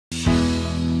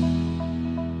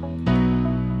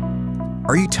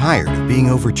Are you tired of being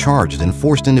overcharged and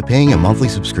forced into paying a monthly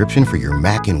subscription for your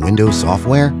Mac and Windows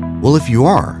software? Well, if you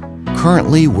are,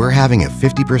 currently we're having a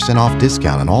 50% off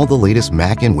discount on all the latest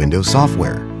Mac and Windows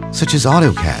software, such as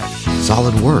AutoCAD,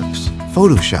 SolidWorks,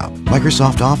 Photoshop,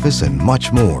 Microsoft Office, and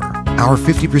much more. Our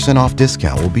 50% off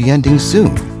discount will be ending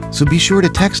soon, so be sure to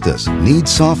text us "Need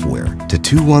Software" to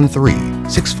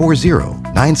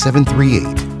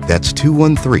 213-640-9738. That's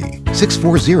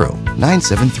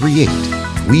 213-640-9738.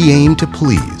 We aim to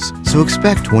please, so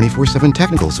expect 24/7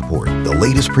 technical support, the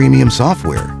latest premium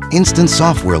software, instant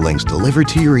software links delivered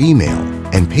to your email,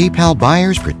 and PayPal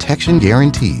buyer's protection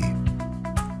guarantee.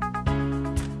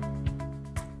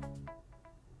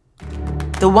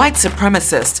 The white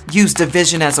supremacists use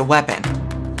division as a weapon,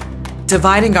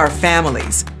 dividing our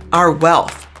families, our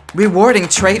wealth, rewarding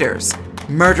traitors,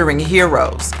 murdering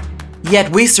heroes.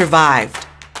 Yet we survived.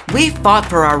 We fought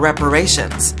for our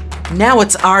reparations. Now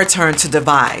it's our turn to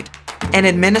divide and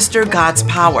administer God's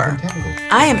power.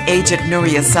 I am Agent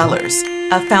Nuria Sellers,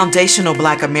 a foundational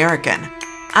Black American.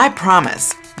 I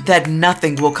promise that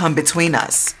nothing will come between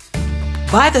us.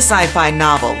 Buy the sci-fi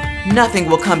novel, Nothing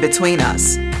Will Come Between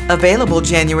Us. Available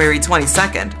January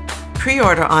 22nd.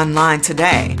 Pre-order online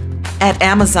today at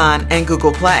Amazon and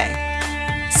Google Play.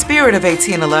 Spirit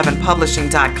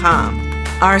of1811publishing.com.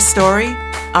 Our story,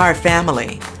 our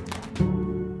family.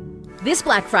 This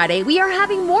Black Friday, we are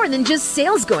having more than just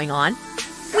sales going on.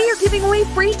 We are giving away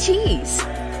free tees.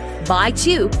 Buy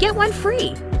two, get one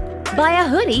free. Buy a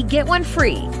hoodie, get one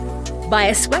free. Buy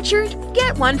a sweatshirt,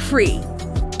 get one free.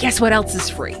 Guess what else is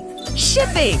free?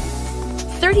 Shipping!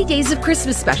 30 Days of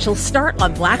Christmas specials start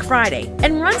on Black Friday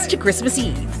and runs to Christmas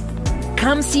Eve.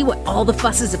 Come see what all the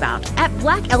fuss is about at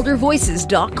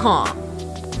blackeldervoices.com.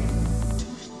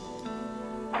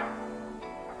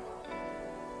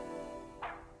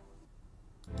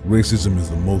 Racism is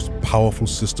the most powerful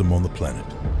system on the planet,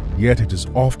 yet it is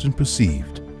often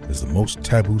perceived as the most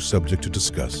taboo subject to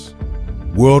discuss.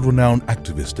 World-renowned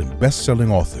activist and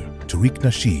best-selling author Tariq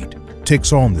Nasheed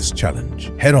takes on this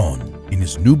challenge head-on in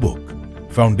his new book,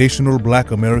 Foundational Black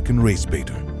American Race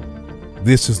Baiter.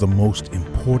 This is the most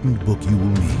important book you will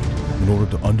need in order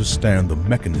to understand the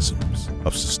mechanisms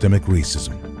of systemic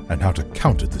racism and how to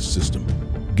counter this system.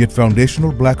 Get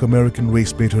Foundational Black American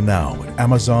Race Baiter now at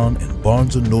Amazon and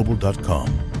BarnesandNoble.com.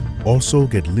 Also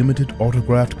get limited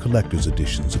autographed collector's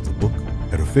editions of the book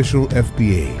at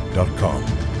officialfba.com.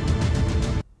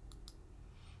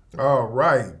 All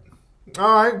right,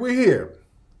 we're here.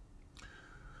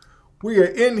 We are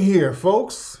in here,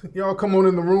 folks. Y'all come on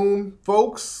in the room,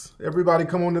 folks. Everybody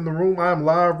come on in the room. I am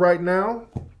live right now.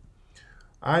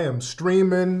 I am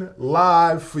streaming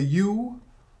live for you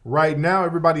right now.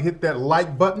 Everybody hit that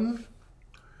like button.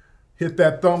 Hit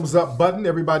that thumbs up button.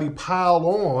 Everybody pile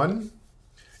on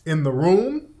in the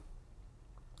room.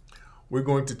 We're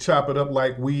going to chop it up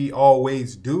like we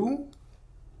always do.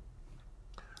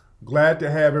 Glad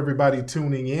to have everybody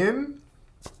tuning in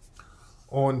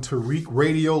on Tariq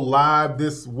Radio Live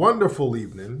this wonderful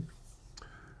evening.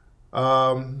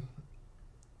 Yeah,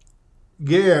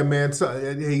 man. So,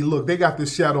 hey, look, they got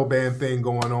this shadow ban thing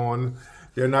going on.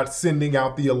 They're not sending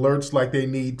out the alerts like they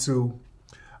need to.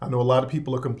 I know a lot of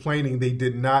people are complaining they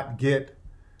did not get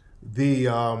the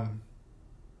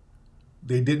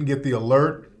they didn't get the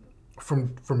alert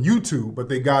from YouTube, but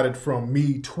they got it from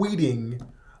me tweeting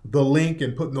the link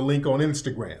and putting the link on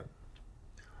Instagram.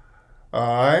 All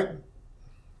right.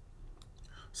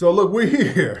 So look, we're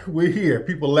here. We're here.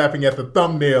 People laughing at the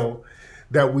thumbnail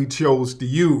that we chose to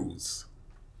use.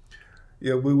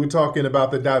 Yeah, we were talking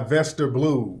about the Divester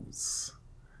blues.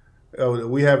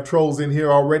 We have trolls in here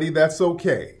already. That's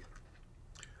okay.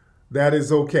 That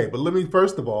is okay. But let me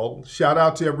first of all shout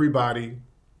out to everybody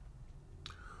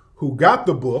who got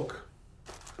the book,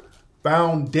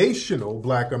 Foundational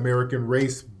Black American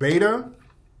Race Baiter.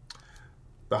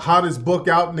 The hottest book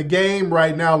out in the game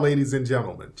right now, ladies and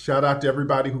gentlemen. Shout out to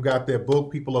everybody who got their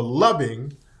book. People are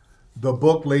loving the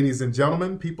book, ladies and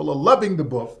gentlemen. People are loving the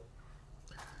book.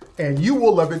 And you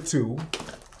will love it too.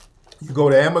 You go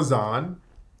to Amazon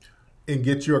and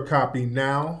get your copy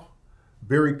now.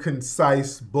 Very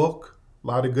concise book. A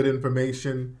lot of good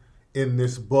information in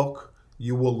this book.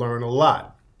 You will learn a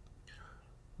lot.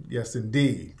 Yes,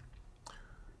 indeed.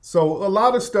 So a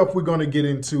lot of stuff we're going to get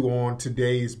into on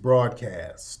today's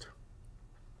broadcast.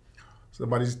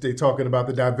 They're talking about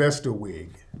the Divester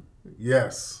wig.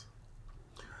 Yes.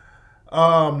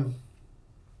 Where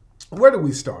do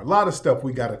we start? A lot of stuff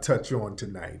we got to touch on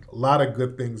tonight. A lot of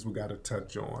good things we got to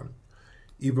touch on,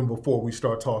 even before we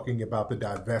start talking about the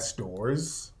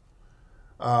divestors.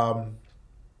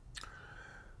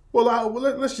 Well,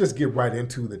 let's just get right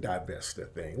into the divester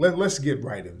thing. Let's get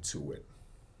right into it.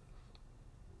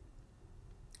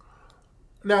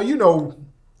 Now, you know,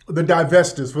 the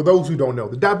divesters, for those who don't know,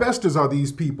 the divesters are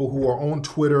these people who are on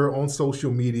Twitter, on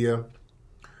social media.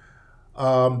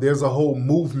 There's a whole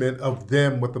movement of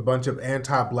them with a bunch of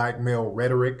anti-black male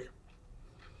rhetoric.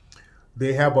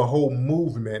 They have a whole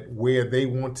movement where they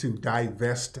want to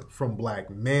divest from black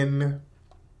men.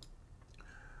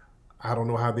 I don't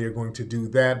know how they're going to do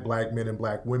that. Black men and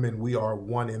black women, we are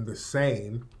one and the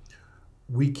same.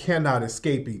 We cannot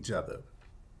escape each other.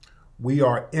 We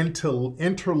are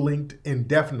interlinked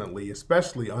indefinitely,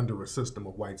 especially under a system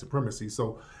of white supremacy.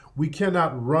 So we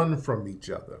cannot run from each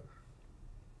other.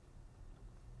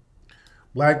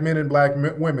 Black men and black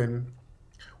women,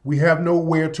 we have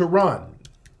nowhere to run.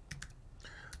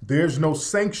 There's no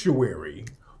sanctuary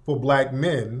for black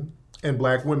men and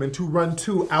black women to run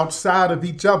to outside of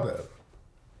each other.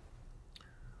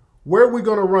 Where are we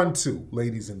going to run to,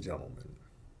 ladies and gentlemen?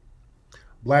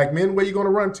 Black men, where are you going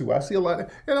to run to? I see a lot,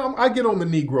 and I get on the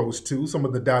Negroes too. Some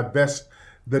of the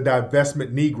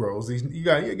divestment Negroes.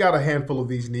 You got a handful of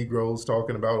these Negroes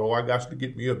talking about, oh, I got to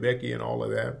get me a Becky and all of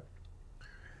that,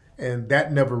 and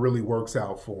that never really works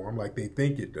out for them like they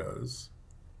think it does.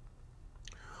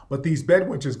 But these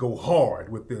bedwenches go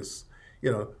hard with this,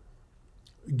 you know,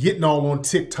 getting all on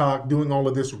TikTok, doing all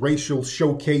of this racial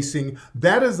showcasing.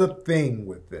 That is a thing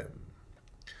with them.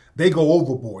 They go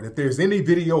overboard. If there's any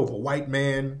video of a white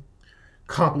man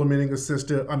complimenting a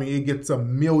sister, I mean, it gets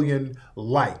 1 million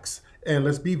likes. And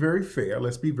let's be very fair.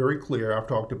 Let's be very clear. I've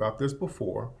talked about this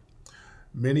before.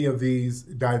 Many of these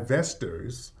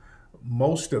divesters,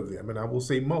 most of them, and I will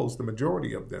say most, the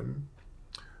majority of them,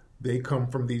 they come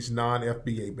from these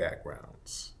non-FBA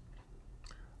backgrounds.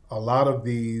 A lot of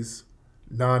these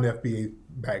non-FBA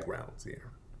backgrounds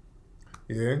here.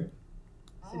 Yeah?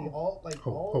 All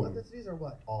ethnicities or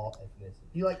what? All ethnicities.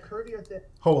 You like curvy or thick?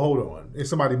 Hold on. And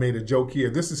somebody made a joke here.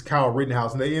 This is Kyle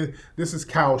Rittenhouse. And this is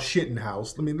Kyle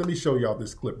Shittenhouse. Let me show y'all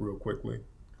this clip real quickly.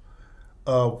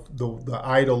 Of the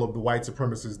idol of the white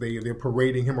supremacists. They're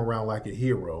parading him around like a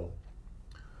hero.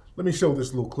 Let me show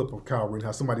this little clip of Kyle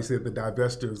Rittenhouse. Somebody said the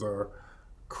divesters are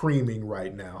creaming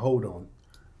right now. Hold on.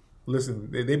 Listen,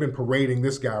 they've been parading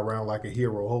this guy around like a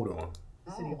hero. Hold on.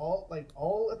 All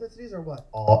ethnicities or what?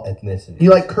 All ethnicities.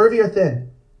 You like curvy or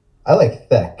thin? I like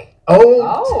thick.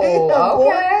 Oh, damn,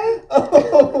 okay.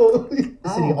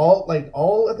 Oh.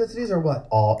 All ethnicities or what?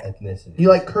 All ethnicities. You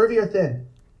like curvy or thin?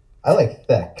 I like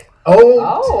thick.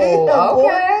 Oh, damn,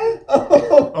 okay.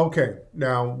 Oh. Okay,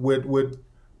 now with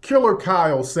Killer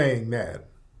Kyle saying that,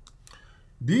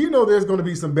 do you know there's going to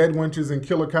be some bedwenches in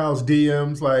Killer Kyle's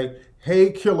DMs like,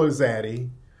 hey, Killer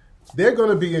Zaddy? They're going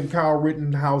to be in Kyle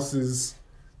Rittenhouse's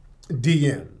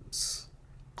DMs.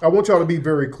 I want y'all to be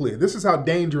very clear. This is how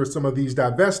dangerous some of these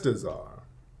divestors are.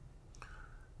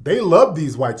 They love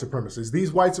these white supremacists.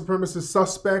 These white supremacist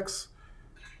suspects.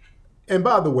 And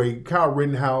by the way, Kyle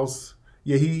Rittenhouse,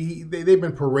 yeah, they've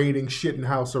been parading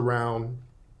Shittenhouse around.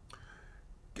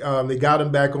 They got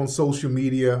him back on social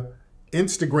media.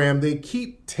 Instagram, they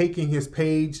keep taking his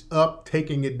page up,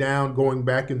 taking it down, going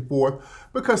back and forth.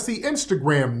 Because, see,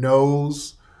 Instagram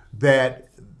knows that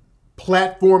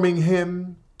platforming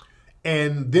him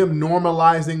and them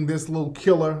normalizing this little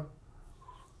killer,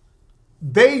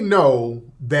 they know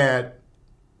that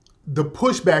the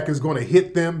pushback is going to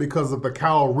hit them because of the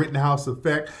Kyle Rittenhouse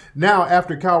effect. Now,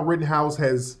 after Kyle Rittenhouse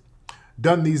has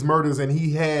done these murders and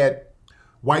he had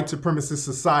white supremacist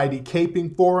society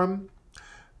caping for him,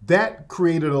 that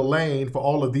created a lane for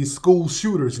all of these school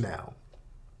shooters now.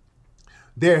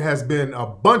 There has been a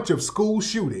bunch of school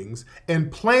shootings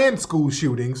and planned school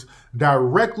shootings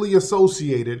directly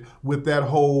associated with that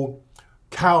whole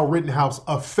Kyle Rittenhouse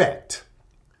effect.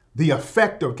 The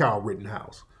effect of Kyle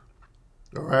Rittenhouse.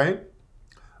 All right?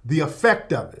 The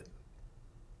effect of it.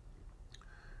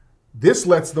 This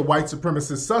lets the white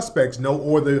supremacist suspects know,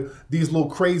 or these little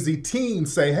crazy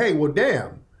teens say, hey, well,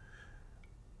 damn,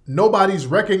 nobody's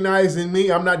recognizing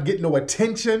me. I'm not getting no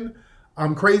attention.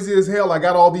 I'm crazy as hell. I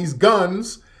got all these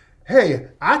guns. Hey,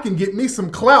 I can get me some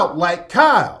clout like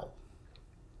Kyle.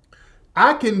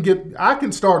 I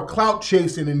can start clout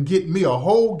chasing and get me a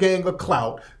whole gang of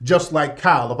clout just like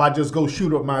Kyle if I just go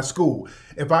shoot up my school.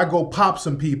 If I go pop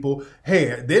some people,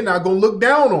 hey, they're not going to look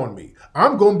down on me.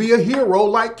 I'm going to be a hero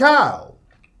like Kyle.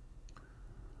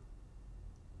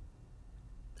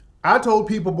 I told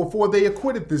people before they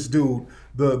acquitted this dude,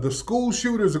 the school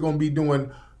shooters are going to be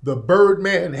doing the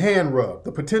Birdman hand rub,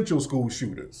 the potential school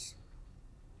shooters.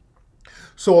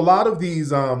 So a lot of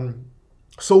these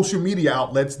social media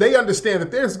outlets, they understand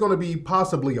that there's going to be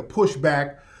possibly a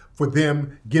pushback for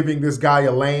them giving this guy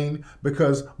a lane,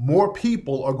 because more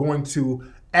people are going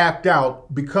to act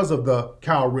out because of the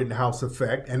Kyle Rittenhouse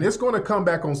effect. And it's going to come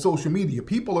back on social media.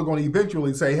 People are going to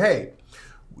eventually say, hey,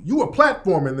 you are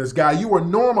platforming this guy, you are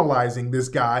normalizing this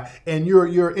guy, and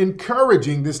you're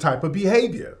encouraging this type of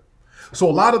behavior. So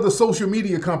a lot of the social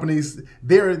media companies,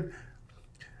 they're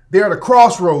at a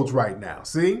crossroads right now.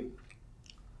 See,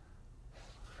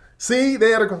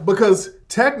 because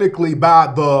technically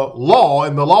by the law,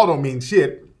 and the law don't mean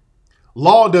shit,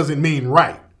 law doesn't mean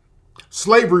right.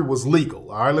 Slavery was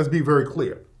legal, all right? Let's be very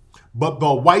clear. But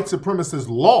the white supremacist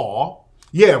law,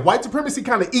 yeah, white supremacy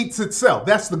kind of eats itself.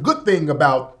 That's the good thing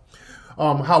about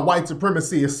how white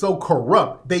supremacy is so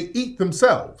corrupt. They eat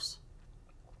themselves.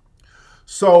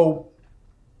 So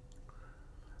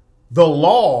the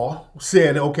law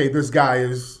said, okay, this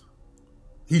guy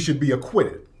he should be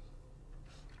acquitted.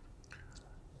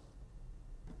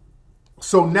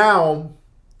 So now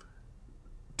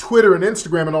Twitter and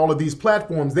Instagram and all of these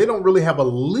platforms, they don't really have a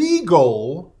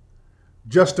legal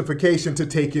justification to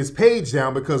take his page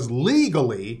down, because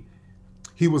legally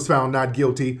he was found not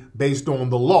guilty based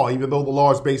on the law, even though the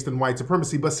law is based in white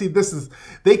supremacy. But see,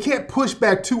 they can't push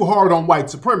back too hard on white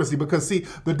supremacy, because see,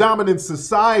 the dominant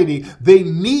society, they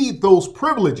need those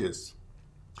privileges.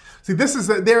 See,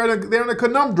 they're in a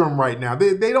conundrum right now.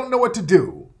 They don't know what to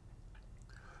do.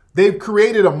 They've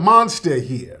created a monster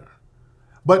here,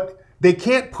 but they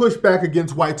can't push back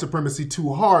against white supremacy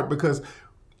too hard, because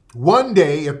one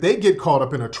day, if they get caught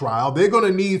up in a trial, they're going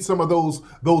to need some of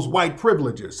those white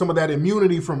privileges, some of that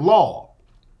immunity from law.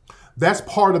 That's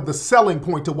part of the selling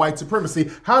point to white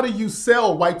supremacy. How do you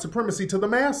sell white supremacy to the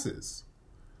masses?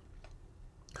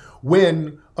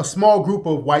 When a small group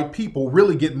of white people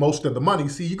really get most of the money.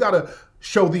 See, you got to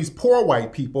show these poor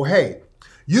white people, hey,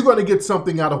 you're going to get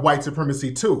something out of white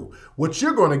supremacy too. What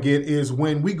you're going to get is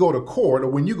when we go to court, or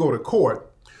when you go to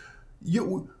court,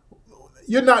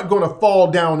 you're not going to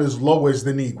fall down as low as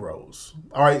the Negroes.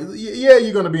 All right. Yeah,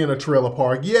 you're going to be in a trailer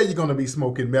park. Yeah, you're going to be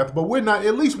smoking meth, but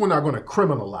at least we're not going to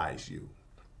criminalize you.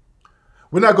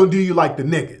 We're not going to do you like the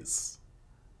niggas.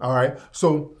 All right.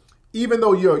 So even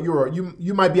though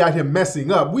you might be out here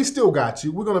messing up, we still got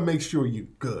you. We're going to make sure you're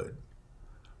good.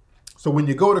 So when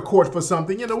you go to court for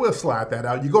something, we'll slide that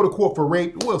out. You go to court for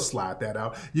rape, we'll slide that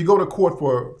out. You go to court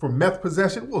for meth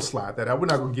possession, we'll slide that out. We're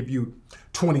not going to give you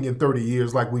 20 and 30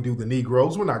 years like we do the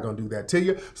Negroes. We're not going to do that to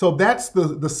you. So that's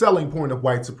the selling point of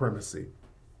white supremacy.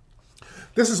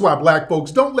 This is why black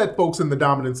folks, don't let folks in the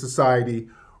dominant society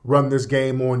run this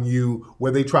game on you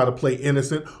where they try to play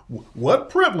innocent. What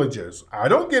privileges? I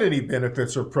don't get any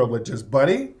benefits or privileges,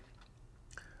 buddy.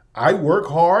 I work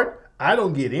hard. I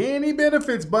don't get any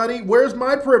benefits, buddy. Where's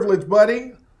my privilege,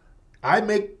 buddy? I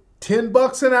make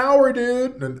 $10 an hour,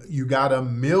 dude. And you got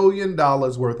 $1 million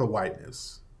worth of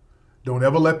whiteness. Don't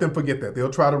ever let them forget that. They'll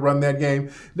try to run that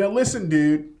game. Now listen,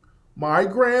 dude. My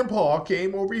grandpa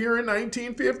came over here in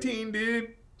 1915,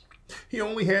 dude. He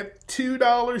only had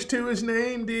 $2 to his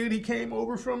name, dude. He came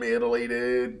over from Italy,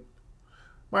 dude.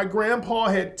 My grandpa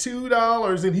had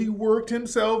 $2 and he worked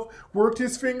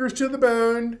his fingers to the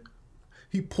bone.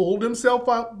 He pulled himself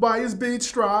up by his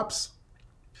bootstraps.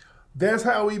 That's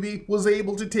how he was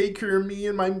able to take care of me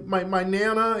and my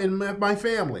nana and my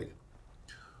family.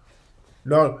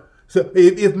 No, so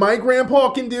if my grandpa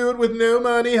can do it with no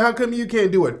money, how come you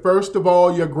can't do it? First of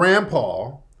all, your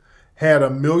grandpa had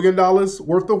 $1 million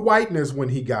worth of whiteness when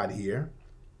he got here.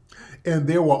 And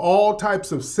there were all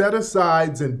types of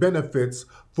set-asides and benefits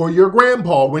for your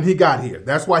grandpa when he got here.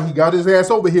 That's why he got his ass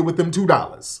over here with them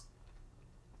 $2.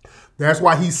 That's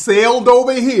why he sailed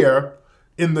over here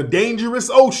in the dangerous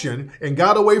ocean and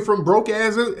got away from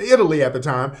broke-ass Italy at the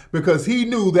time, because he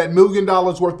knew that $1 million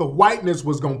worth of whiteness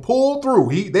was going to pull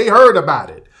through. They heard about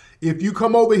it. If you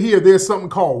come over here, there's something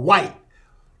called white.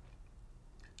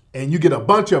 And you get a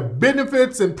bunch of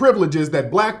benefits and privileges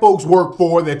that black folks work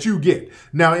for that you get.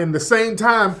 Now, in the same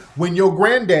time, when your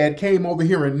granddad came over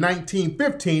here in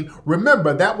 1915,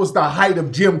 remember, that was the height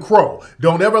of Jim Crow.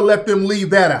 Don't ever let them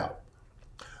leave that out.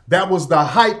 That was the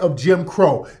height of Jim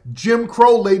Crow. Jim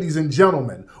Crow, ladies and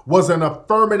gentlemen, was an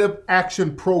affirmative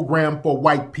action program for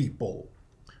white people.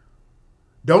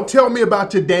 Don't tell me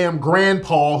about your damn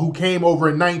grandpa who came over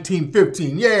in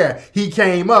 1915. Yeah, he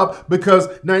came up because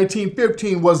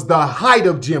 1915 was the height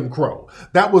of Jim Crow.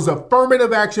 That was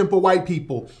affirmative action for white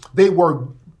people. They were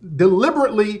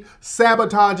deliberately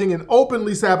sabotaging and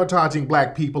openly sabotaging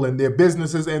black people in their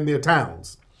businesses and their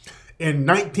towns. In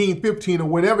 1915 or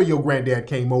whenever your granddad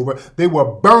came over, they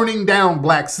were burning down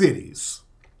black cities.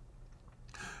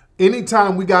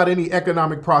 Anytime we got any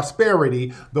economic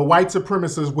prosperity, the white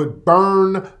supremacists would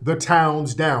burn the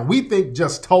towns down. We think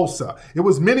just Tulsa. It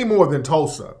was many more than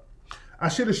Tulsa. I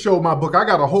should have showed my book. I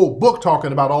got a whole book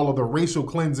talking about all of the racial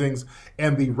cleansings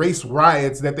and the race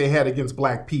riots that they had against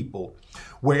black people,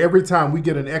 where every time we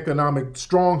get an economic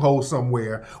stronghold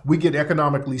somewhere, we get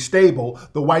economically stable,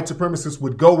 the white supremacists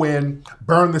would go in,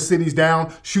 burn the cities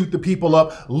down, shoot the people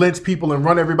up, lynch people and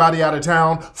run everybody out of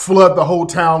town, flood the whole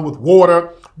town with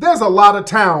water. There's a lot of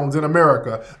towns in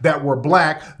America that were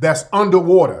black that's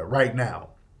underwater right now.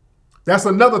 That's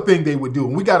another thing they would do.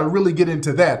 And we got to really get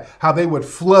into that, how they would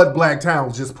flood black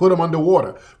towns, just put them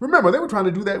underwater. Remember, they were trying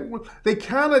to do that. They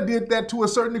kind of did that to a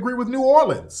certain degree with New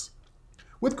Orleans,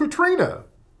 with Katrina.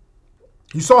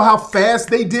 You saw how fast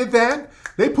they did that?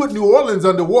 They put New Orleans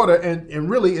underwater, and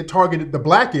really it targeted the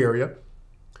black area.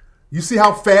 You see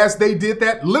how fast they did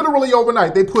that? Literally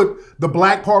overnight, they put the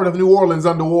black part of New Orleans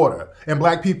underwater, and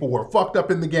black people were fucked up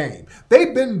in the game.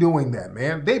 They've been doing that,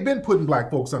 man. They've been putting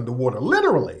black folks underwater,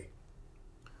 literally.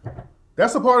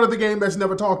 That's a part of the game that's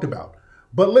never talked about.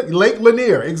 But Lake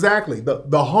Lanier, exactly.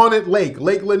 The haunted lake,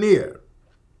 Lake Lanier.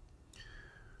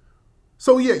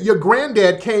 So yeah, your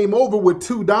granddad came over with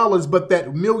 $2, but that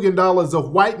 $1 million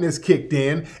of whiteness kicked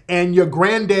in, and your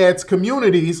granddad's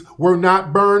communities were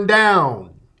not burned down.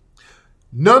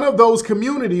 None of those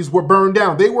communities were burned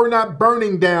down. They were not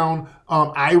burning down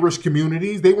Irish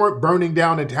communities. They weren't burning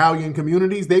down Italian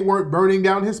communities. They weren't burning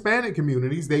down Hispanic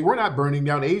communities. They were not burning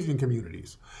down Asian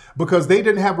communities, because they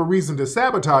didn't have a reason to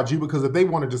sabotage you, because if they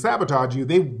wanted to sabotage you,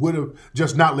 they would have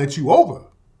just not let you over.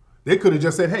 They could have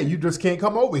just said, hey, you just can't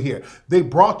come over here. They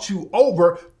brought you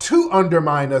over to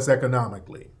undermine us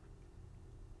economically.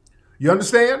 You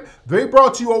understand? They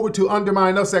brought you over to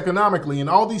undermine us economically, and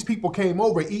all these people came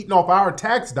over eating off our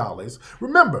tax dollars.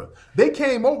 Remember, they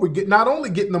came over not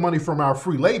only getting the money from our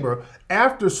free labor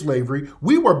after slavery.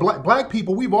 We were black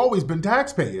people. We've always been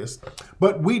taxpayers,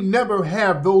 but we never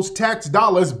have those tax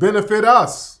dollars benefit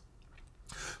us.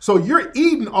 So you're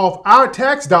eating off our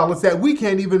tax dollars that we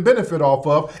can't even benefit off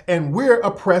of, and we're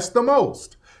oppressed the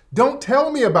most. Don't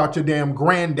tell me about your damn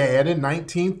granddad in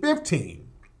 1915.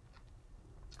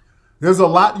 There's a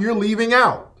lot you're leaving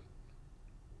out.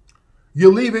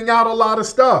 You're leaving out a lot of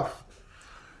stuff.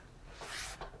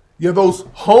 You have those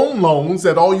home loans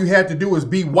that all you had to do is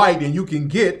be white and you can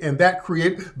get, and that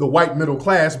created the white middle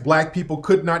class. Black people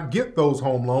could not get those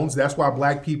home loans. That's why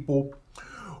black people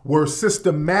were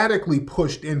systematically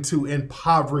pushed into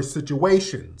impoverished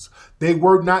situations. They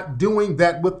were not doing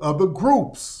that with other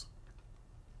groups.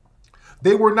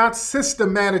 They were not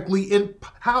systematically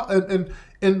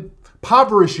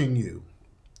impoverishing you.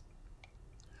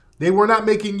 They were not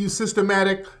making you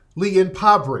systematically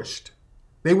impoverished.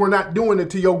 They were not doing it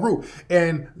to your group.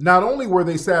 And not only were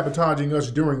they sabotaging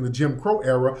us during the Jim Crow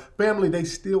era, family, they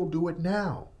still do it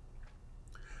now.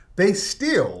 They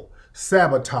still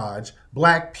sabotage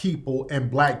black people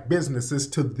and black businesses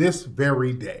to this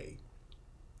very day.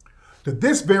 To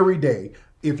this very day,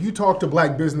 if you talk to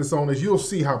black business owners, you'll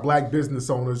see how black business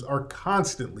owners are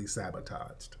constantly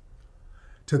sabotaged.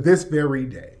 To this very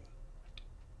day.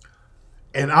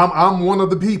 And I'm one of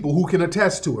the people who can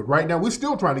attest to it. Right now, we're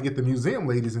still trying to get the museum,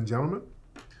 ladies and gentlemen.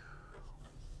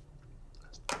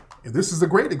 And this is a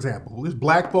great example. There's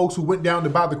black folks who went down to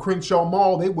buy the Crenshaw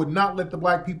Mall. They would not let the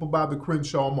black people buy the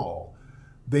Crenshaw Mall.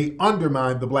 They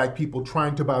undermined the black people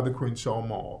trying to buy the Crenshaw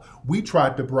Mall. We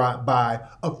tried to buy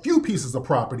a few pieces of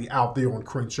property out there on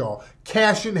Crenshaw,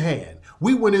 cash in hand.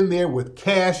 We went in there with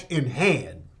cash in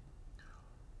hand.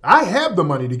 I have the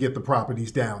money to get the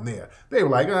properties down there. They were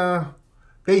like,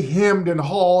 they hemmed and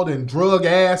hawed and drug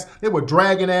ass. They were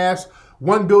dragging ass.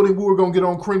 One building we were going to get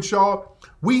on Crenshaw,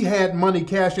 we had money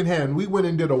cash in hand. We went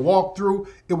and did a walkthrough.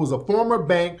 It was a former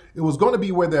bank. It was going to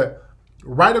be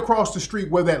right across the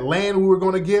street where that land we were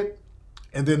going to get.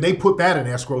 And then they put that in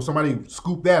escrow. Somebody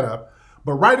scooped that up.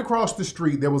 But right across the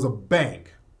street, there was a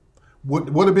bank.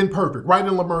 Would have been perfect, right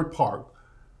in Leimert Park.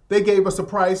 They gave us a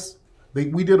price.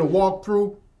 We did a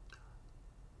walkthrough.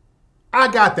 I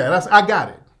got that. I got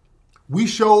it. We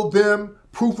showed them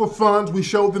proof of funds. We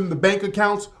showed them the bank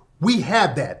accounts. We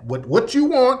had that. What you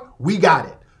want, we got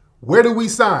it. Where do we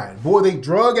sign? Boy, they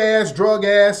drug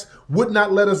ass, would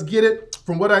not let us get it.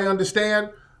 From what I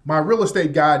understand, my real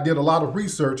estate guy did a lot of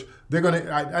research. They're going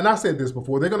to, and I said this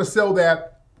before, they're going to sell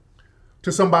that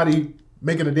to somebody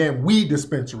making a damn weed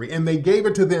dispensary. And they gave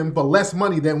it to them for less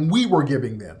money than we were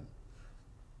giving them.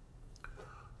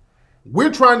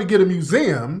 We're trying to get a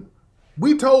museum.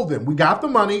 We told them we got the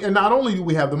money, and not only do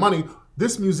we have the money,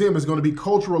 this museum is going to be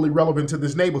culturally relevant to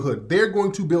this neighborhood. They're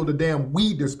going to build a damn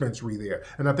weed dispensary there,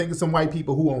 and I think it's some white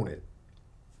people who own it.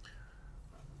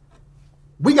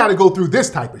 we got to go through this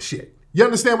type of shit. You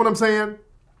understand what I'm saying?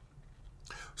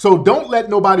 So don't let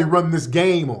nobody run this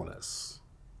game on us.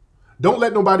 Don't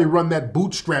let nobody run that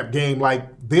bootstrap game like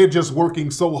they're just working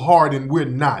so hard and we're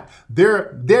not.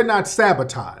 They're not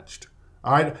sabotaged.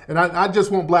 All right? And I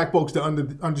just want black folks to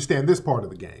understand this part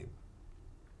of the game.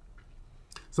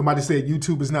 Somebody said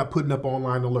YouTube is not putting up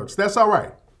online alerts. That's all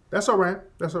right. That's all right.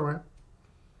 That's all right.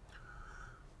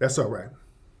 That's all right.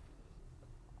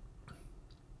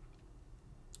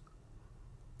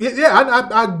 Yeah,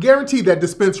 I guarantee that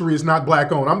dispensary is not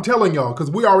black owned. I'm telling y'all, because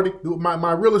we already,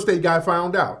 my real estate guy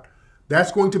found out.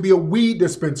 That's going to be a weed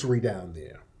dispensary down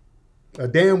there. A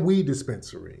damn weed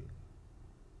dispensary.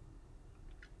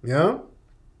 Yeah?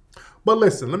 But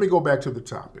listen, let me go back to the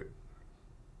topic.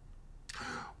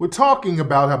 We're talking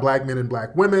about how black men and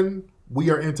black women,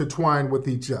 we are intertwined with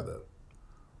each other.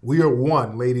 We are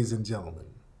one, ladies and gentlemen.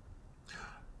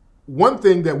 One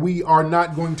thing that we are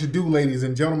not going to do, ladies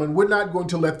and gentlemen, we're not going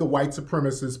to let the white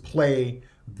supremacists play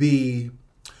the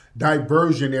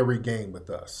diversionary game with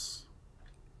us.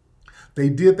 They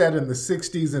did that in the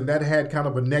 60s, and that had kind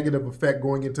of a negative effect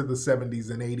going into the 70s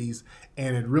and 80s,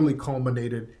 and it really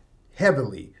culminated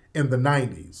heavily in the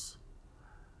 90s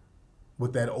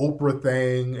with that Oprah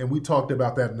thing, and we talked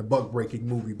about that in the Buck Breaking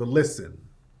movie. But listen,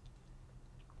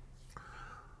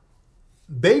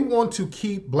 they want to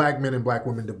keep black men and black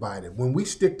women divided. When we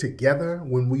stick together,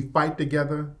 when we fight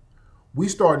together, we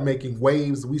start making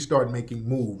waves, we start making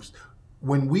moves.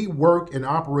 When we work and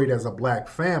operate as a black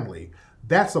family,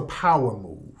 that's a power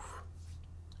move.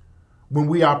 When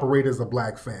we operate as a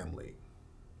black family.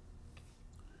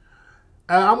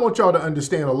 And I want y'all to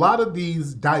understand, a lot of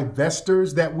these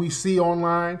divesters that we see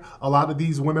online, a lot of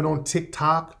these women on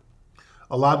TikTok,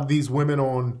 a lot of these women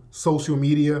on social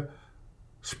media,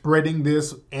 spreading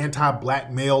this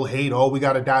anti-black male hate. Oh, we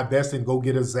got to divest and go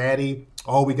get a zaddy.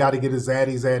 Oh, we got to get a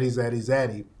zaddy, zaddy, zaddy,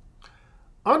 zaddy.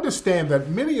 Understand that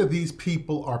many of these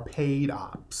people are paid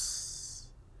ops.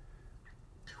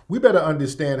 We better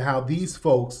understand how these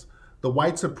folks, the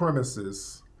white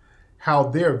supremacists, how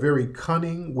they're very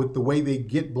cunning with the way they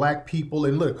get black people.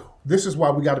 And look, this is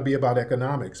why we got to be about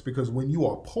economics, because when you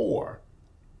are poor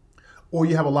or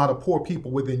you have a lot of poor people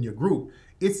within your group,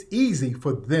 it's easy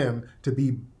for them to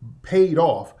be paid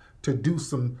off to do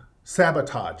some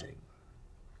sabotaging.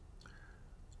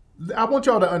 I want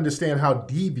y'all to understand how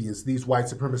devious these white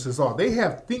supremacists are. They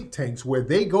have think tanks where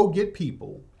they go get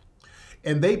people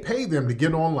and they pay them to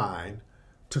get online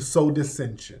to sow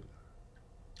dissension.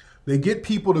 They get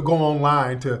people to go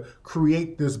online to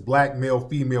create this black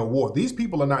male-female war. These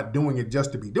people are not doing it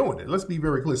just to be doing it. Let's be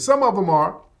very clear. Some of them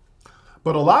are,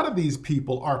 but a lot of these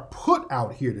people are put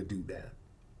out here to do that.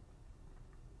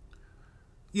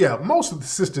 Yeah, most of the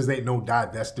sisters ain't no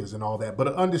divesters and all that, but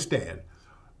understand,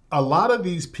 a lot of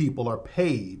these people are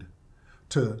paid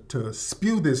to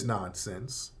spew this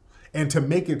nonsense and to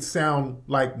make it sound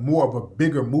like more of a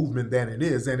bigger movement than it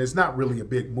is, and it's not really a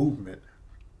big movement.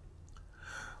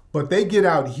 But they get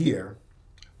out here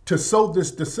to sow this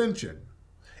dissension.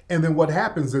 And then what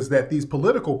happens is that these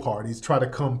political parties try to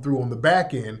come through on the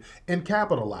back end and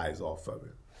capitalize off of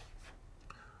it.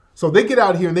 So they get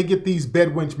out here and they get these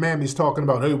bedwench mammies talking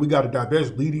about, hey, we got to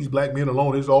divest, leave these black men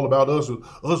alone. It's all about us.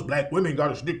 Us black women got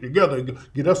to stick together and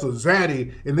get us a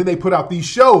zaddy. And then they put out these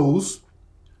shows,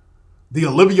 the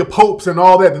Olivia Popes and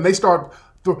all that. And they start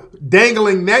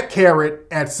dangling that carrot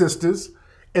at sisters.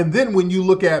 And then when you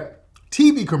look at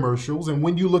TV commercials and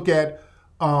when you look at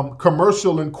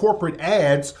commercial and corporate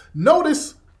ads,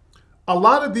 notice a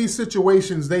lot of these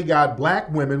situations, they got black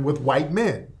women with white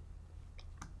men.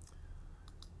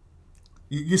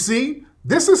 You see,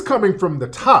 this is coming from the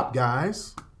top,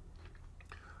 guys.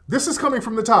 This is coming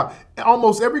from the top.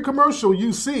 Almost every commercial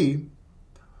you see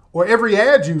or every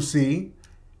ad you see,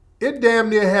 it damn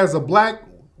near has a black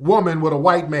woman with a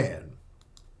white man.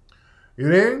 You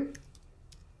know?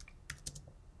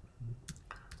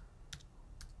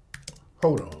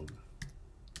 Hold on.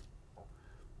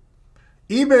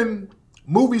 Even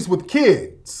movies with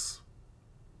kids.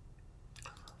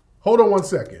 Hold on one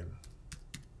second.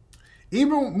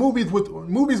 Even movies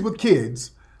with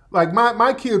kids, like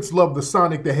my kids love the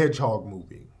Sonic the Hedgehog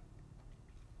movie.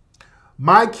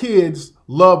 My kids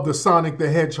love the Sonic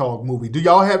the Hedgehog movie.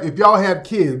 If y'all have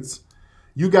kids,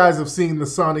 you guys have seen the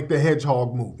Sonic the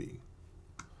Hedgehog movie.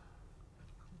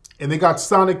 And they got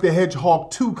Sonic the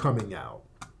Hedgehog 2 coming out.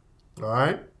 All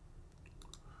right?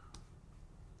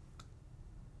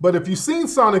 But if you've seen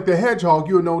Sonic the Hedgehog,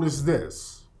 you'll notice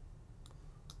this.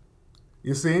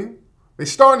 You see? They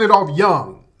started it off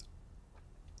young.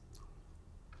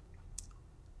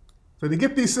 So they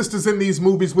get these sisters in these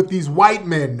movies with these white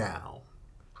men now.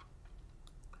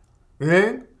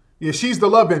 And yeah, she's the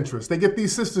love interest. They get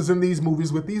these sisters in these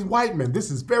movies with these white men.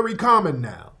 This is very common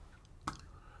now.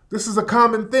 This is a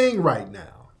common thing right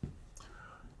now.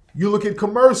 You look at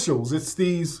commercials, it's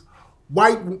these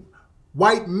white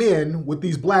men with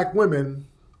these black women,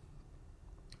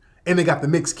 and they got the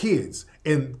mixed kids.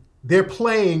 And they're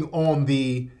playing on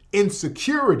the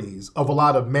insecurities of a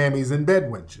lot of mammies and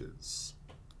bedwenches.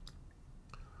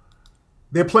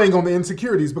 They're playing on the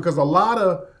insecurities because a lot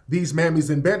of these mammies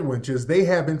and bedwenches, they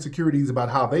have insecurities about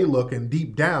how they look, and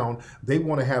deep down, they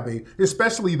want to have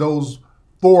especially those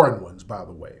foreign ones, by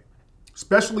the way,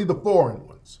 especially the foreign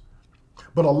ones.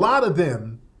 But a lot of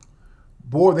them,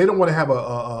 boy, they don't want to have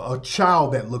a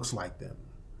child that looks like them.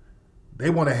 They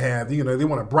want to have, they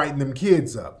want to brighten them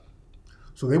kids up.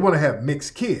 So they want to have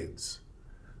mixed kids.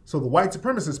 So the white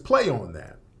supremacists play on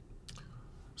that.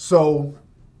 So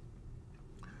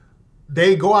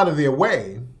they go out of their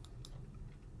way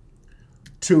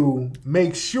to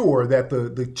make sure that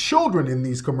the children in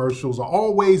these commercials are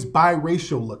always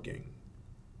biracial looking.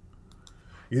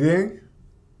 You think?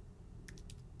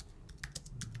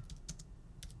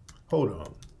 Hold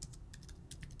on.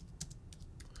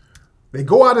 They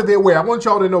go out of their way. I want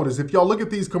y'all to notice, if y'all look at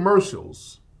these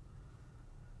commercials,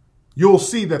 you'll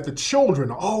see that the children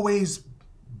are always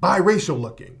biracial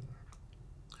looking.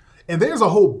 And there's a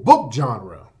whole book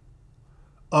genre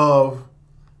of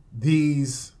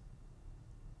these.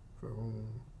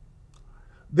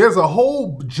 There's a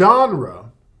whole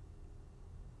genre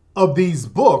of these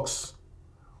books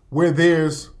where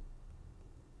there's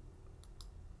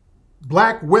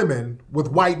black women with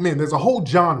white men. There's a whole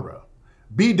genre.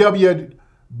 BWWM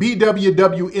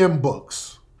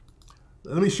books.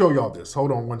 Let me show y'all this.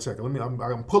 Hold on one second.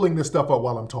 I'm pulling this stuff up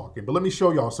while I'm talking, but let me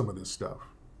show y'all some of this stuff.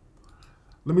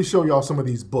 Let me show y'all some of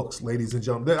these books, ladies and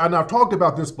gentlemen. And I've talked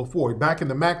about this before. Back in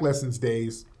the Mac Lessons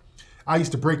days, I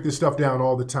used to break this stuff down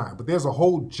all the time, but there's a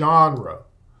whole genre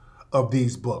of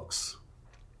these books.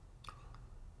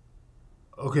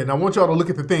 Okay, now I want y'all to look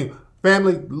at the thing.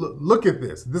 Family, look at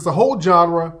this. There's a whole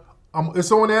genre.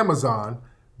 It's on Amazon.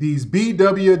 These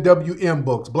BWWM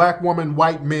books, Black Woman,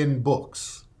 White Men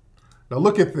books. Now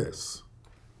look at this.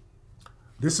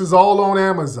 This is all on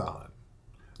Amazon.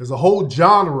 There's a whole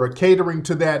genre catering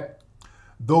to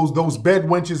those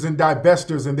bedwenches and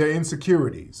divesters and their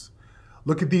insecurities.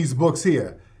 Look at these books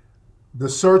here. The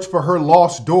Search for Her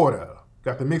Lost Daughter.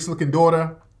 Got the mixed looking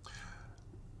daughter.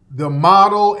 The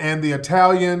Model and the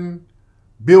Italian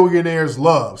Billionaire's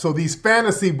Love. So these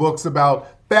fantasy books about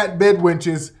fat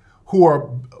bedwenches who are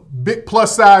big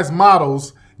plus size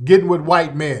models getting with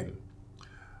white men.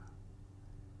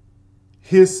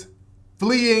 His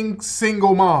Fleeing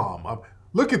Single Mom.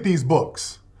 Look at these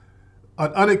books.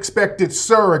 An Unexpected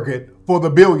Surrogate for the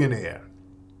Billionaire.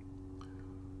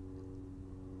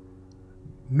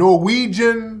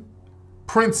 Norwegian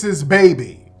Prince's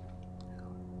Baby.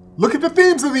 Look at the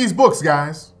themes of these books,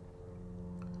 guys.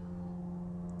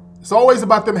 It's always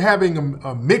about them having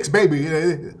a mixed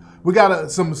baby. We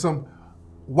got some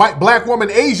white, black woman,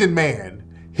 Asian man.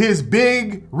 His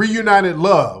Big Reunited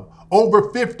Love. Over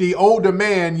 50, older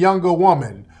man, younger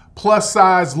woman. Plus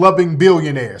size, loving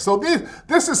billionaire. So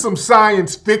this is some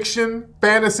science fiction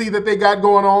fantasy that they got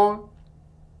going on.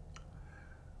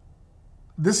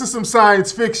 This is some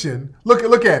science fiction.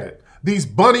 Look at it. These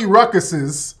bunny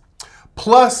ruckuses,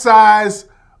 plus size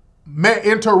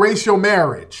interracial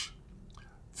marriage.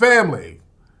 Family.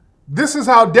 This is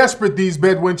how desperate these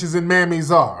bedwenches and mammies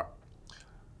are.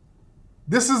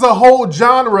 This is a whole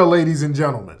genre, ladies and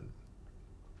gentlemen.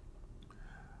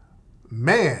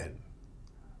 Man.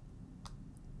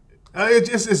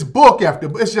 It's book after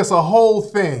book. It's just a whole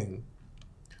thing.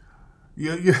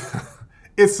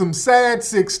 It's some sad,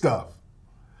 sick stuff.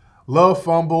 Love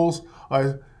fumbles.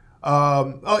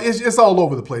 It's all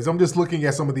over the place. I'm just looking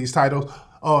at some of these titles.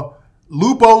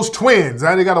 Lupo's twins.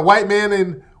 They got a white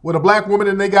man with a black woman,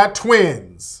 and they got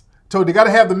twins. So they got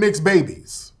to have the mixed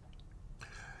babies.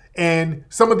 And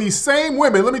some of these same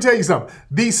women, let me tell you something.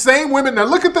 These same women, now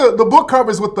look at the book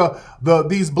covers with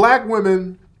these black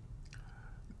women.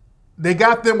 They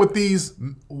got them with these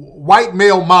white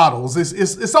male models.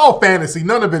 It's all fantasy.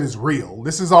 None of it is real.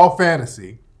 This is all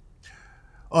fantasy.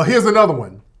 Here's another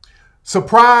one.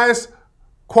 Surprise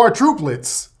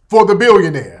quadruplets for the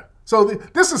billionaire. So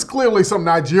this is clearly some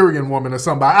Nigerian woman or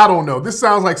somebody. I don't know. This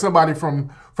sounds like somebody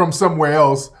from somewhere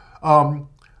else.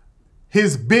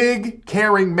 His Big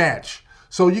Caring Match.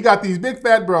 So you got these big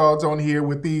fat broads on here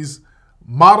with these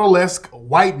model-esque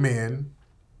white men.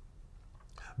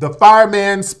 The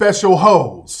Fireman Special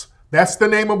Hoes. That's the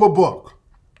name of a book.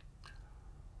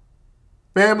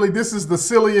 Family, this is the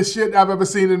silliest shit I've ever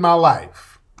seen in my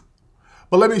life.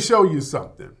 But let me show you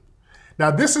something.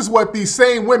 Now, this is what these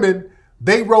same women,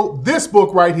 they wrote this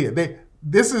book right here.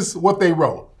 This is what they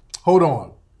wrote. Hold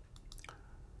on.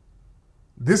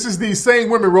 This is these same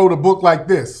women wrote a book like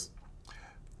this.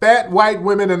 Fat white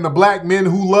women and the black men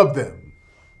who love them.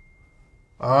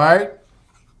 All right?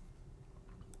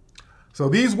 So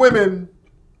these women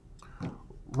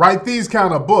write these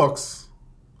kind of books.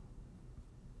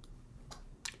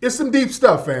 It's some deep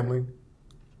stuff, family.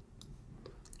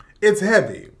 It's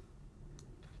heavy.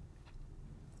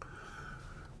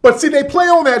 But see, they play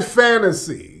on that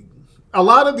fantasy. A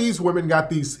lot of these women got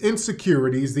these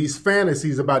insecurities, these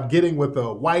fantasies about getting with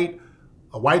a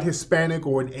white Hispanic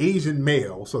or an Asian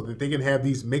male so that they can have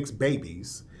these mixed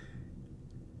babies.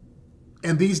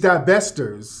 And these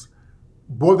divesters,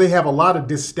 boy, they have a lot of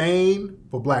disdain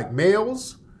for black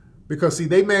males because, see,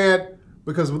 they mad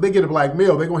because when they get a black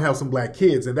male, they're going to have some black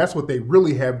kids. And that's what they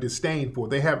really have disdain for.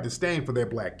 They have disdain for their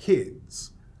black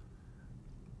kids.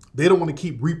 They don't want to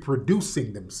keep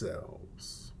reproducing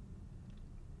themselves.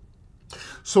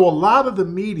 So a lot of the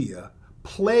media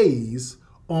plays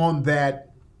on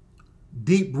that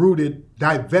deep-rooted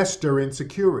divester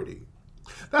insecurity.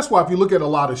 That's why if you look at a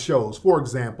lot of shows, for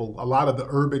example, a lot of the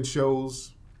urban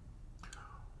shows,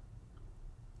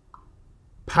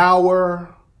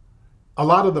 Power, a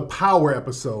lot of the Power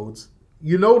episodes,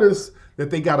 you notice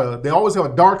that they always have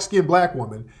a dark-skinned black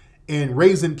woman. In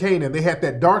Raising Kanan, they had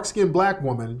that dark-skinned black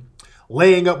woman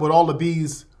laying up with all of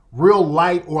these real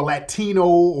light or Latino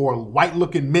or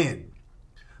white-looking men.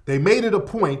 They made it a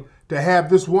point to have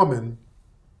this woman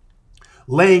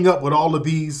laying up with all of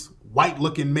these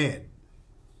white-looking men.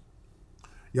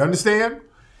 You understand?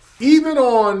 Even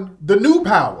on the new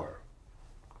Power,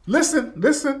 listen,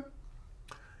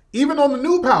 even on the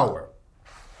new Power,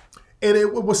 and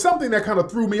it was something that kind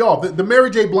of threw me off, the Mary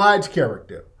J. Blige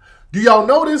character. Do y'all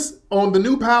notice on the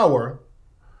new Power,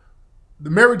 the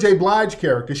Mary J. Blige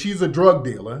character, she's a drug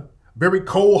dealer, very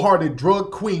cold-hearted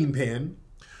drug queen pin.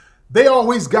 They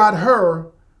always got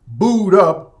her booed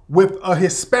up with a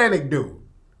Hispanic dude.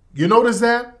 You notice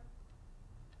that?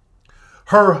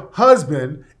 Her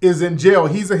husband is in jail.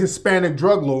 He's a Hispanic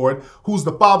drug lord who's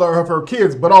the father of her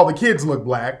kids, but all the kids look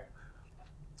black.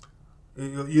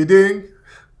 You dig?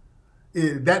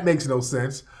 That makes no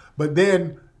sense. But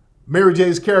then Mary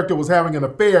J's character was having an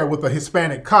affair with a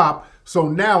Hispanic cop. So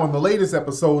now in the latest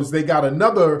episodes, they got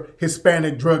another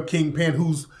Hispanic drug kingpin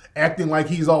who's acting like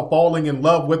he's all falling in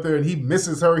love with her and he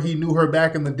misses her. He knew her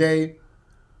back in the day.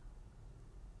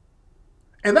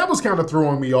 And that was kind of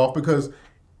throwing me off because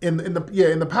in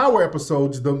the Power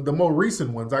episodes, the more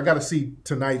recent ones, I got to see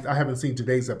tonight. I haven't seen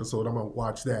today's episode. I'm going to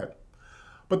watch that.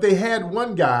 But they had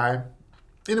one guy,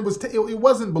 and it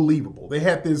wasn't believable. They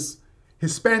had this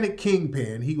Hispanic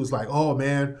kingpin. He was like, oh,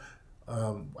 man,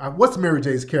 what's Mary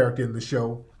J's character in the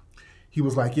show? He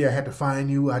was like, yeah, I had to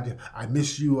find you. I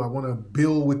miss you. I want to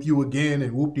build with you again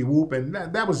and whoop-de-whoop. And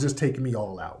that was just taking me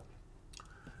all out.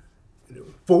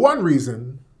 For one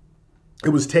reason, it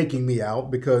was taking me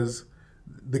out because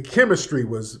the chemistry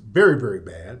was very, very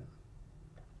bad.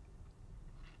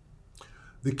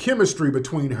 The chemistry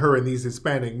between her and these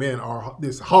Hispanic men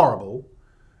is horrible.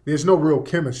 There's no real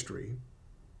chemistry.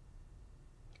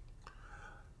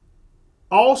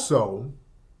 Also,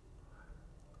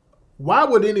 why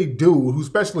would any dude, who's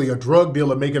especially a drug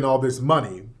dealer making all this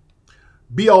money,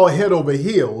 be all head over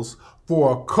heels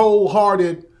for a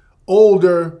cold-hearted,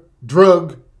 older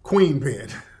drug queenpin?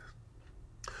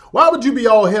 Why would you be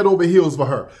all head over heels for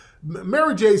her?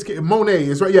 Mary J's, Monet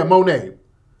is right. Yeah, Monet.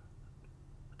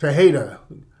 Tejeda.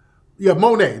 Yeah,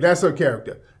 Monet, that's her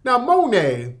character. Now,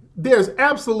 Monet, there's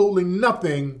absolutely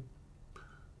nothing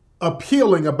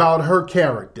appealing about her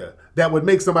character that would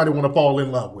make somebody want to fall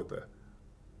in love with her.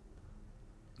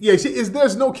 Yeah,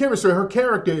 there's no chemistry. Her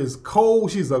character is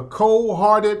cold. She's a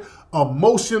cold-hearted,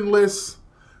 emotionless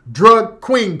drug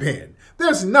queenpin.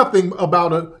 There's nothing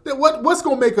about her. What's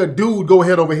going to make a dude go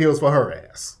head over heels for her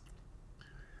ass?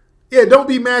 Yeah, don't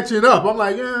be matching up. I'm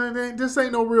like, this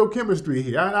ain't no real chemistry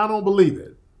here. I don't believe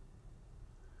it.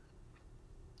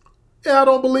 Yeah, I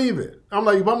don't believe it. I'm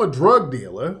like, if I'm a drug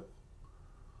dealer,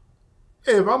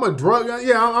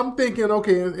 I'm thinking,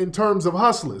 okay, in terms of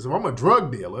hustlers. If I'm a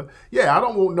drug dealer, yeah, I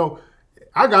don't want no,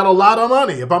 I got a lot of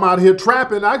money. If I'm out here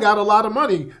trapping, I got a lot of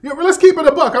money. Yeah, let's keep it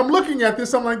a buck. I'm looking at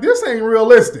this. I'm like, this ain't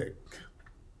realistic.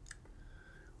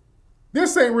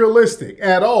 This ain't realistic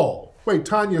at all. Wait,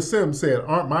 Tanya Sims said,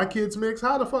 aren't my kids mixed?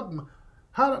 How do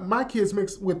my kids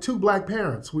mix with 2 black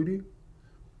parents, sweetie?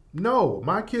 No,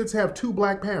 my kids have 2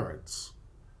 black parents.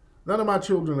 None of my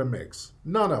children are mixed.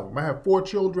 None of them. I have 4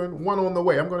 children, 1 on the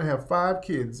way. I'm going to have 5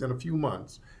 kids in a few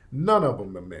months. None of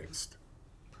them are mixed.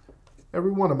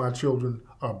 Every one of my children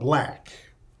are black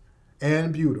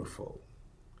and beautiful.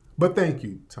 But thank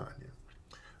you, Tanya.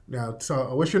 Now,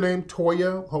 what's your name?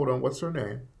 Toya? Hold on, what's her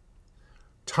name?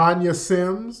 Tanya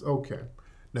Sims? Okay.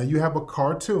 Now, you have a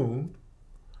cartoon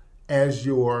as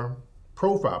your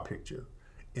profile picture.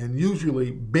 And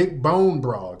usually, big bone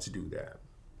broads do that.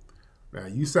 Now,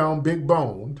 you sound big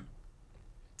boned.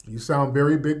 You sound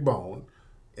very big boned.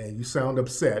 And you sound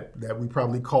upset that we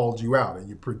probably called you out and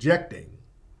you're projecting.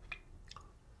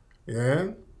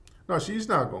 Yeah? No, she's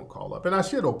not going to call up. And I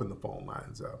should open the phone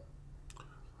lines up.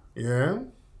 Yeah?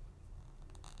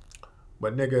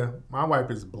 But nigga, my wife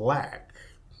is black.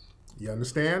 You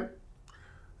understand?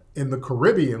 In the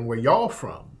Caribbean, where y'all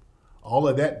from, all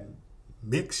of that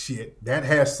mixed shit, that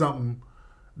has something,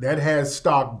 that has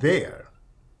stock there.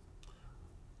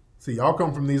 See, y'all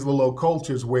come from these little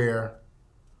cultures where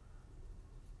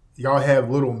y'all have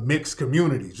little mixed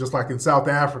communities, just like in South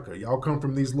Africa. Y'all come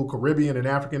from these little Caribbean and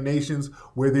African nations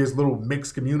where there's little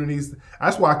mixed communities.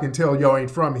 That's why I can tell y'all ain't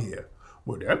from here.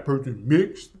 Well, that person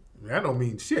mixed, that don't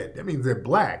mean shit. That means they're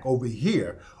black. Over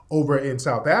here, over in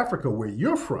South Africa, where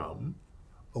you're from,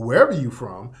 or wherever you're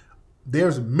from,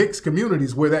 there's mixed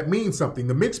communities where that means something.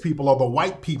 The mixed people are the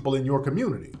white people in your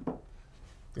community.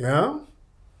 Yeah?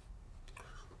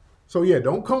 So yeah,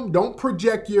 don't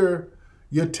project your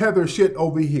tether shit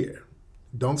over here.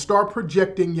 Don't start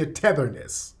projecting your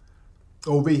tetherness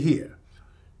over here.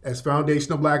 As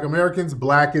foundational black Americans,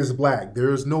 black is black.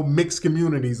 There is no mixed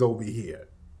communities over here.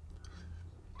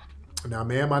 Now,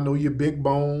 ma'am, I know you're big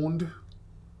boned,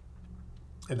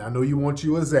 and I know you want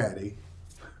you a zaddy,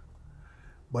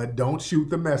 but don't shoot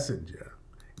the messenger.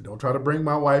 Don't try to bring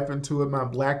my wife into it, my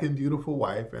black and beautiful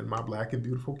wife and my black and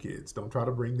beautiful kids. Don't try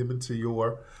to bring them into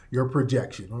your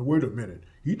projection. Oh, wait a minute,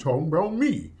 he talking about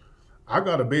me. I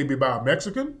got a baby by a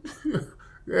Mexican?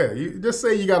 Yeah, you just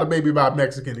say you got a baby by a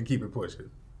Mexican and keep it pushing.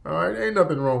 All right, ain't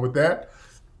nothing wrong with that.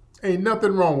 Ain't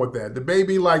nothing wrong with that. The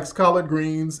baby likes collard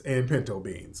greens and pinto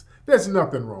beans. There's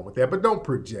nothing wrong with that, but don't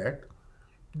project.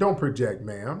 Don't project,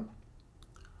 ma'am.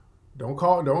 Don't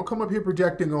come up here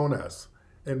projecting on us.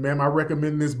 And ma'am, I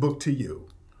recommend this book to you.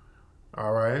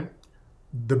 All right?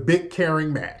 The Big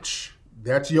Caring Match.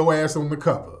 That's your ass on the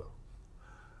cover.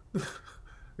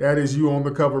 That is you on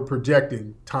the cover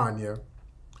projecting, Tanya.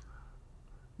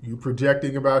 You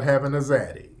projecting about having a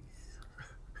zaddy.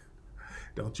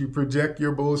 Don't you project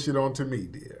your bullshit onto me,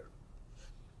 dear.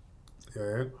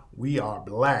 Okay? We are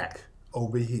black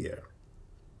over here.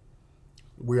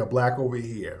 We are black over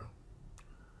here.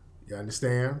 You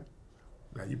understand?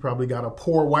 Now, you probably got a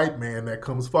poor white man that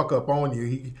comes fuck up on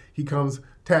you. He comes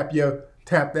tap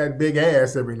that big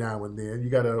ass every now and then. You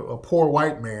got a poor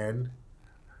white man,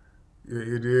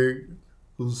 you dig,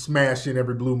 who's smashing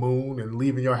every blue moon and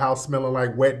leaving your house smelling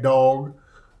like wet dog.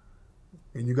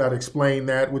 And you got to explain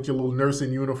that with your little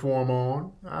nursing uniform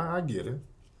on. I get it.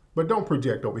 But don't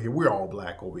project over here. We're all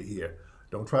black over here.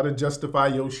 Don't try to justify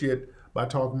your shit by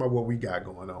talking about what we got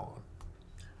going on.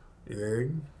 Yeah.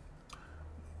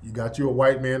 You got you a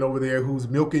white man over there who's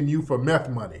milking you for meth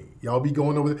money. Y'all be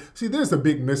going over there. See, there's a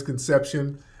big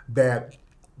misconception that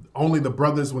only the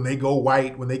brothers, when they go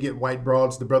white, when they get white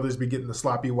broads, the brothers be getting the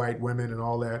sloppy white women and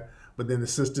all that. But then the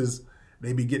sisters,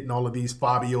 they be getting all of these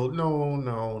Fabio.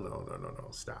 No.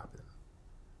 Stop it.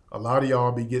 A lot of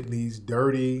y'all be getting these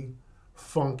dirty,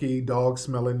 funky,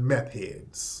 dog-smelling meth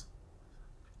heads.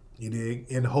 You dig?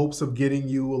 In hopes of getting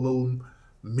you a little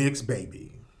mixed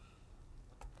baby.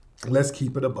 Let's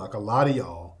keep it a buck. A lot of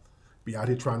y'all be out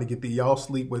here trying to get y'all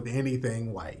sleep with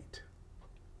anything white.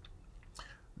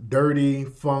 Dirty,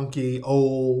 funky,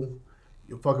 old.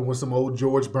 You're fucking with some old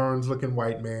George Burns looking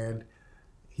white man.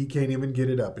 He can't even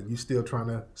get it up, and you still trying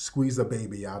to squeeze a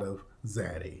baby out of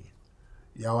Zaddy.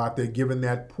 Y'all out there giving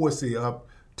that pussy up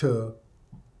to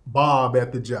Bob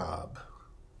at the job.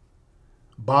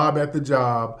 Bob at the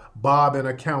job, Bob in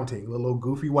accounting, the little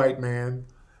goofy white man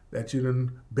that you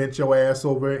done bent your ass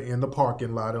over in the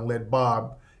parking lot and let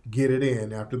Bob get it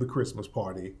in after the Christmas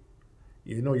party.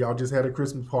 You know, y'all just had a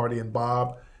Christmas party and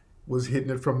Bob was hitting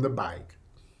it from the bike.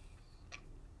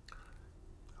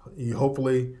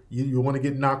 Hopefully, you want to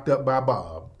get knocked up by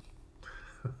Bob.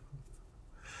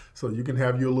 So you can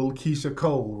have your little Keisha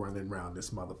Cole running around this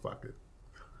motherfucker.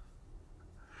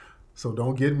 So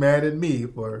don't get mad at me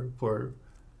for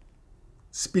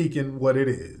speaking what it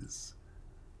is.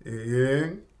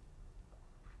 Yeah?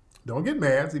 Don't get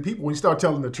mad. See, people, when you start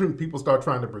telling the truth, people start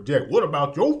trying to project. What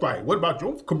about your fight? What about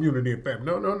your community and family?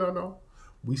 No.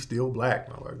 We still black,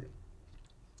 motherfucker.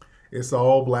 It's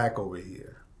all black over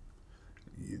here.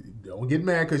 You don't get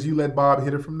mad because you let Bob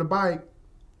hit it from the bike.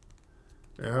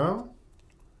 Yeah?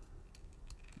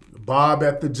 Bob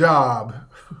at the job.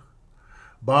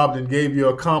 Bob then gave you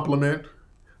a compliment.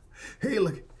 Hey,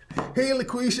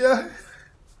 LaQuisha.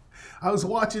 I was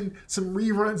watching some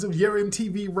reruns of your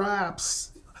MTV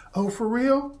Raps. Oh, for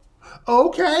real?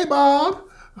 Okay, Bob.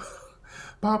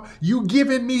 Bob, you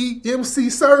giving me MC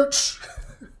Search?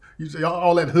 You say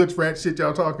all that hood rat shit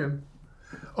y'all talking.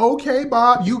 Okay,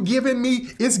 Bob, you giving me,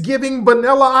 it's giving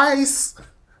Vanilla Ice.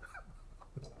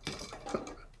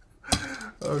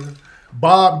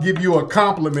 Bob give you a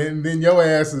compliment and then your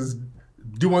ass is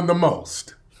doing the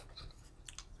most.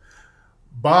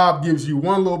 Bob gives you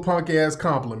one little punk ass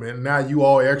compliment and now you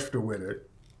all extra with it.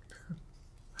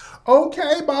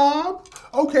 Okay, Bob.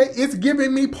 Okay, it's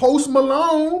giving me Post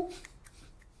Malone.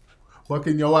 Look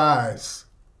in your eyes.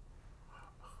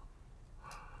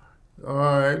 All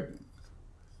right.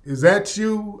 Is that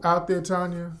you out there,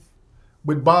 Tanya?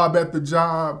 With Bob at the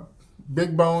job?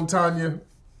 Big Bone Tanya?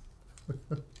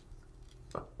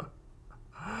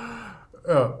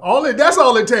 That's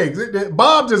all it takes.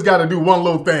 Bob just got to do one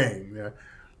little thing.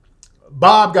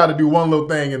 Bob got to do one little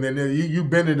thing, and then you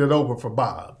bending it over for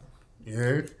Bob.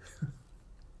 Yeah,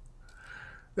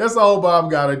 that's all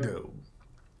Bob got to do.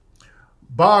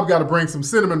 Bob got to bring some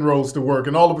cinnamon rolls to work,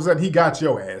 and all of a sudden he got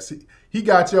your ass. He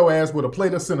got your ass with a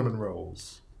plate of cinnamon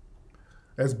rolls.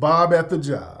 That's Bob at the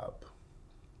job.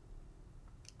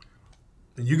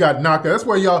 And you got knocked out. That's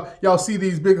why y'all see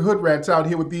these big hood rats out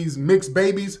here with these mixed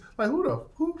babies. Like,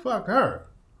 who fucked her?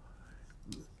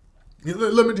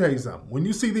 Let me tell you something. When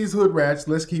you see these hood rats,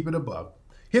 let's keep it above.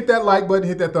 Hit that like button,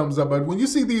 hit that thumbs up button. When you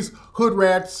see these hood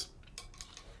rats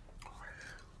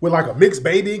with like a mixed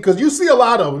baby, because you see a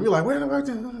lot of them, you're like, where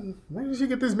did she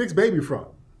get this mixed baby from?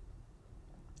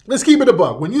 Let's keep it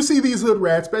above. When you see these hood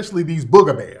rats, especially these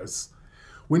booger bears,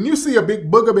 when you see a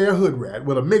big booger bear hood rat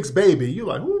with a mixed baby, you're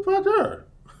like, who fucked her?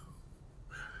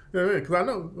 Because I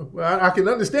know, I can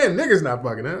understand niggas not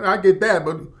fucking her. I get that,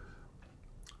 but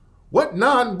what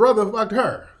non-brother fucked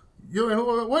her? You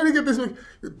know, where did you get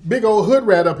this big old hood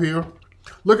rat up here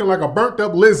looking like a burnt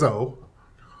up Lizzo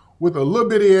with a little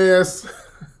bitty ass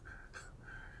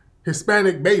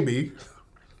Hispanic baby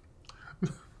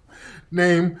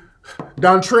named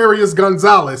Dontrarius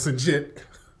Gonzalez and shit?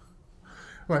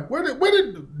 Like, where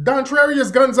did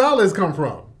Dontrarius Gonzalez come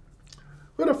from?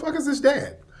 Where the fuck is his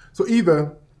dad? So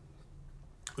either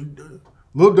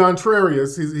little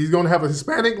Dontrarius, he's going to have a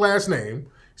Hispanic last name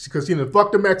because he done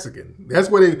fucked a Mexican. That's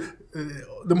what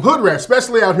them hood rats,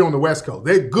 especially out here on the West Coast,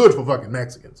 they're good for fucking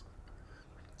Mexicans.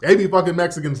 They be fucking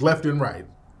Mexicans left and right.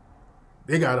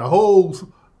 They got a whole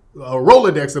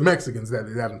Rolodex of Mexicans that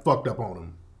haven't fucked up on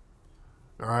them.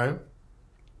 All right?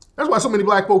 That's why so many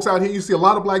black folks out here, you see a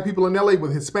lot of black people in LA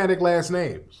with Hispanic last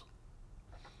names.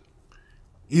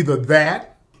 Either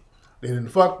that, they didn't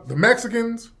fuck the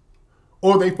Mexicans,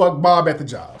 or they fucked Bob at the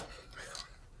job.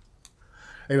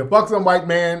 They done fucked some white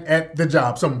man at the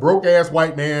job, some broke-ass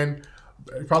white man,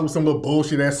 probably some little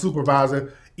bullshit-ass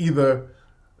supervisor, either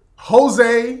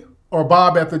Jose or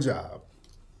Bob at the job.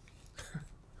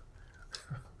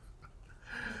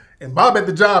 And Bob at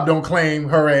the job don't claim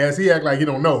her ass. He act like he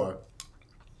don't know her.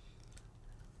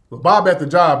 But Bob at the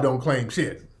job don't claim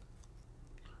shit.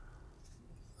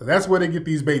 So that's where they get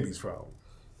these babies from.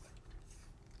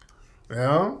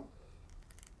 Yeah.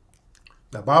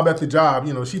 Now, Bob at the job,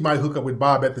 you know, she might hook up with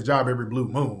Bob at the job every blue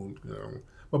moon, you know,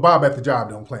 but Bob at the job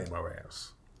don't claim her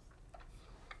ass.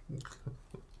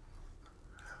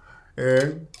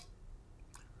 And,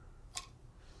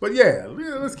 but yeah,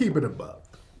 let's keep it above.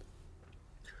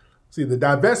 See, the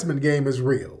divestment game is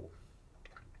real.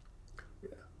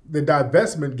 The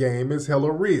divestment game is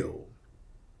hella real.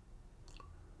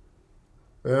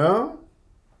 Yeah?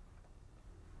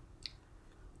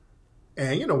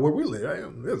 And, you know, where we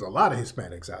live, there's a lot of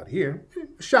Hispanics out here.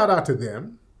 Shout out to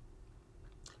them.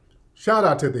 Shout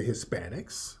out to the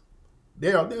Hispanics.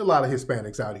 There are a lot of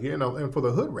Hispanics out here. And for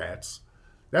the hood rats,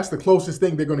 that's the closest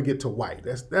thing they're going to get to white.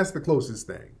 That's the closest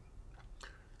thing.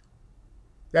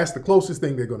 That's the closest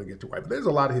thing they're going to get to white. But there's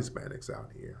a lot of Hispanics out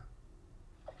here.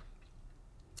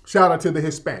 Shout out to the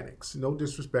Hispanics. No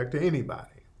disrespect to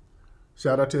anybody.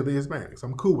 Shout out to the Hispanics.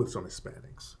 I'm cool with some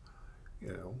Hispanics.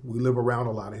 You know, we live around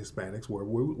a lot of Hispanics where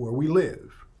we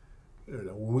live. You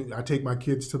know, I take my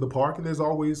kids to the park, and there's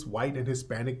always white and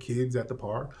Hispanic kids at the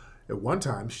park. At one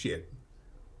time,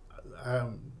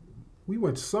 we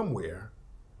went somewhere.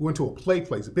 We went to a play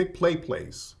place, a big play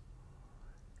place,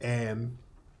 and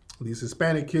these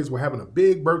Hispanic kids were having a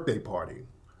big birthday party.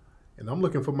 And I'm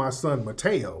looking for my son,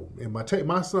 Mateo. And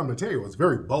my son, Mateo, is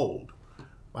very bold.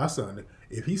 My son,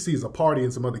 if he sees a party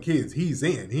and some other kids, he's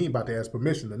in. He ain't about to ask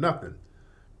permission to nothing.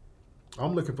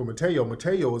 I'm looking for Mateo.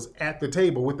 Mateo is at the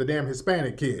table with the damn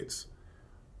Hispanic kids.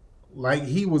 Like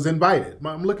he was invited.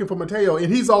 I'm looking for Mateo,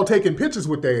 and he's all taking pictures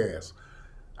with their ass.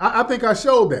 I think I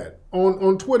showed that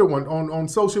on Twitter, on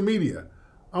social media.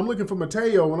 I'm looking for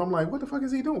Mateo, and I'm like, what the fuck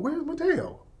is he doing? Where's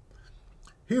Mateo?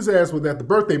 His ass was at the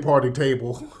birthday party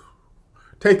table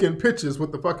taking pictures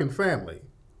with the fucking family.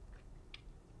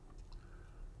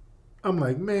 I'm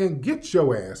like, man, get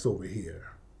your ass over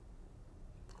here.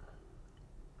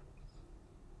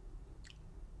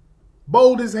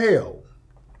 Bold as hell.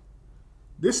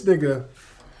 This nigga,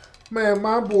 man,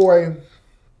 my boy,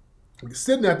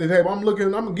 sitting at the table.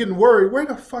 I'm getting worried. Where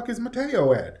the fuck is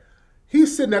Mateo at?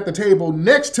 He's sitting at the table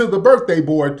next to the birthday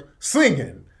board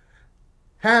singing.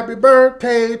 Happy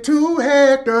birthday to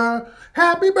Hector.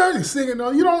 Happy birthday. Singing.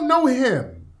 No, you don't know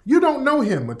him. You don't know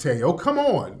him, Mateo. Come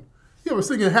on. You were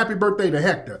singing happy birthday to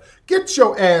Hector. Get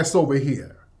your ass over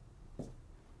here.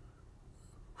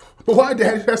 But why,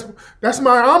 Daddy? That's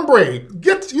my hombre.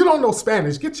 You don't know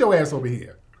Spanish. Get your ass over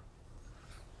here.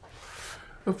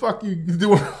 The fuck you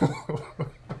doing?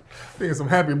 Singing some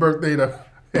happy birthday to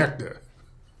Hector.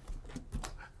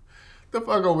 The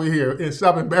fuck over here and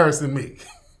stop embarrassing me.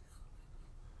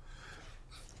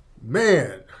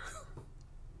 Man.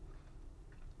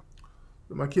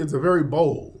 My kids are very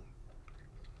bold.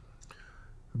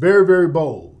 Very, very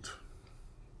bold.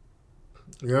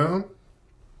 Yeah?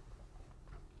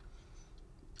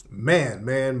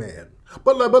 Man.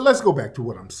 But let's go back to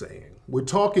what I'm saying. We're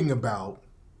talking about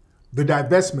the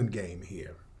divestment game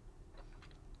here.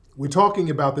 We're talking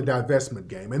about the divestment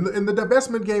game. And the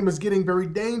divestment game is getting very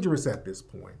dangerous at this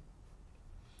point.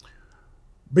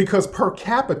 Because per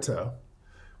capita,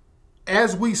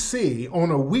 as we see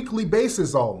on a weekly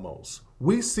basis almost,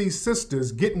 we see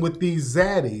sisters getting with these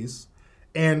zaddies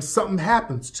and something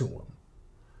happens to them.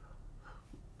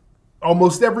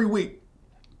 Almost every week,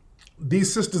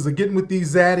 these sisters are getting with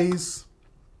these zaddies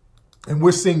and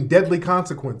we're seeing deadly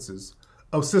consequences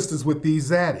of sisters with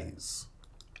these zaddies.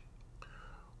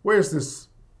 Where's this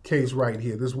case right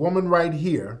here? This woman right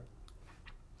here,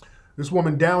 this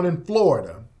woman down in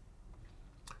Florida,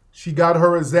 she got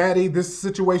her a zaddy. This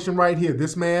situation right here,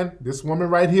 this woman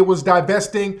right here was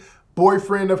divesting,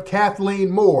 boyfriend of Kathleen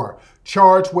Moore,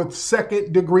 charged with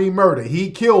second-degree murder.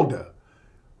 He killed her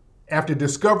after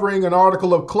discovering an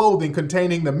article of clothing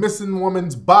containing the missing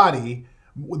woman's body,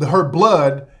 her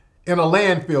blood, in a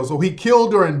landfill. So he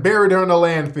killed her and buried her in a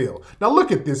landfill. Now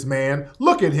look at this man.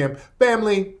 Look at him.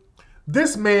 Family,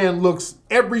 this man looks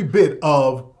every bit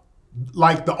of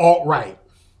like the alt-right.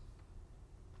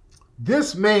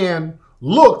 This man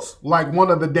looks like one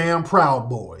of the damn Proud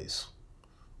Boys.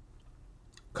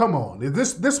 Come on.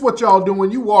 Is this what y'all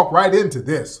doing? You walk right into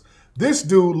this. This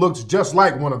dude looks just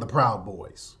like one of the Proud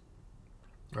Boys.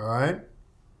 All right?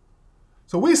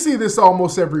 So we see this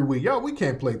almost every week. Yo, we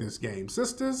can't play this game,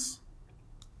 sisters.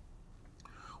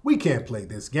 We can't play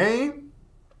this game.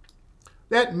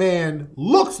 That man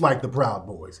looks like the Proud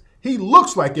Boys. He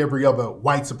looks like every other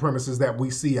white supremacist that we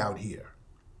see out here.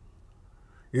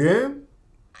 Yeah?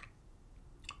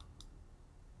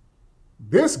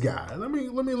 This guy, let me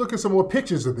look at some more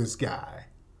pictures of this guy.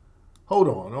 Hold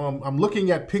on. I'm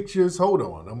looking at pictures. Hold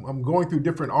on. I'm going through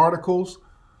different articles.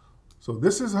 So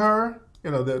this is her. You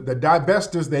know, the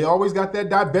divesters, they always got that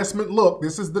divestment look.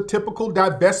 This is the typical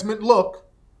divestment look.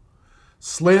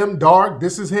 Slim, dark.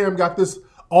 This is him. Got this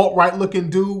alt-right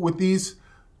looking dude with these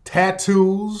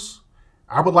tattoos.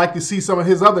 I would like to see some of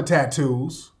his other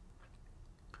tattoos.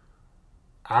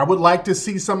 I would like to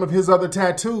see some of his other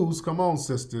tattoos. Come on,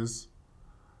 sisters.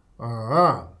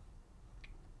 Oh,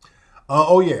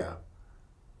 yeah.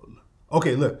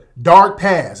 Okay, look. Dark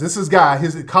past. This is guy.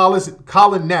 His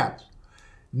Colin Knapp.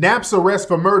 Knapp's arrest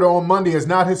for murder on Monday is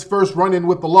not his first run-in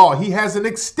with the law. He has an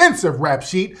extensive rap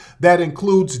sheet that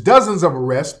includes dozens of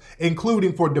arrests,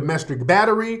 including for domestic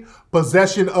battery,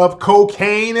 possession of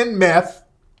cocaine and meth,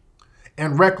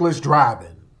 and reckless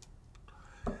driving.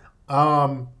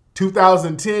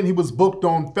 2010, he was booked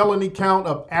on felony count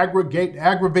of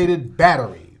aggravated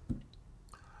battery.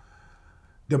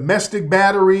 Domestic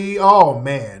battery, oh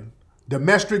man.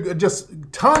 Domestic,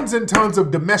 just tons and tons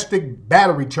of domestic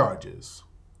battery charges.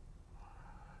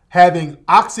 Having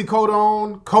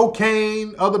oxycodone,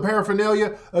 cocaine, other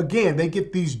paraphernalia. Again, they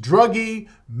get these druggy,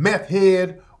 meth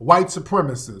head, white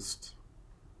supremacists.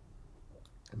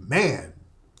 Man.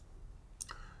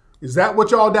 Is that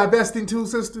what y'all divesting to,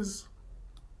 sisters?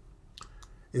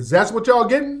 Is that what y'all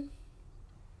getting?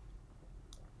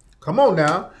 Come on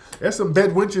now. There's some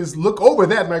bed wenches look over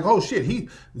that and like, oh shit,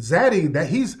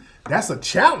 that's a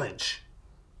challenge.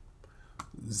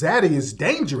 Zaddy is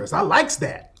dangerous. I likes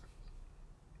that.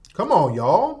 Come on,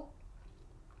 y'all.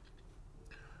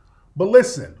 But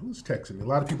listen, who's texting me? A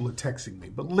lot of people are texting me.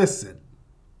 But listen,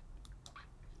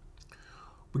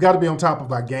 we got to be on top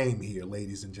of our game here,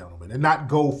 ladies and gentlemen, and not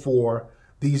go for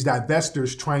these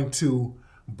divestors trying to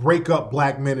break up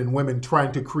black men and women,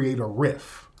 trying to create a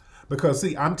rift. Because,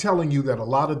 see, I'm telling you that a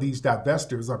lot of these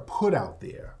divestors are put out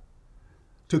there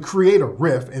to create a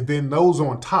rift, and then those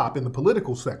on top in the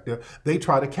political sector, they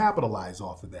try to capitalize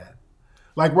off of that.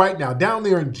 Like right now, down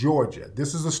there in Georgia,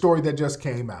 this is a story that just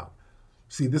came out.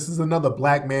 See, this is another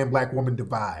black man, black woman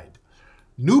divide.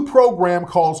 New program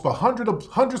calls for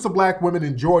hundreds of black women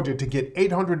in Georgia to get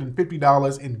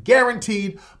 $850 in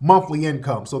guaranteed monthly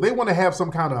income. So they want to have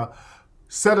some kind of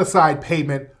set-aside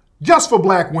payment just for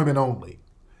black women only.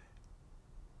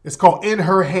 It's called In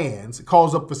Her Hands. It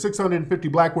calls up for 650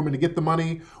 black women to get the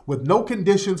money with no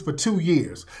conditions for 2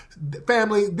 years.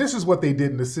 Family, this is what they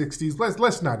did in the 60s.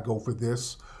 Let's not go for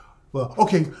this. Well,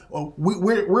 okay,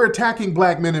 we're attacking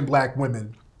black men and black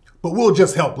women, but we'll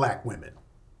just help black women.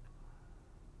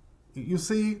 You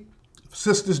see,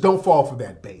 sisters, don't fall for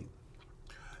that bait.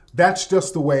 That's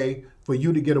just the way for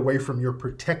you to get away from your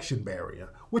protection barrier,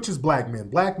 which is black men.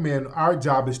 Black men, our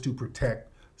job is to protect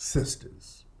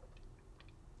sisters.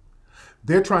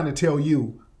 They're trying to tell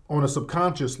you on a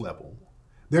subconscious level,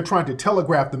 they're trying to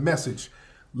telegraph the message,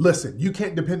 listen, you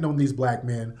can't depend on these black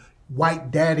men.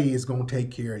 White daddy is going to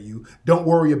take care of you. Don't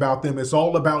worry about them. It's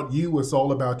all about you. It's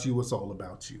all about you. It's all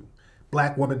about you.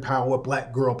 Black woman power,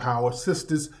 black girl power.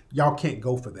 Sisters, y'all can't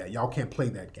go for that. Y'all can't play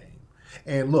that game.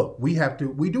 And look, we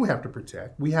do have to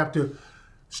protect. We have to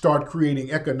start creating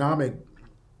economic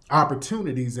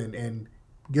opportunities and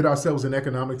get ourselves in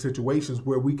economic situations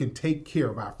where we can take care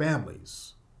of our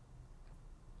families.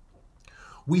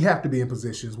 We have to be in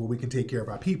positions where we can take care of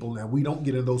our people. Now, we don't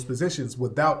get in those positions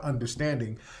without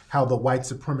understanding how the white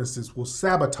supremacists will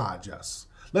sabotage us.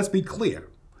 Let's be clear.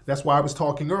 That's why I was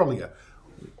talking earlier.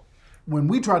 When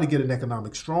we try to get an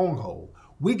economic stronghold,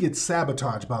 we get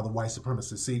sabotaged by the white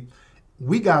supremacists. See,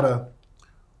 we gotta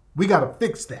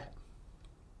fix that.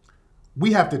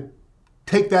 We have to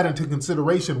take that into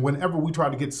consideration whenever we try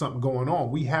to get something going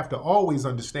on. We have to always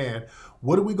understand,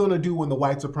 what are we going to do when the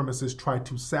white supremacists try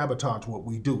to sabotage what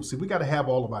we do? See, we got to have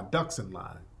all of our ducks in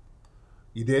line.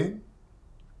 You dig?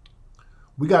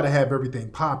 We got to have everything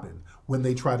popping. When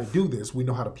they try to do this, we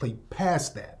know how to play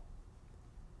past that.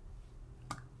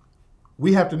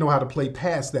 We have to know how to play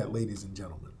past that, ladies and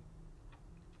gentlemen.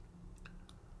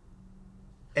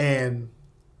 And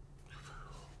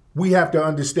we have to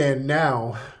understand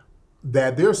now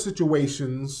that there are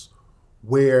situations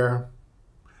where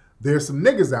there's some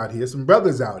niggas out here, some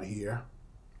brothers out here,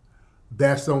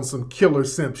 that's on some killer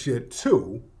simp shit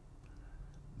too.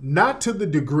 Not to the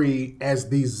degree as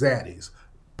these zaddies.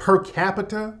 Per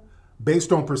capita,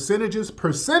 based on percentages,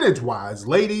 percentage-wise,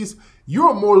 ladies,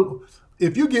 you're more...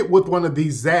 If you get with one of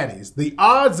these zaddies, the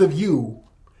odds of you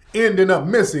ending up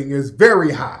missing is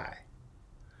very high.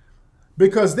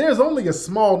 Because there's only a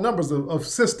small numbers of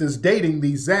sisters dating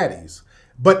these zaddies.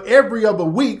 But every other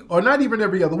week, or not even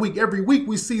every other week, every week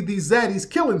we see these zaddies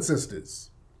killing sisters.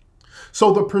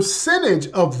 So the percentage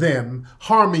of them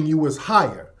harming you is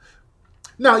higher.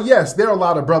 Now, yes, there are a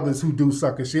lot of brothers who do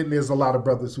sucker shit, and there's a lot of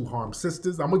brothers who harm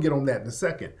sisters. I'm going to get on that in a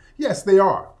second. Yes, they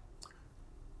are.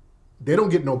 They don't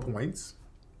get no points.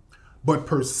 But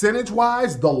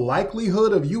percentage-wise, the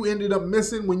likelihood of you ended up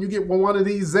missing when you get one of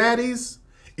these zaddies,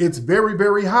 it's very,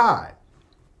 very high.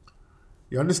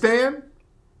 You understand?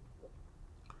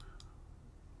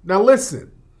 Now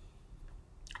listen.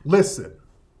 Listen.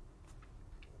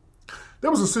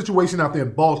 There was a situation out there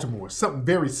in Baltimore, something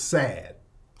very sad.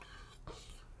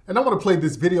 And I want to play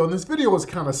this video, and this video is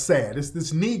kind of sad. It's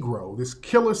this Negro, this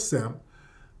killer simp,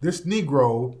 this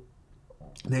Negro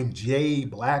named Jay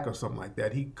Black or something like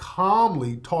that. He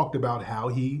calmly talked about how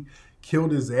he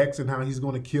killed his ex and how he's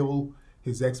going to kill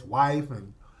his ex-wife.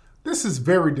 And this is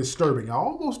very disturbing. I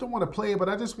almost don't want to play it, but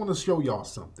I just want to show y'all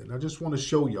something. I just want to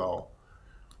show y'all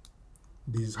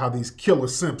how these killer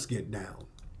simps get down.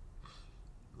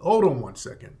 Hold on one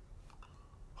second.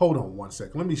 Hold on one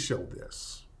second. Let me show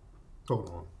this. Hold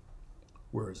on.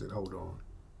 Where is it? Hold on.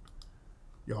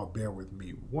 Y'all bear with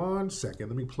me 1 second.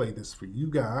 Let me play this for you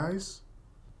guys.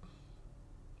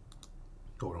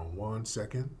 Hold on 1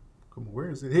 second. Come on,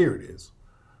 where is it? Here it is.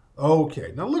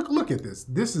 Okay, now look at this.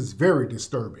 This is very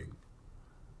disturbing.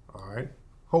 All right,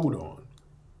 hold on.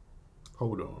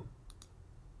 Hold on.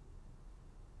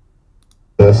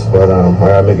 Yes, but I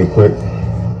gotta make it quick.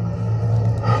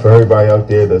 For everybody out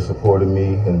there that supported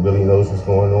me and really knows what's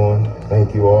going on,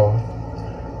 thank you all.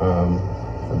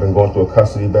 I've been going through a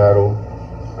custody battle.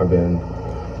 I've been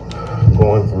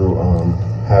going through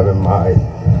having my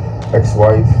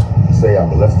ex-wife say I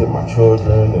molested my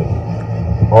children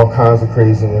and all kinds of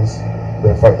craziness.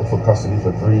 Been fighting for custody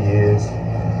for 3 years.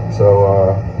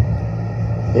 So,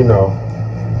 you know,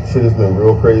 shit has been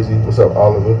real crazy. What's up,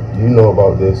 Oliver? You know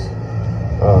about this.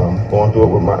 Going through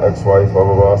it with my ex-wife, blah,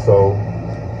 blah, blah. So,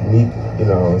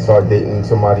 started dating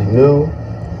somebody new,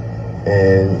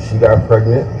 and she got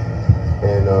pregnant.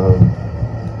 And,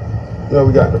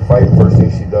 we got in a fight. First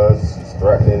thing she does is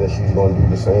threatening that she's going to do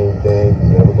the same thing.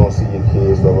 Never going to see your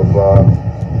kids, blah, blah, blah.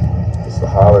 It's the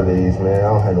holidays, man. I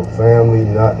don't have no family,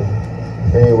 nothing.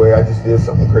 Anyway, I just did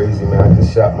something crazy, man. I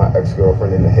just shot my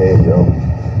ex-girlfriend in the head, yo.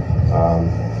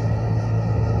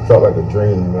 Felt like a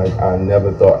dream. Like, I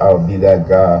never thought I would be that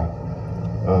guy.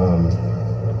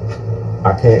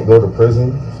 I can't go to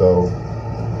prison, so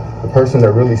the person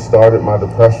that really started my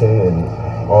depression and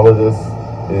all of this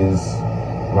is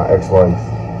my ex-wife.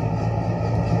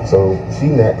 So she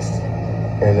next,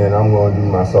 and then I'm going to do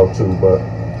myself too. But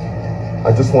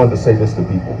I just wanted to say this to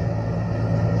people.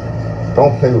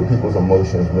 Don't play with people's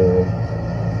emotions, man.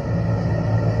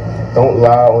 Don't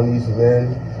lie on these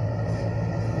men.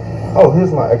 Oh,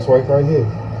 here's my ex-wife right here.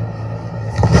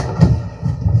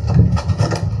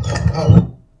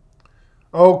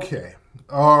 Okay.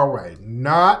 All right.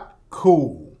 Not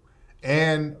cool.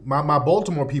 And my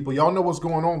Baltimore people, y'all know what's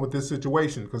going on with this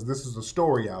situation because this is a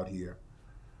story out here.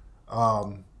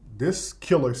 This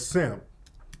killer simp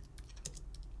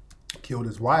killed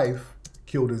his wife,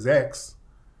 killed his ex.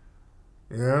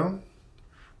 Yeah.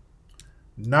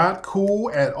 Not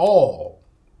cool at all.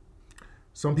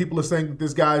 Some people are saying that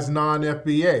this guy's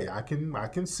non-FBA. I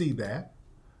can see that.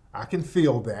 I can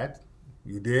feel that.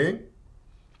 You dig?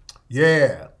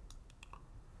 Yeah.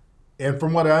 And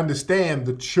from what I understand,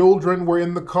 the children were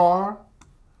in the car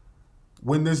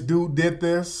when this dude did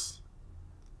this.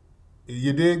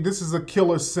 You dig? This is a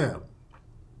killer simp.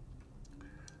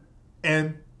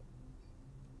 And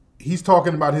he's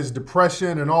talking about his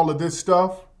depression and all of this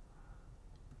stuff.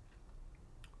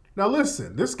 Now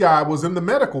listen, this guy was in the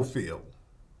medical field.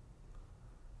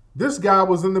 This guy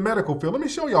was in the medical field. Let me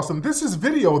show y'all something. This is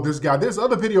video of this guy. There's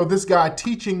other video of this guy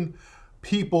teaching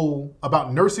people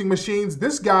about nursing machines.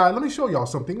 This guy, let me show y'all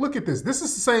something. Look at this. This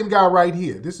is the same guy right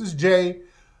here. This is Jay,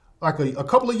 like a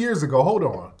couple of years ago. Hold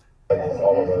on. This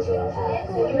one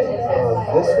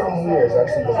here is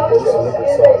actually the most liquid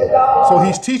solid. So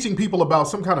he's teaching people about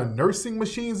some kind of nursing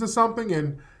machines or something.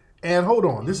 And hold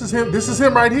on. This is him. This is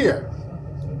him right here.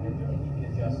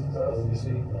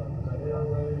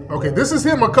 Okay, this is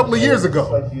him a couple of years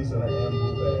ago.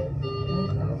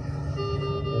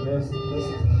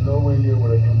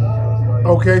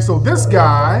 Okay, so this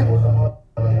guy.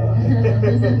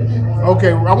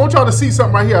 Okay, I want y'all to see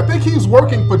something right here. I think he was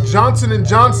working for Johnson &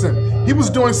 Johnson. He was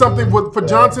doing something for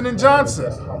Johnson & Johnson.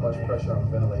 That's how much pressure I'm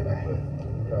ventilating with.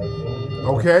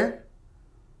 Okay.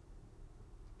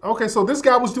 Okay, so this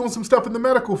guy was doing some stuff in the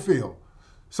medical field.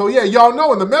 So yeah, y'all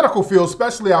know in the medical field,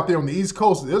 especially out there on the East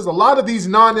Coast, there's a lot of these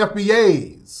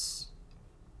non-FBAs.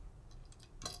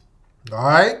 All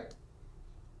right?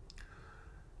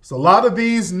 So a lot of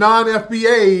these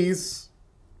non-FBAs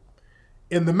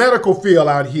in the medical field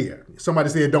out here. Somebody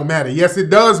say it don't matter. Yes, it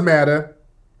does matter.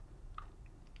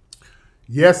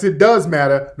 Yes, it does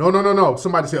matter. No, no, no, no.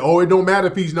 Somebody say, oh, it don't matter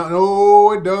if he's not.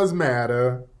 No, it does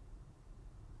matter.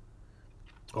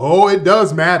 Oh, it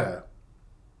does matter.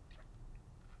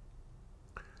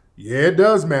 Yeah, it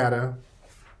does matter.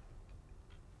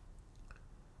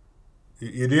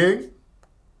 You dig?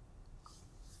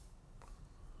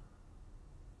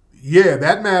 Yeah,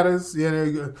 that matters.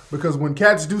 Yeah, because when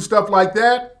cats do stuff like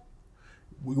that,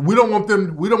 we don't want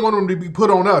them. We don't want them to be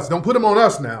put on us. Don't put them on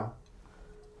us now.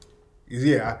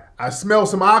 Yeah, I smell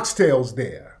some oxtails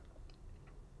there.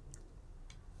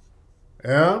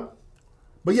 Yeah.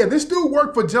 But yeah, this dude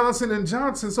worked for Johnson &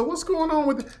 Johnson. So what's going on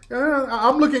with it?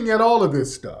 I'm looking at all of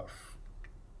this stuff.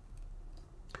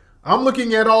 I'm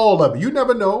looking at all of it. You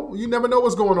never know. You never know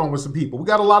what's going on with some people. We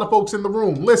got a lot of folks in the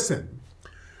room. Listen.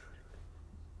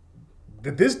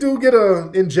 Did this dude get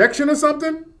an injection or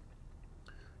something?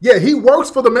 Yeah, he works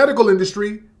for the medical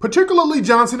industry, particularly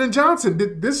Johnson & Johnson.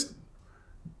 Did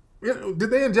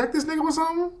they inject this nigga with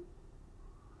something?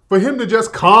 For him to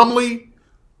just calmly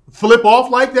flip off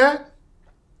like that?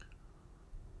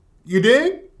 You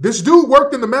dig? This dude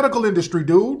worked in the medical industry,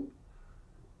 dude.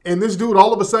 And this dude,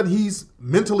 all of a sudden, he's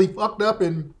mentally fucked up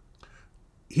and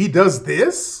he does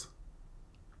this?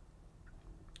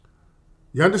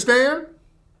 You understand?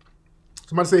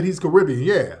 Somebody said he's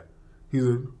Caribbean.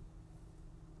 Yeah.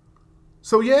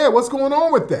 So yeah, what's going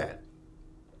on with that?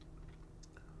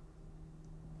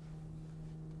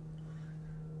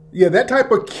 Yeah, that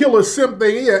type of killer simp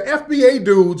thing. Yeah, FBA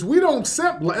dudes, we don't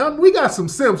simp. We got some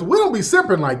simps. We don't be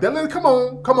simping like that. Come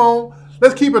on.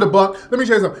 Let's keep it a buck. Let me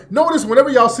tell you something. Notice whenever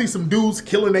y'all see some dudes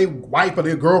killing their wife or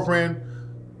their girlfriend,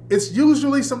 it's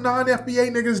usually some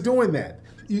non-FBA niggas doing that.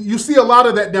 You see a lot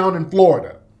of that down in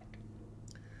Florida.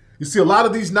 You see a lot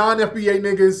of these non-FBA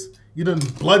niggas, you done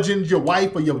bludgeoned your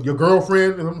wife or your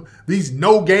girlfriend. These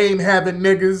no game having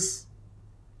niggas.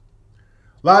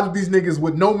 A lot of these niggas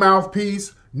with no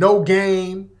mouthpiece, no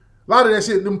game. A lot of that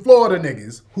shit, them Florida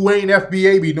niggas who ain't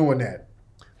FBA be doing that.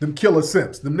 Them killer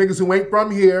simps. Them niggas who ain't from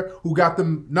here, who got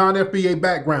them non-FBA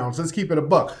backgrounds. Let's keep it a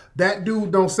buck. That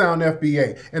dude don't sound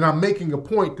FBA. And I'm making a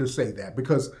point to say that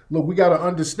because, look, we got to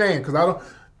understand because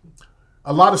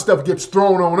a lot of stuff gets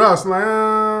thrown on us. Like,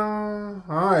 all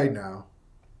right now.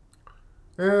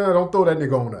 Yeah, don't throw that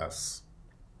nigga on us.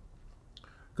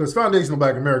 Because Foundational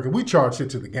Black American, we charge shit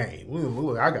to the game.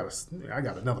 Look, I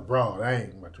got another broad. I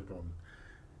ain't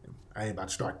about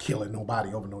to start killing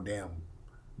nobody over no damn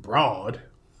broad.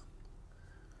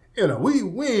 You know, we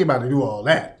ain't about to do all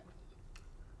that.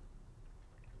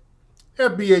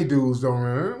 FBA dudes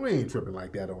we ain't tripping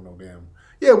like that on no damn.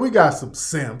 Yeah, we got some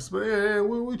simps, but yeah,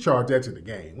 we charge that to the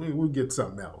game. We get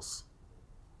something else.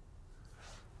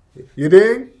 You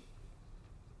dig?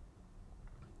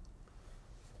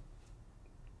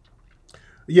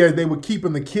 Yeah, they were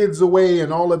keeping the kids away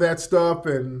and all of that stuff,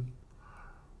 and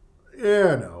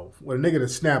yeah, no, well, a nigga to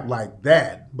snap like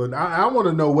that. But I want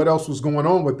to know what else was going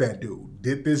on with that dude.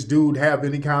 Did this dude have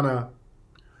any kind of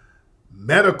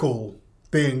medical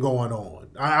thing going on?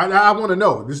 I want to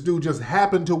know. This dude just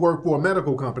happened to work for a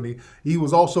medical company. He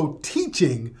was also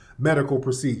teaching medical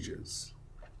procedures.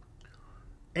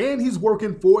 And he's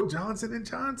working for Johnson &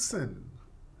 Johnson.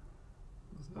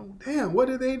 Oh, damn, what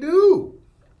did they do?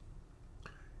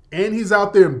 And he's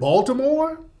out there in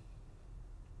Baltimore.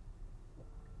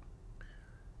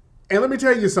 And let me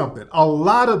tell you something. A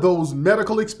lot of those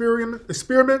medical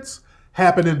experiments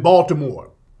happen in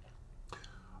Baltimore.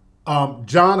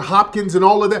 John Hopkins and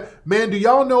all of that. Man, do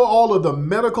y'all know all of the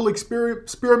medical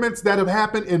experiments that have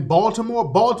happened in Baltimore?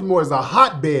 Baltimore is a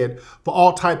hotbed for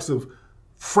all types of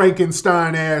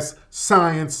Frankenstein-ass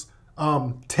science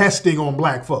testing on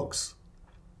black folks.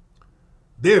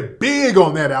 They're big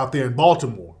on that out there in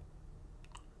Baltimore.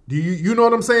 Do you know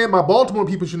what I'm saying? My Baltimore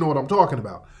people should know what I'm talking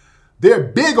about. They're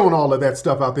big on all of that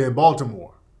stuff out there in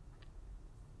Baltimore.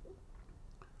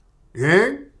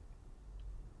 Yeah?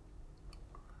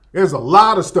 There's a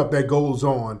lot of stuff that goes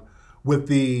on with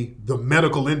the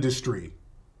medical industry.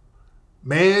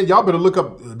 Man, y'all better look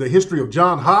up the history of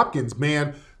John Hopkins,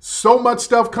 man. So much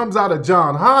stuff comes out of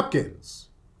John Hopkins.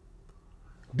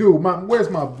 Dude, where's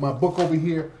my book over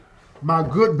here? My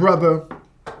good brother,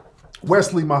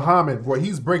 Wesley Muhammad, boy, he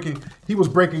was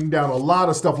breaking down a lot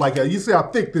of stuff like that. You see how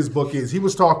thick this book is. He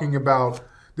was talking about,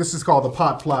 this is called The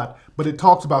Pot Plot, but it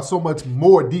talks about so much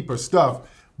more deeper stuff.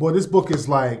 Boy, this book is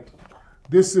like,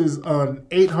 this is an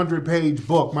 800-page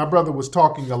book. My brother was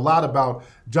talking a lot about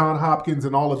John Hopkins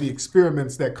and all of the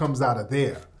experiments that comes out of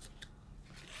there.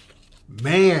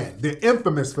 Man, they're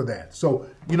infamous for that. So,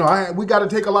 you know, we got to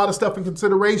take a lot of stuff in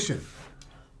consideration.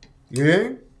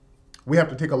 Yeah? We have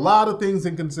to take a lot of things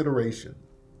in consideration.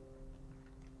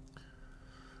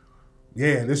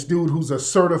 Yeah, this dude who's a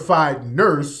certified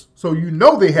nurse, so you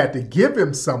know they had to give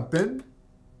him something.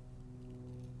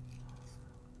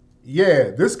 Yeah,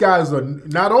 this guy's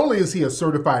not only is he a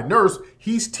certified nurse,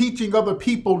 he's teaching other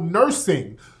people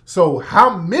nursing. So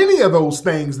how many of those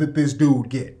things did this dude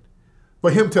get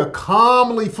for him to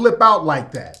calmly flip out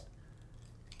like that?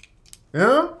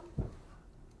 Yeah?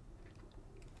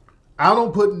 I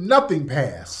don't put nothing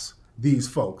past these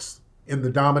folks in the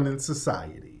dominant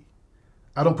society.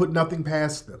 I don't put nothing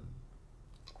past them.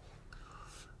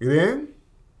 You in?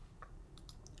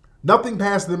 Nothing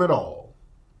past them at all.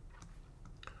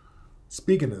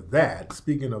 Speaking of that,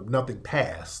 speaking of nothing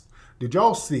past, did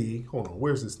y'all see, hold on,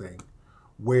 where's this thing?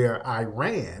 Where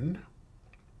Iran,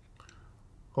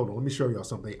 hold on, let me show y'all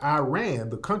something.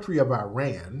 Iran, the country of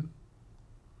Iran,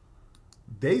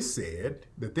 they said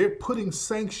that they're putting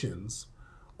sanctions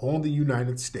on the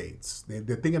United States.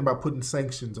 They're thinking about putting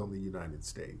sanctions on the United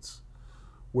States.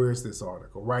 Where's this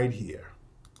article? Right here.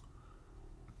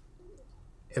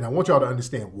 And I want y'all to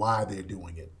understand why they're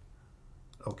doing it.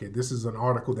 Okay, this is an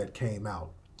article that came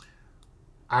out.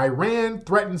 Iran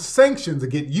threatens sanctions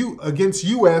against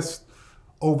U.S.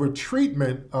 over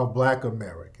treatment of black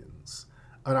Americans.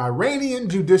 An Iranian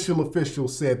judicial official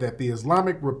said that the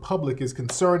Islamic Republic is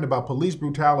concerned about police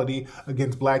brutality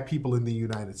against black people in the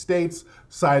United States,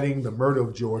 citing the murder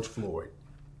of George Floyd.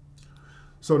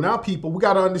 So now people, we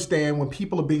got to understand when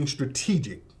people are being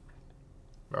strategic.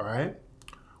 All right?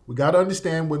 We got to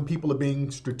understand when people are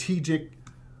being strategic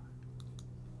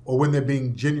or when they're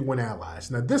being genuine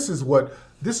allies. Now, this is what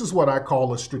I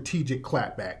call a strategic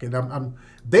clapback. And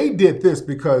they did this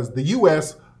because the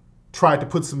U.S. tried to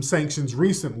put some sanctions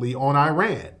recently on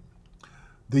Iran.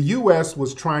 The U.S.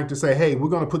 was trying to say, hey, we're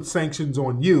going to put sanctions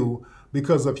on you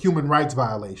because of human rights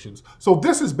violations. So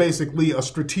this is basically a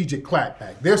strategic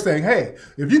clapback. They're saying, hey,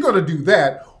 if you're going to do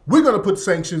that, we're going to put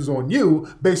sanctions on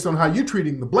you based on how you're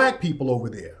treating the black people over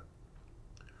there.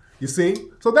 You see?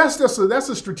 So that's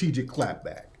a strategic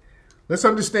clapback. Let's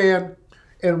understand,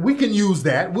 and we can use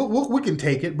that. We can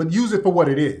take it, but use it for what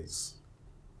it is.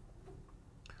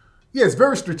 Yeah, it's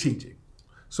very strategic.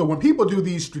 So when people do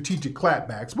these strategic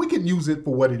clapbacks, we can use it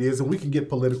for what it is, and we can get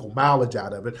political mileage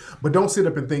out of it. But don't sit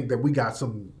up and think that we got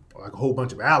like a whole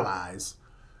bunch of allies.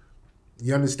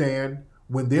 You understand?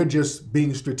 When they're just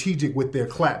being strategic with their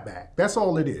clapback. That's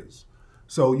all it is.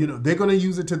 So, they're going to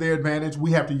use it to their advantage.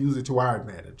 We have to use it to our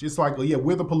advantage. It's like, yeah,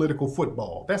 we're the political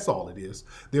football. That's all it is.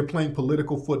 They're playing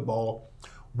political football.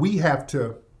 We have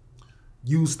to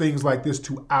use things like this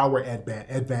to our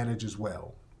advantage as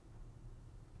well.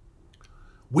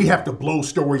 We have to blow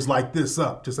stories like this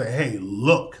up to say, hey,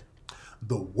 look,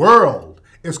 the world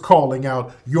is calling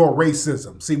out your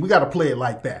racism. See, we got to play it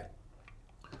like that.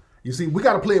 You see, we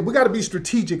got to play it. We got to be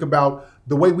strategic about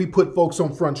the way we put folks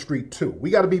on Front Street, too. We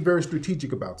got to be very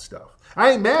strategic about stuff.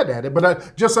 I ain't mad at it, but I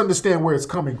just understand where it's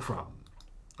coming from.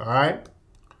 All right?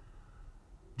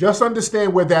 Just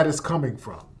understand where that is coming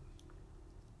from.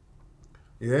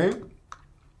 Yeah?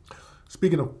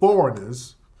 Speaking of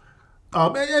foreigners,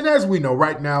 and as we know,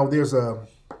 right now, there's a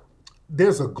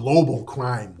global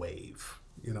crime wave.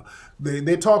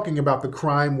 They're talking about the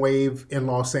crime wave in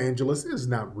Los Angeles. It's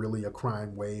not really a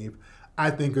crime wave. I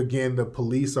think, again, the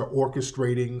police are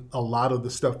orchestrating a lot of the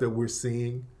stuff that we're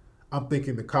seeing. I'm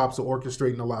thinking the cops are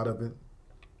orchestrating a lot of it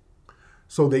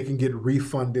so they can get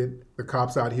refunded. The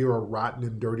cops out here are rotten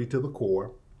and dirty to the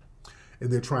core,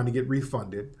 and they're trying to get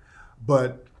refunded.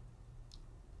 But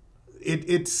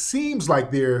it seems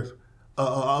like there's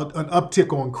an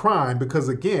uptick on crime because,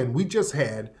 again, we just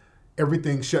had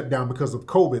everything shut down because of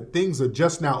COVID. Things are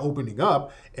just now opening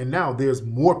up, and now there's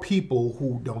more people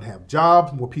who don't have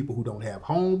jobs, more people who don't have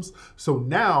homes. So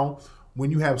now when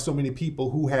you have so many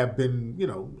people who have been,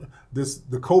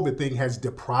 the COVID thing has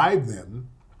deprived them,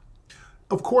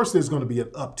 of course there's going to be an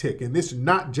uptick. And this is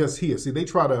not just here. See, they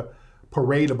try to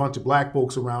parade a bunch of black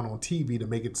folks around on TV to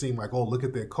make it seem like, oh, look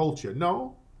at their culture.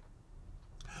 No,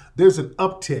 there's an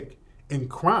uptick in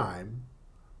crime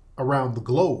around the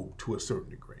globe to a certain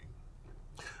degree.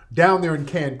 Down there in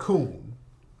Cancun,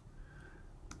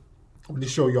 let me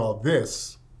show y'all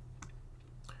this.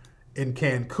 In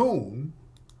Cancun,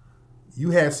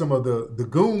 you had some of the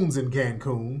goons in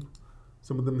Cancun,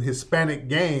 some of them Hispanic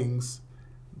gangs,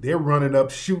 they're running up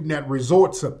shooting at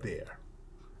resorts up there.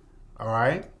 All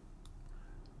right?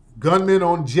 Gunmen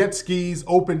on jet skis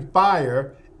opened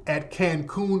fire at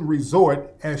Cancun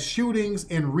Resort as shootings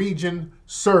in region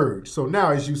surged. So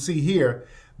now, as you see here,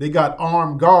 they got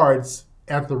armed guards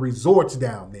at the resorts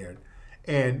down there.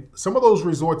 And some of those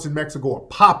resorts in Mexico are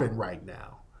popping right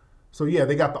now. So yeah,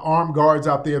 they got the armed guards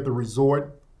out there at the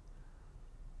resort.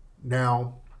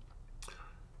 Now,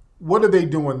 what are they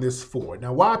doing this for?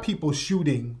 Now, why are people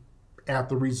shooting at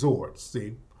the resorts?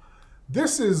 See,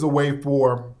 this is a way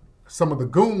for some of the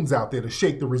goons out there to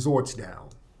shake the resorts down.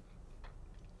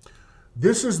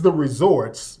 This is the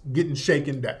resorts getting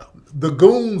shaken down. The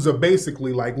goons are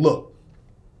basically like, look,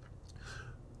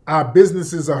 our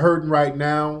businesses are hurting right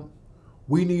now.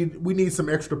 We need some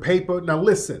extra paper. Now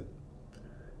listen,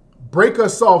 break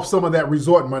us off some of that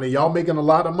resort money. Y'all making a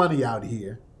lot of money out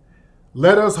here.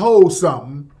 Let us hold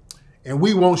something and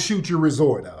we won't shoot your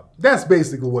resort up. That's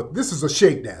basically what, this is a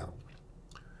shakedown.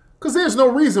 Because there's no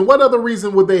reason, what other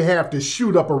reason would they have to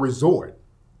shoot up a resort?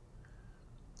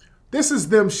 This is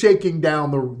them shaking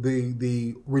down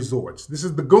the resorts. This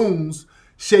is the goons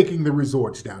shaking the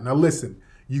resorts down. Now listen,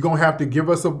 you're going to have to give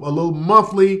us a little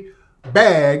monthly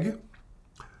bag.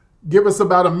 Give us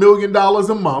about $1 million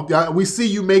a month. We see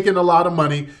you making a lot of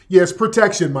money. Yes,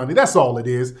 protection money. That's all it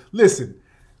is. Listen,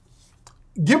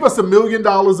 give us $1 million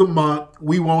a month.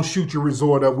 We won't shoot your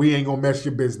resort up. We ain't going to mess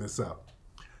your business up.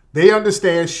 They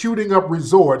understand shooting up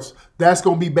resorts, that's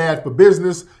going to be bad for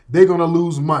business. They're going to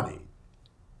lose money.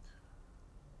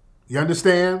 You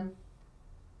understand?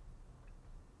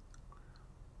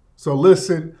 So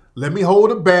listen, let me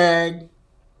hold a bag.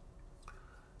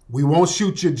 We won't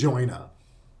shoot your joint up.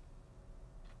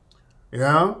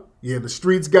 Yeah? Yeah, the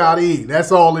streets got to eat.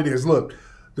 That's all it is. Look,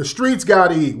 the streets got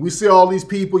to eat. We see all these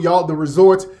people, y'all, the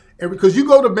resorts, Because you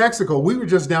go to Mexico, we were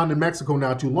just down in Mexico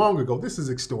not too long ago. This is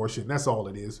extortion. That's all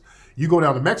it is. You go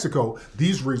down to Mexico,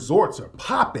 these resorts are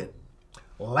popping.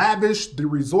 Lavish, the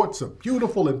resorts are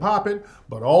beautiful and popping,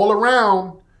 but all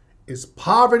around is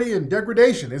poverty and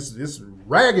degradation. It's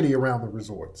raggedy around the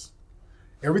resorts.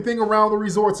 Everything around the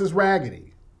resorts is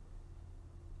raggedy.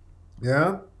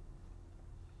 Yeah?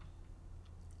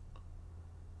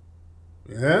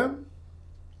 Yeah?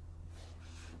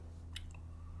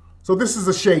 So this is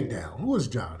a shakedown. Who is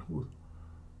John?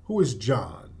 Who is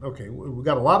John? Okay, we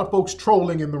got a lot of folks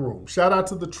trolling in the room. Shout out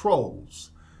to the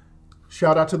trolls.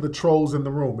 Shout out to the trolls in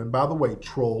the room. And by the way,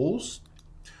 trolls,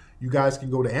 you guys can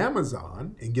go to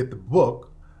Amazon and get the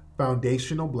book,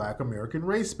 Foundational Black American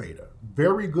Race Beta.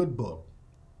 Very good book.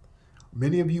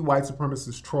 Many of you white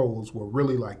supremacist trolls will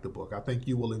really like the book. I think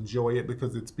you will enjoy it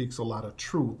because it speaks a lot of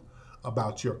truth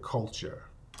about your culture.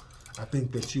 I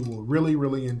think that you will really,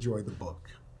 really enjoy the book.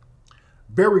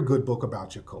 Very good book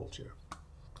about your culture.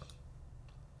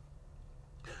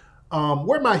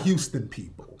 Where are my Houston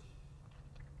people?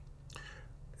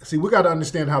 See, we got to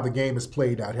understand how the game is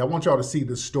played out here. I want y'all to see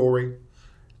this story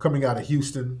coming out of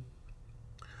Houston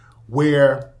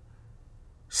where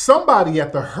somebody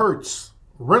at the Hertz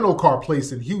rental car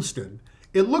place in Houston,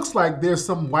 it looks like there's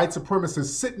some white supremacists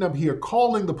sitting up here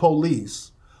calling the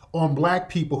police on black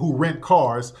people who rent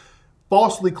cars,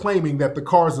 falsely claiming that the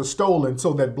cars are stolen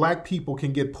so that black people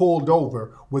can get pulled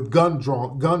over with guns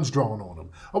drawn on them.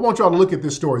 I want y'all to look at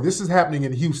this story. This is happening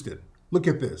in Houston. Look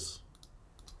at this.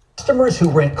 Customers who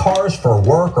rent cars for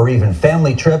work or even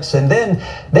family trips, and then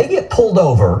they get pulled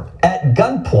over at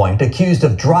gunpoint accused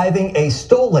of driving a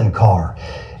stolen car.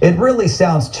 It really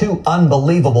sounds too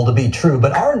unbelievable to be true,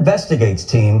 but our Investigates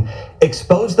team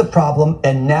exposed the problem,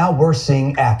 and now we're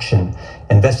seeing action.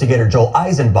 Investigator Joel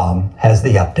Eisenbaum has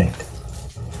the update.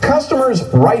 Customers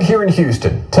right here in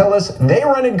Houston tell us they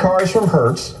rented cars from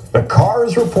Hertz, the car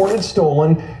is reported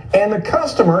stolen, and the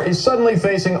customer is suddenly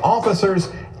facing officers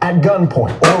at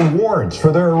gunpoint or warrants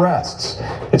for their arrests.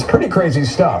 It's pretty crazy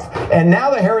stuff. And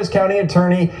now the Harris County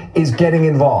attorney is getting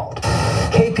involved.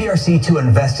 KPRC2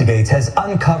 Investigates has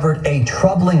uncovered a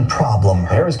troubling problem.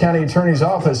 Harris County Attorney's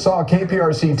Office saw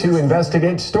KPRC2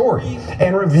 Investigates story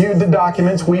and reviewed the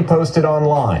documents we posted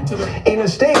online. In a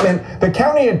statement, the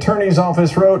County Attorney's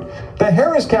Office wrote, "The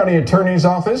Harris County Attorney's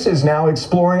Office is now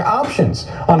exploring options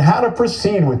on how to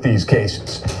proceed with these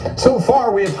cases. So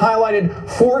far, we have highlighted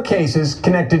 4 cases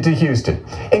connected to Houston,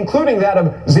 including that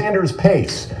of Xander's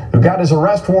Pace, who got his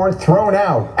arrest warrant thrown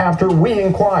out after we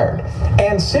inquired.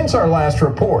 And since our last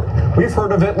report, we've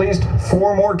heard of at least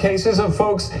 4 more cases of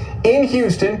folks in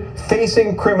Houston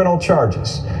facing criminal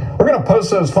charges." We're going to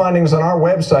post those findings on our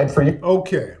website for you.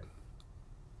 Okay.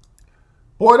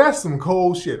 Boy, that's some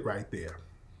cold shit right there.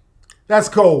 That's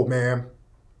cold, man.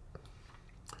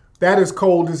 That is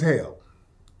cold as hell.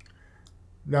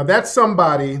 Now, that's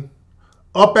somebody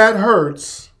up at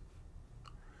Hertz,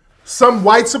 some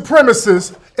white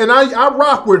supremacists, and I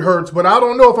rock with Hertz, but I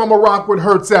don't know if I'm going to rock with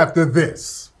Hertz after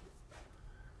this.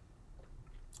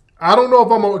 I don't know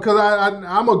if I'm because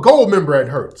I'm a gold member at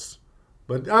Hertz.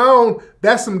 But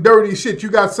that's some dirty shit. You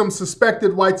got some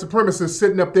suspected white supremacists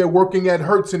sitting up there working at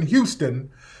Hertz in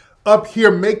Houston, up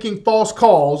here making false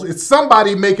calls. It's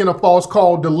somebody making a false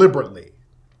call deliberately.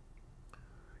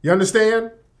 You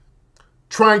understand?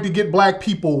 Trying to get black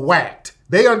people whacked.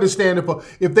 They understand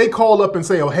if they call up and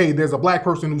say, oh, hey, there's a black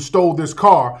person who stole this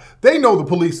car, they know the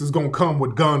police is going to come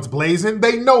with guns blazing.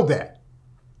 They know that.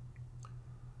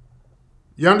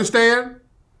 You understand?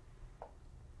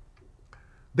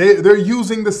 They're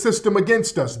using the system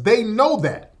against us. They know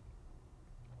that.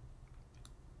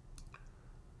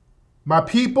 My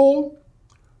people,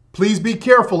 please be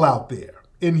careful out there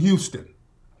in Houston.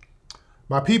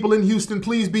 My people in Houston,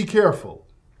 please be careful.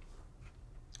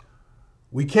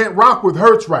 We can't rock with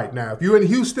Hertz right now. If you're in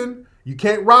Houston, you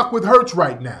can't rock with Hertz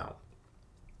right now.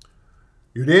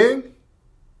 You dig?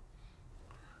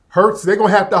 Hertz, they're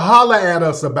going to have to holler at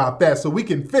us about that so we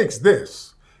can fix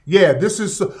this. Yeah, this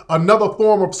is another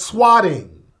form of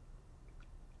swatting.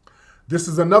 This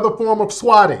is another form of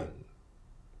swatting.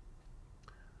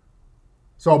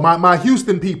 So my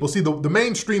Houston people, see, the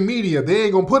mainstream media, they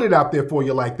ain't going to put it out there for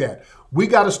you like that. We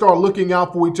got to start looking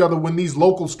out for each other when these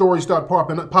local stories start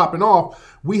popping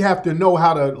off. We have to know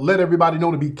how to let everybody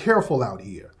know to be careful out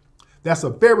here. That's a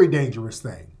very dangerous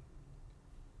thing.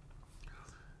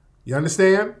 You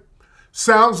understand?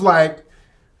 Sounds like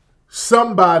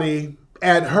somebody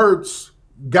at Hertz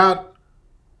got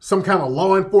some kind of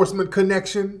law enforcement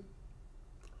connection.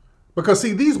 Because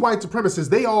see, these white supremacists,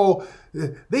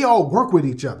 they all work with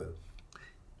each other.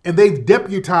 and they've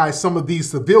deputized some of these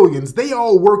civilians. They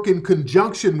all work in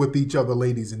conjunction with each other,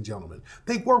 ladies and gentlemen.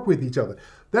 They work with each other.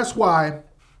 That's why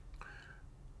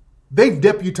they've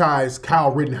deputized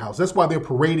Kyle Rittenhouse. That's why they're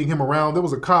parading him around. There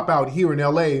was a cop out here in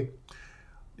LA.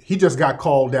 He just got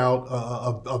called out,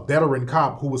 a veteran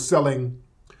cop who was selling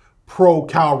pro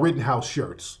Kyle Rittenhouse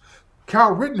shirts.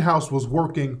 Kyle Rittenhouse was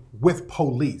working with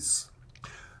police.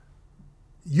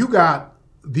 You got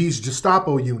these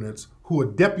Gestapo units who are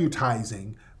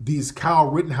deputizing these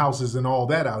Kyle Rittenhouses and all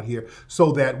that out here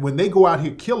so that when they go out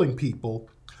here killing people,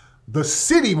 the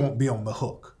city won't be on the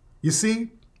hook. You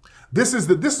see? This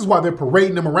is why they're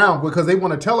parading them around, because they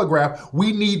want to telegraph,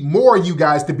 we need more of you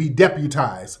guys to be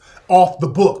deputized off the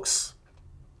books.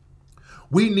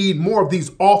 We need more of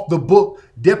these off the book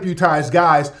deputized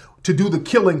guys to do the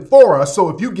killing for us. So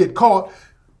if you get caught,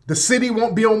 the city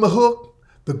won't be on the hook.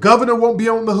 The governor won't be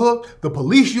on the hook. The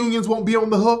police unions won't be on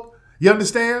the hook. You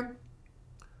understand?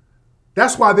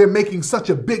 That's why they're making such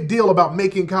a big deal about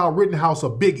making Kyle Rittenhouse a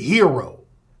big hero.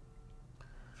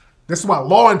 That's why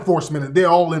law enforcement, and they're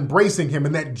all embracing him.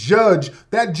 And that judge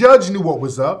knew what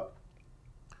was up.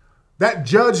 That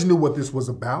judge knew what this was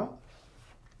about.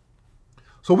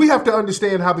 So we have to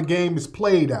understand how the game is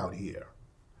played out here.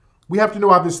 We have to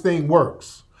know how this thing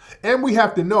works. And we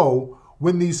have to know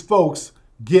when these folks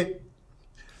get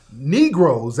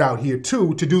Negroes out here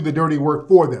too to do the dirty work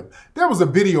for them. There was a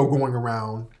video going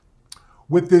around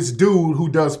with this dude who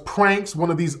does pranks,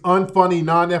 one of these unfunny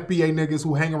non-FBA niggas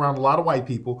who hang around a lot of white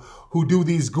people who do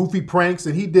these goofy pranks.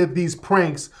 And he did these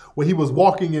pranks where he was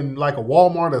walking in like a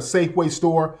Walmart, a Safeway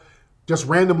store, just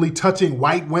randomly touching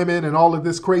white women and all of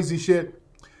this crazy shit.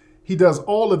 He does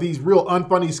all of these real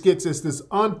unfunny skits. It's this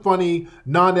unfunny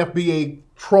non-FBA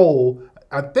troll.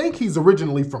 I think he's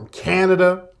originally from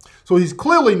Canada. So he's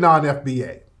clearly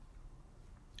non-FBA.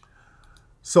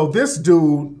 So this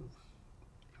dude,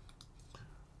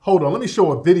 hold on, let me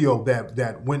show a video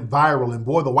that went viral. And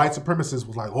boy, the white supremacist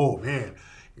was like, oh man,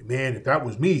 if that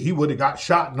was me, he would have got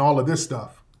shot and all of this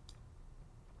stuff.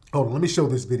 Hold on, let me show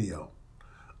this video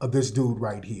of this dude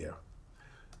right here.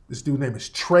 This dude's name is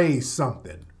Trey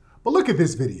something. But look at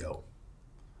this video.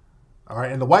 All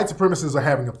right, and the white supremacists are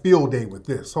having a field day with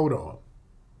this. Hold on.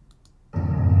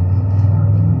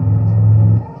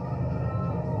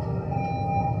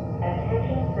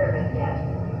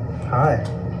 Hi.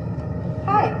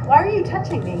 Hi, why are you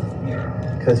touching me?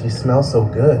 Because you smell so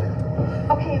good.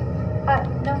 Okay,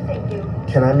 no thank you.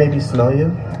 Can I maybe smell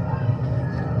you?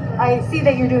 I see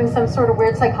that you're doing some sort of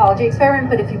weird psychology experiment,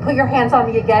 but if you put your hands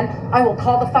on me again, I will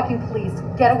call the fucking police.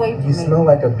 Get away from me. You smell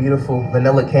like a beautiful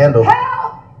vanilla candle.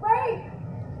 Help! Rape!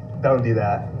 Don't do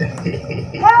that.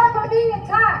 Help! I'm being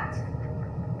attacked!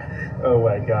 Oh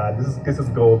my God, this is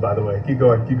gold, by the way. Keep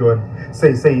going, keep going.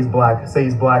 Say he's black. Say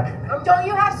he's black. Don't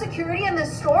you have security in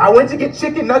this store? I went to get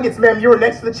chicken nuggets, ma'am. You were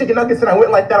next to the chicken nuggets, and I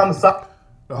went like that on the side.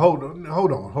 Hold on.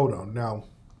 Now,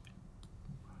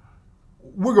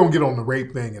 we're gonna get on the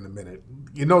rape thing in a minute.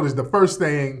 You notice the first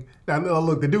thing. Now,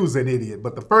 look, the dude's an idiot,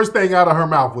 but the first thing out of her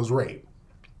mouth was rape.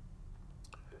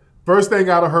 First thing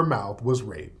out of her mouth was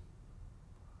rape.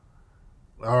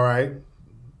 All right.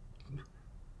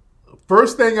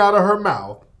 First thing out of her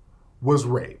mouth was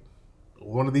rape.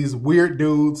 One of these weird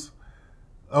dudes.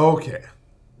 Okay.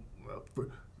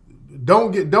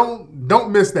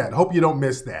 Don't miss that. Hope you don't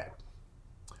miss that.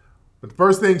 But the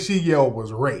first thing she yelled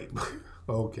was rape.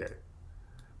 Okay.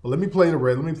 Well, let me play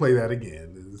that again.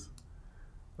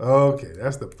 Okay,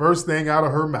 that's the first thing out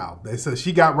of her mouth. They said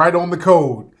she got right on the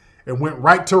code and went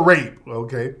right to rape.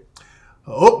 Okay.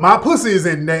 Oh, my pussy is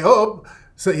in there. Oh,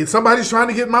 so somebody's trying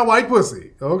to get my white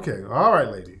pussy. Okay. All right,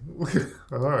 lady.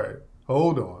 All right.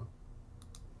 Hold on.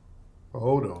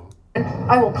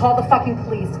 I will call the fucking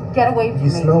police. Get away from me.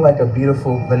 You smell like a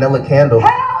beautiful vanilla candle.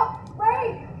 Help!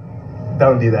 Rape!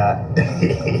 Don't do that.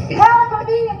 Help! I'm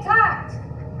being attacked!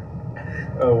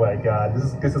 Oh my God,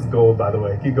 this is gold, by the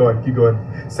way. Keep going, keep going.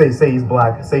 Say he's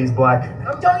black. Say he's black.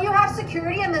 Don't you have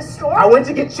security in this store? I went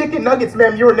to get chicken nuggets,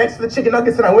 ma'am. You were next to the chicken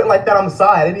nuggets, and I went like that on the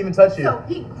side. I didn't even touch you. So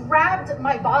he grabbed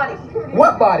my body.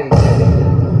 What body?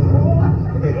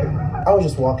 I was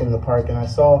just walking in the park, and I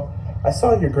saw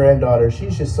your granddaughter.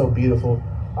 She's just so beautiful.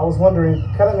 I was wondering,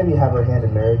 can I maybe have her hand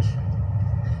in marriage?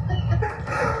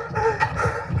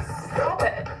 Stop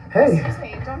it. Hey. Excuse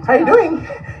me. Don't How you doing?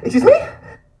 Excuse me?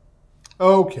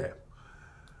 Okay,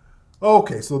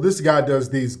 so this guy does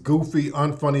these goofy,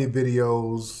 unfunny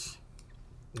videos.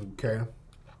 Okay.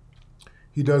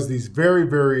 He does these very,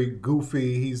 very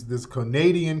goofy. He's this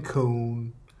Canadian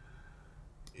coon.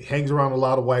 He hangs around a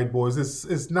lot of white boys.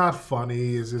 It's not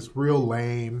funny. It's just real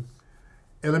lame.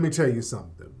 And let me tell you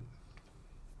something.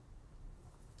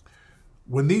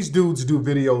 when these dudes do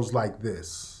videos like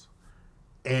this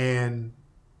and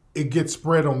it gets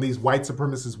spread on these white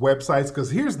supremacist websites,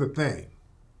 because here's the thing.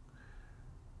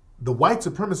 The white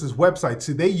supremacist websites,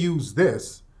 see, they use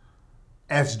this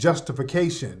as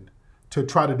justification to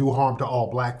try to do harm to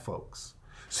all black folks.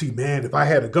 See, man, if I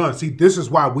had a gun, see, this is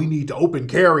why we need to open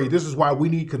carry. This is why we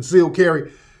need concealed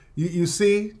carry. You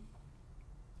see?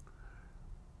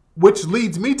 Which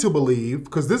leads me to believe,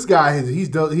 because this guy,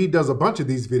 he does a bunch of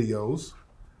these videos.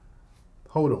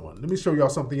 Hold on. Let me show y'all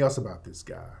something else about this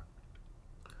guy.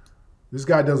 This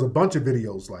guy does a bunch of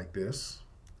videos like this.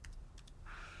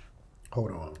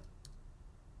 Hold on.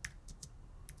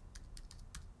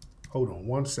 Hold on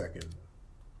 1 second.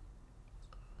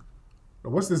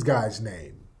 Now, what's this guy's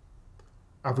name?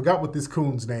 I forgot what this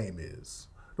coon's name is.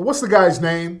 Now, what's the guy's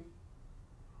name?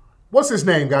 What's his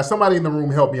name, guys? Somebody in the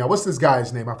room help me out. What's this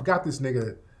guy's name? I forgot this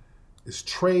nigga. It's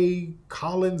Trey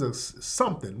Collins or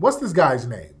something. What's this guy's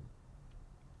name?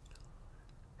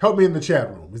 Help me in the chat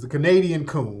room. He's a Canadian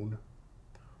coon.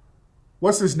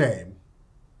 What's his name?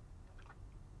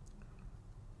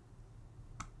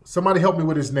 Somebody help me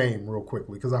with his name real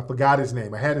quickly, because I forgot his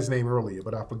name. I had his name earlier,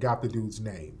 but I forgot the dude's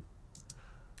name.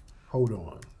 Hold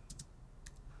on.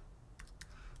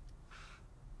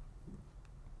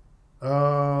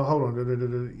 Hold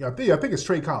on. I think it's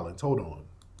Trey Collins. Hold on.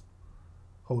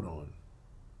 Hold on.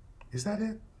 Is that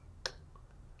it?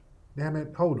 Damn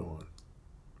it. Hold on.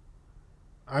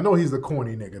 I know he's the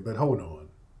corny nigga, but hold on.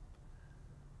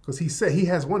 Because he said he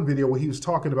has one video where he was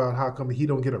talking about how come he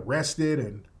don't get arrested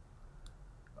and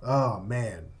oh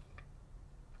man.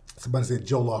 Somebody said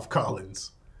Joloff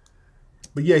Collins.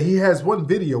 But yeah, he has one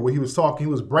video where he was talking,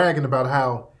 he was bragging about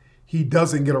how he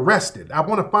doesn't get arrested. I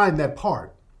want to find that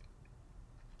part.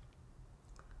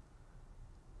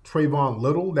 Trayvon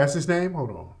Little, that's his name?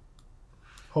 Hold on.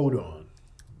 Hold on.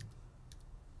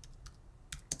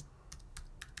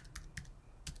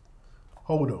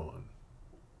 Hold on.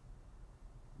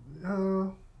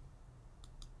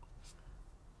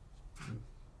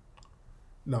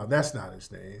 No, that's not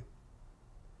his name.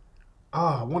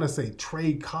 I want to say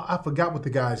Trey. I forgot what the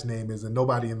guy's name is, and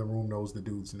nobody in the room knows the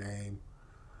dude's name.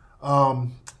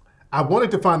 I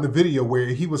wanted to find the video where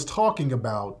he was talking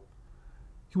about,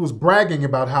 he was bragging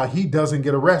about how he doesn't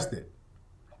get arrested.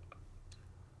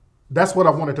 That's what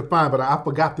I wanted to find, but I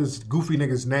forgot this goofy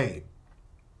nigga's name.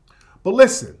 But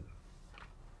listen,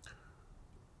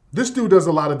 this dude does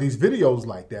a lot of these videos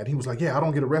like that. He was like, yeah, I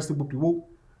don't get arrested, whoop-de-whoop.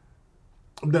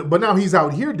 But now he's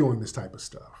out here doing this type of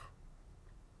stuff.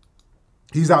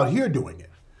 He's out here doing it.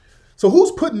 So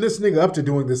who's putting this nigga up to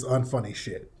doing this unfunny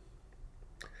shit?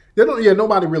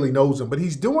 Nobody really knows him, but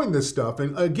he's doing this stuff.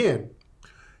 And again,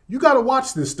 you got to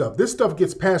watch this stuff. This stuff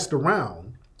gets passed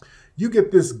around. You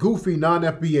get this goofy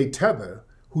non-FBA tether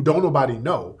who don't nobody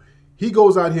know. He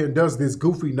goes out here and does this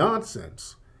goofy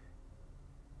nonsense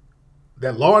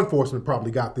that law enforcement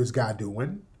probably got this guy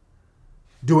doing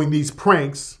these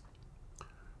pranks.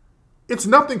 It's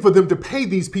nothing for them to pay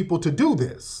these people to do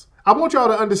this. I want y'all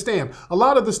to understand, a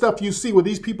lot of the stuff you see where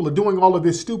these people are doing all of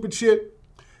this stupid shit,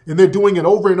 and they're doing it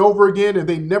over and over again, and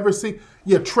they never see.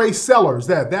 Yeah, Trey Sellers,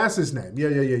 that's his name.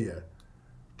 Yeah.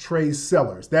 Trey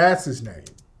Sellers, that's his name.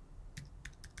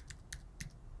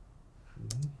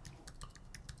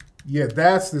 Yeah,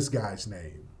 that's this guy's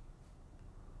name.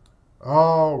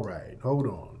 All right, hold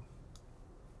on.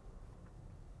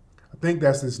 I think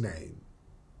that's his name.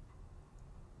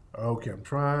 Okay, I'm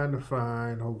trying to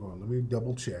find, hold on, let me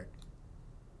double check.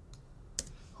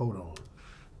 Hold on.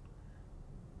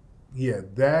 Yeah,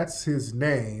 that's his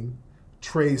name,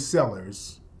 Trey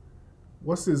Sellers.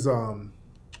 What's his, hold on.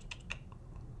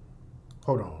 I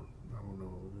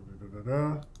don't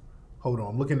know. Hold on,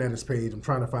 I'm looking at his page. I'm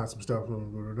trying to find some stuff.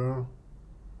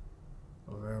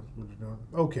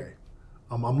 Okay.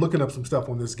 I'm looking up some stuff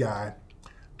on this guy,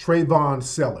 Trayvon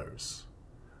Sellers.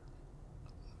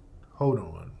 Hold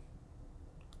on.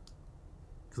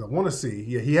 Because I want to see.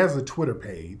 Yeah, he has a Twitter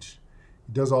page.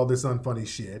 He does all this unfunny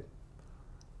shit.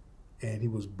 And he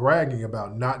was bragging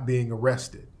about not being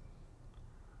arrested.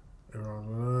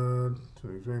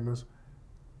 Famous.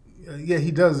 Yeah,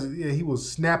 he does. Yeah, he was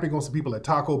snapping on some people at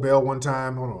Taco Bell one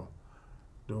time. Hold on.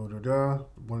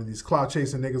 One of these clout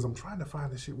chasing niggas. I'm trying to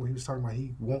find the shit where he was talking about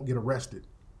he won't get arrested.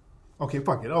 Okay,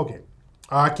 fuck it. Okay.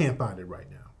 I can't find it right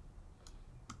now.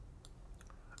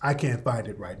 I can't find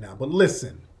it right now. But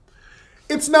listen,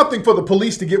 it's nothing for the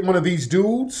police to get one of these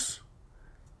dudes,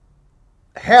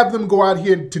 have them go out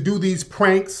here to do these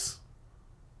pranks,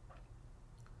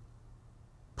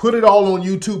 put it all on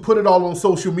YouTube, put it all on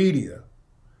social media,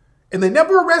 and they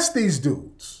never arrest these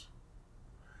dudes.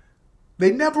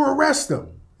 They never arrest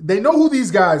them. They know who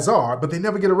these guys are, but they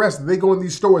never get arrested. They go in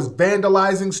these stores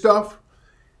vandalizing stuff,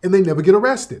 and they never get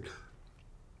arrested.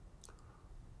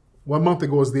 1 month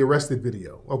ago was the arrested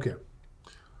video. Okay.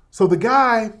 So the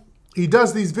guy, he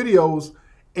does these videos,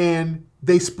 and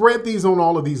they spread these on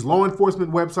all of these law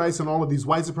enforcement websites and all of these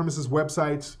white supremacist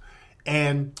websites.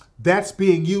 And that's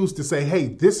being used to say, hey,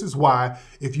 this is why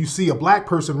if you see a black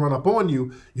person run up on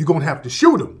you, you're going to have to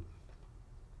shoot him.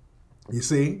 You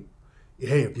see?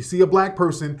 Hey, if you see a black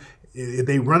person, if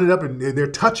they run it up and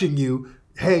they're touching you,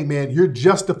 hey, man, you're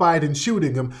justified in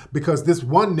shooting them because this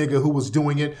one nigga who was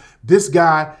doing it, this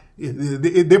guy,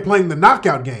 they're playing the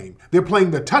knockout game. They're playing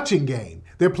the touching game.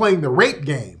 They're playing the rape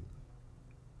game.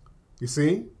 You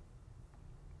see?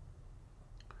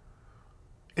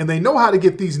 And they know how to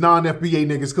get these non-FBA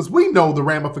niggas because we know the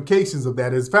ramifications of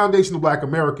that. As foundational black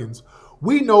Americans,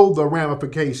 we know the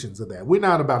ramifications of that. We're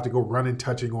not about to go running,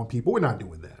 touching on people. We're not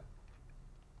doing that.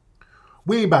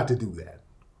 We ain't about to do that.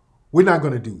 We're not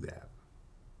going to do that.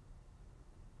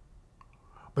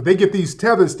 But they get these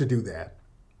tethers to do that.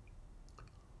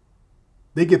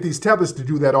 They get these tethers to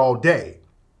do that all day.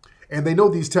 And they know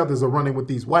these tethers are running with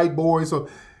these white boys. So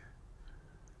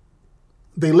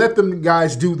they let them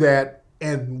guys do that.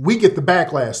 And we get the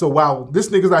backlash. So while this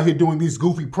nigga's out here doing these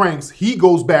goofy pranks, he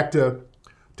goes back to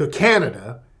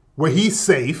Canada where he's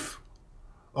safe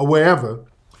or wherever.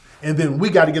 And then we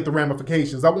got to get the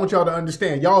ramifications. I want y'all to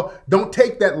understand. Y'all don't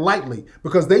take that lightly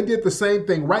because they did the same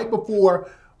thing right before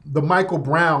the Michael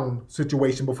Brown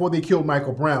situation, before they killed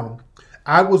Michael Brown.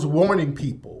 I was warning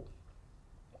people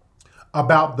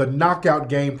about the knockout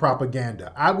game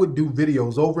propaganda. I would do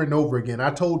videos over and over again.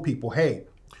 I told people, hey,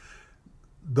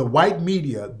 the white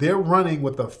media, they're running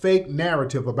with a fake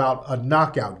narrative about a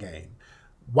knockout game.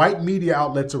 White media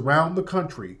outlets around the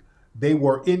country, they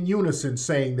were in unison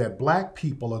saying that black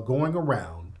people are going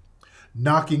around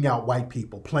knocking out white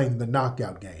people, playing the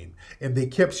knockout game. And they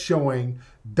kept showing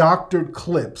doctored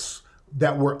clips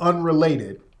that were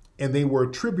unrelated, and they were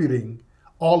attributing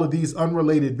all of these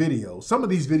unrelated videos. Some of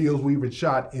these videos were even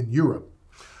shot in Europe.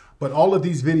 But all of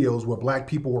these videos where black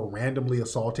people were randomly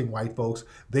assaulting white folks,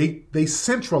 they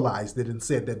centralized it and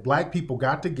said that black people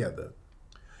got together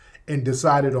and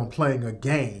decided on playing a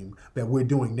game that we're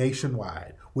doing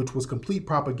nationwide, which was complete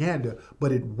propaganda,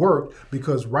 but it worked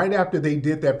because right after they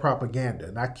did that propaganda,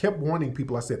 and I kept warning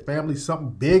people, I said, family, something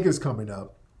big is coming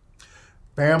up.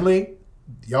 Family,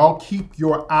 y'all keep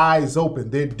your eyes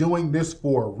open. They're doing this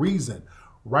for a reason.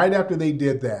 Right after they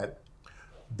did that,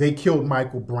 they killed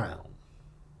Michael Brown.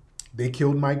 They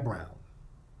killed Mike Brown.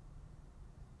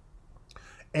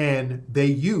 And they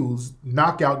used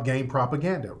knockout game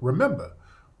propaganda. Remember,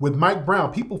 with Mike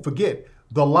Brown, people forget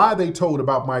the lie they told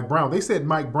about Mike Brown. They said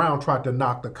Mike Brown tried to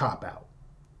knock the cop out.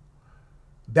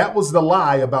 That was the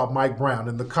lie about Mike Brown.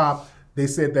 And the cop, they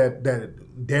said that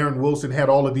Darren Wilson had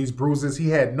all of these bruises. He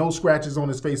had no scratches on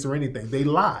his face or anything. They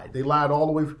lied. They lied all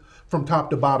the way from top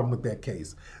to bottom with that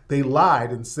case. They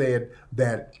lied and said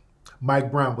that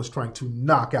Mike Brown was trying to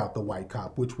knock out the white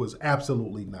cop, which was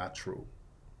absolutely not true.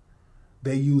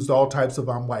 They used all types of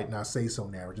I'm white and I say so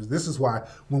narratives. This is why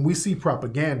when we see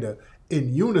propaganda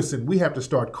in unison, we have to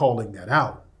start calling that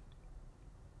out.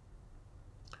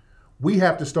 We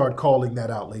have to start calling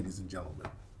that out, ladies and gentlemen.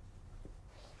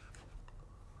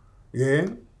 Yeah?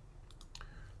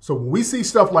 So when we see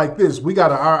stuff like this, we got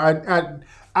to,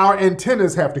 our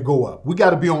antennas have to go up. We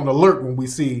got to be on alert when we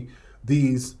see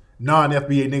these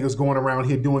non-FBA niggas going around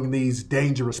here doing these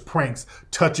dangerous pranks,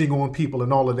 touching on people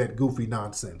and all of that goofy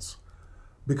nonsense.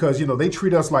 Because, you know, they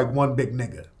treat us like one big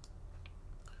nigga.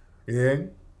 Yeah?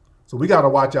 So we got to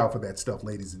watch out for that stuff,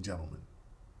 ladies and gentlemen.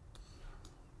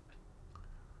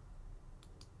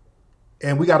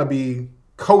 And we got to be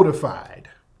codified.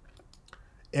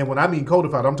 And when I mean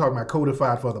codified, I'm talking about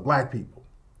codified for the black people.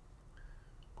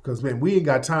 Because, man, we ain't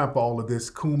got time for all of this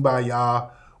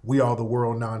kumbaya, we are the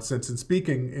world nonsense. And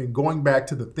speaking and going back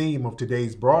to the theme of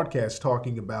today's broadcast,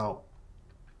 talking about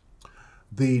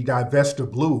the Divester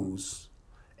blues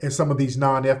and some of these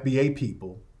non-FBA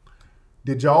people,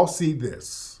 did y'all see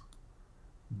this?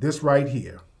 This right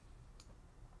here.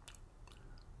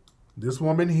 This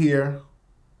woman here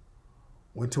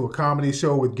went to a comedy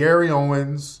show with Gary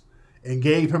Owens and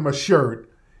gave him a shirt.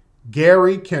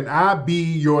 Gary, can I be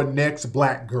your next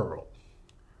black girl?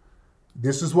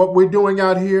 This is what we're doing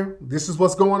out here. This is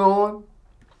what's going on.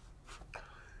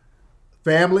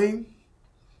 Family,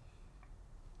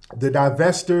 the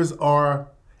divesters are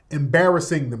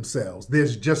embarrassing themselves.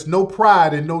 There's just no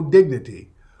pride and no dignity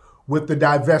with the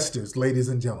divesters, ladies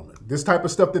and gentlemen. This type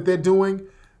of stuff that they're doing,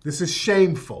 this is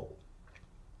shameful.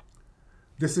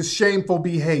 This is shameful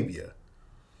behavior.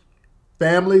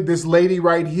 Family, this lady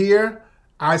right here,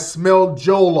 I smell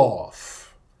Jollof.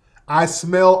 I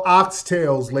smell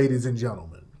oxtails, ladies and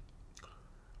gentlemen.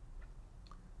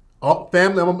 Oh,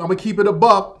 family, I'm going to keep it a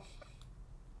buck.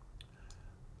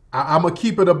 I'm going to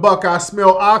keep it a buck. I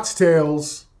smell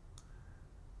oxtails.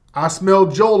 I smell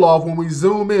Jollof. When we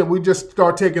zoom in, we just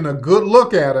start taking a good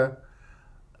look at her.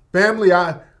 Family,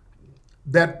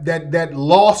 that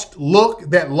lost look,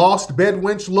 that lost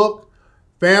bedwench look,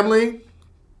 family,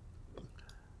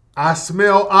 I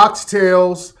smell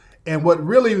oxtails. And what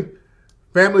really,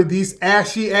 family, these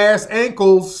ashy ass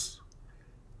ankles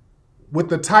with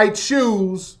the tight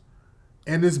shoes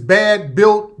and this bad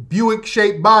built Buick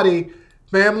shaped body,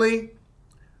 family,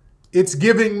 it's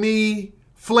giving me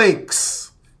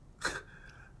flakes.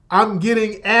 I'm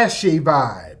getting ashy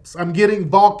vibes. I'm getting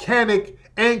volcanic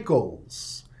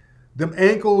ankles. Them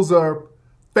ankles are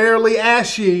fairly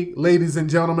ashy, ladies and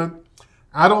gentlemen.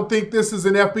 I don't think this is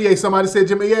an FBA. Somebody said,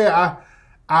 Jimmy, yeah,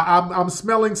 I'm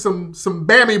smelling some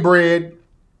Bammy bread.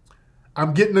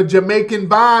 I'm getting a Jamaican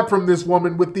vibe from this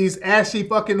woman with these ashy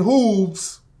fucking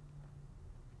hooves.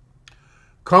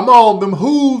 Come on, them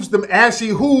hooves, them ashy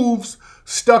hooves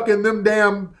stuck in them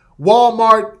damn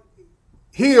Walmart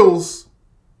heels.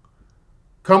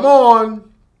 Come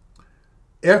on.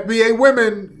 FBA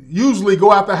women usually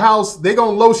go out the house, they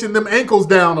gonna lotion them ankles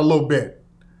down a little bit.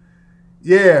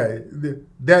 Yeah,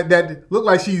 that look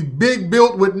like she's big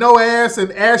built with no ass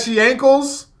and ashy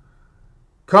ankles.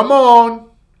 Come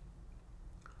on.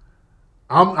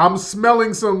 I'm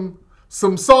smelling some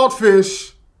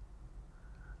saltfish.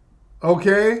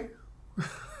 Okay.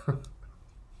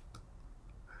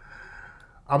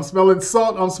 I'm smelling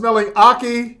salt. I'm smelling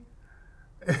aki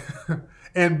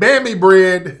and Bammy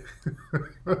bread.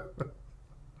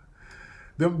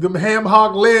 them ham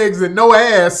hock legs and no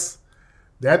ass.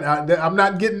 I'm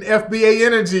not getting FBA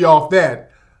energy off that.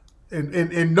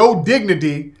 And no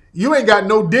dignity. You ain't got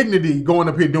no dignity going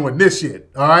up here doing this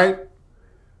shit. All right.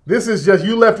 This is just,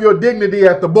 you left your dignity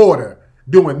at the border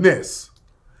doing this.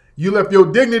 You left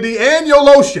your dignity and your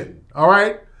lotion, all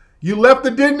right? You left the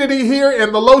dignity here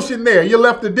and the lotion there. You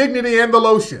left the dignity and the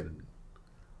lotion.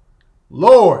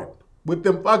 Lord, with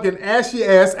them fucking ashy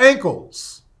ass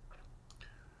ankles.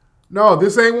 No,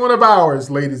 this ain't one of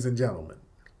ours, ladies and gentlemen.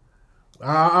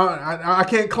 I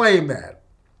can't claim that.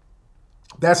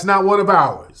 That's not one of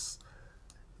ours.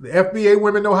 The FBA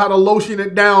women know how to lotion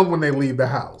it down when they leave the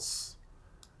house.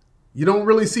 You don't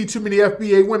really see too many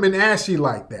FBA women ashy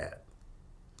like that.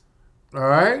 All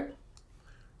right?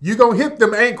 You're going to hit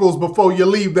them ankles before you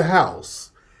leave the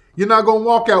house. You're not going to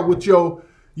walk out with your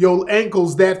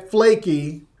ankles that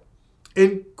flaky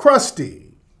and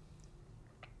crusty.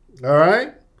 All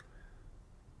right?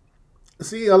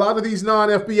 See, a lot of these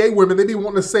non-FBA women, they be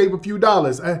wanting to save a few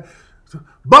dollars.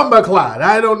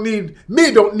 Bumberclad,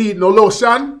 me don't need no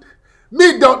lotion.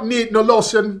 Me don't need no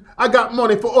lotion. I got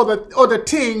money for other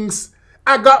things.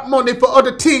 I got money for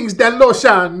other things than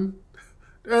lotion.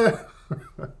 Yeah,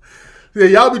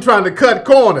 y'all be trying to cut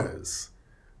corners.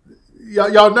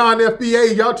 Y'all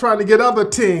non-FBA, y'all trying to get other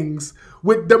things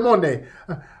with the money.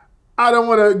 I don't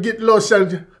want to get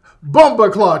lotion.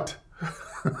 Bumberclot.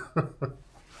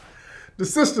 The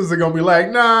sisters are going to be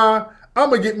like, nah, I'm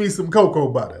going to get me some cocoa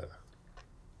butter.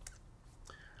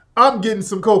 I'm getting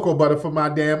some cocoa butter for my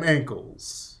damn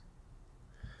ankles.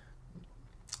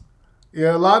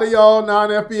 Yeah, a lot of y'all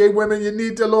non-FBA women, you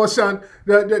need the lotion.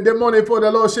 The money for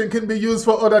the lotion can be used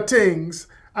for other things.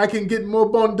 I can get more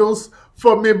bundles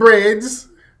for me braids.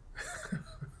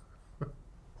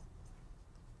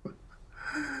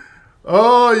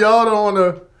 Oh, y'all don't want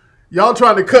to. Y'all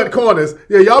trying to cut corners.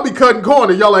 Yeah, y'all be cutting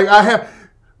corners. Y'all like,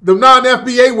 the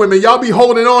non-FBA women, y'all be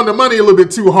holding on to money a little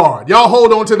bit too hard. Y'all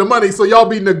hold on to the money, so y'all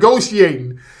be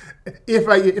negotiating. If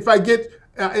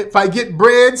I get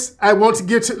breads, I want to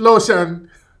get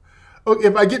lotion.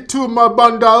 If I get 2 more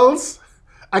bundles,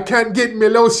 I can't get me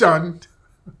lotion.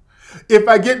 If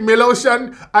I get me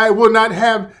lotion, I will not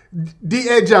have the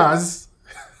edges.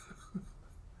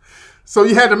 So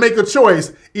you had to make a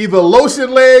choice, either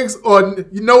lotion legs or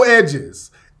no edges.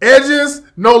 Edges,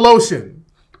 no lotion.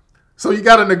 So you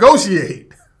got to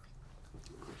negotiate.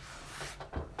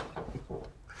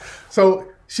 So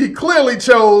she clearly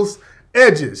chose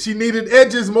edges. She needed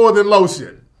edges more than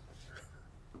lotion.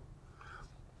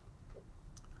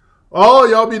 Oh,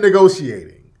 y'all be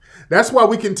negotiating. That's why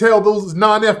we can tell those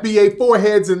non-FBA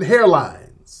foreheads and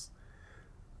hairlines.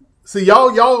 See,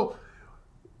 y'all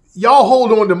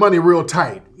hold on to money real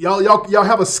tight. Y'all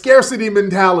have a scarcity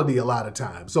mentality a lot of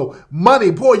times. So money,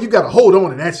 boy, you got to hold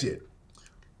on to that shit.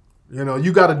 You know,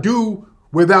 you got to do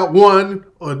without one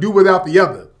or do without the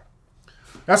other.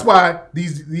 That's why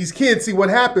these kids see what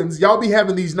happens. Y'all be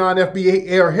having these non-FBA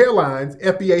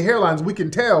hairlines. We can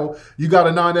tell you got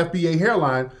a non-FBA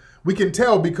hairline. We can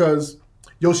tell because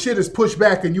your shit is pushed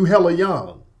back and you hella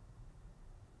young.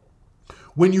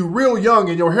 When you real young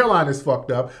and your hairline is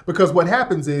fucked up, because what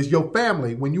happens is your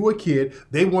family, when you were a kid,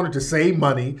 they wanted to save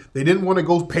money. They didn't want to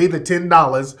go pay the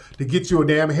 $10 to get you a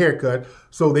damn haircut.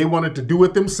 So they wanted to do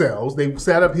it themselves. They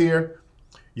sat up here.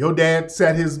 Your dad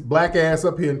sat his black ass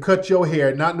up here and cut your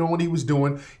hair, not knowing what he was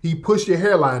doing. He pushed your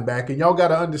hairline back. And y'all got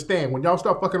to understand, when y'all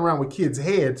start fucking around with kids'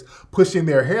 heads, pushing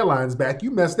their hairlines back, you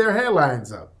mess their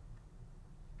hairlines up.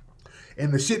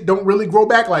 And the shit don't really grow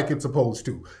back like it's supposed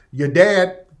to. Your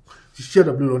dad... Shut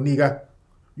up, little nigga.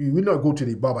 You will not go to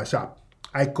the barber shop.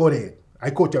 I cut it. I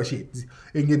cut your shit.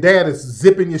 And your dad is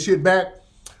zipping your shit back.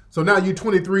 So now you're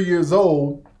 23 years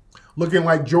old, looking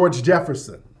like George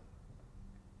Jefferson.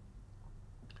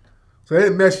 So they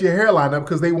didn't mess your hairline up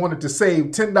because they wanted to save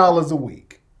 $10 a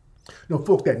week. No,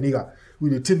 fuck that, nigga.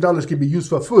 The $10 can be used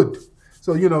for food.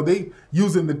 So, you know, they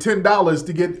using the $10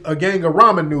 to get a gang of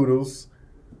ramen noodles.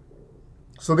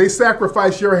 So they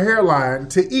sacrifice your hairline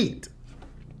to eat.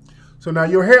 So now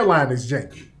your hairline is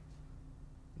janky.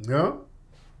 Yeah?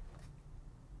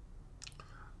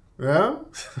 Yeah?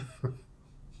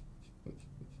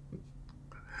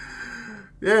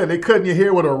 Yeah, they cutting your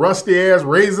hair with a rusty-ass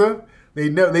razor. They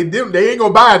ain't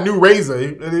gonna buy a new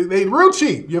razor. They real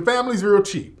cheap. Your family's real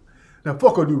cheap. Now,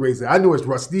 fuck a new razor. I know it's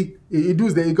rusty. It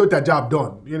got that job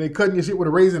done. You know, they cutting your shit with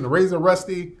a razor and the razor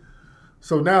rusty.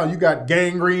 So now you got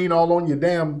gangrene all on your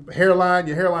damn hairline.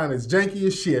 Your hairline is janky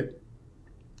as shit.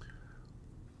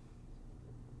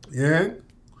 Yeah.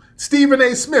 Stephen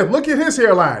A. Smith, look at his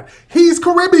hairline. He's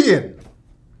Caribbean.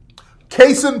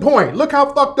 Case in point, look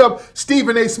how fucked up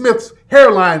Stephen A. Smith's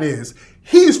hairline is.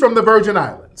 He's from the Virgin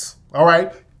Islands. All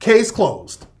right. Case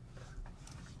closed.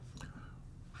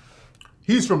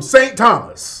 He's from St.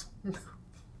 Thomas.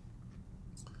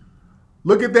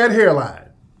 Look at that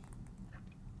hairline.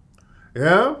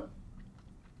 Yeah.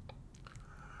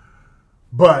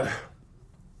 But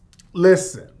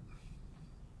listen.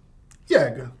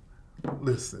 Yeah.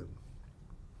 Listen,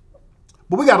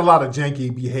 but we got a lot of janky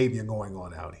behavior going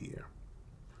on out here.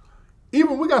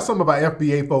 Even we got some of our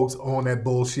FBA folks on that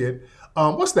bullshit.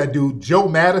 What's that dude? Joe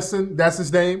Madison, that's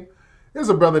his name. There's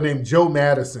a brother named Joe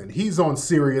Madison. He's on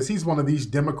Sirius. He's one of these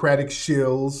Democratic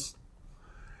shills.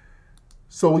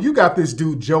 So you got this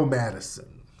dude, Joe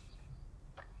Madison.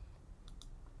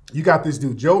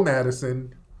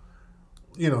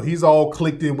 You know, he's all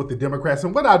clicked in with the Democrats.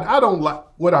 And I don't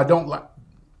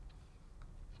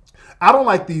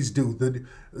like these dudes,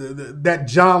 that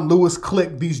John Lewis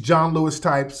clique, these John Lewis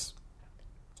types,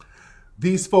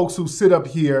 these folks who sit up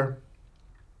here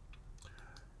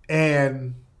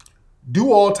and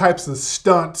do all types of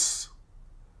stunts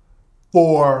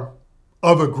for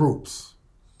other groups.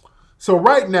 So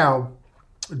right now,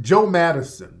 Joe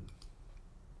Madison,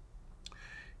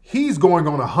 he's going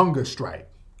on a hunger strike.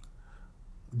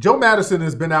 Joe Madison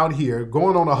has been out here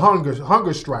going on a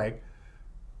hunger strike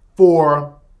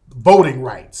for voting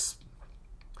rights.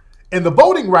 And the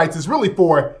voting rights is really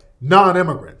for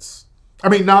non-immigrants. I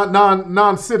mean,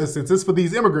 non-citizens. It's for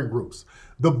these immigrant groups.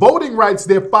 The voting rights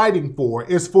they're fighting for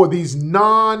is for these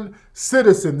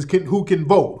non-citizens who can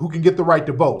vote, who can get the right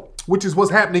to vote, which is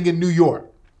what's happening in New York.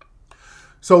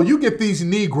 So you get these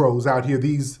Negroes out here,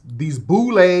 these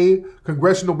Boule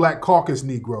Congressional Black Caucus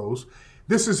Negroes.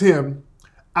 This is him.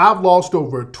 I've lost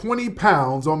over 20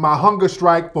 pounds on my hunger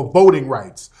strike for voting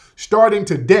rights. Starting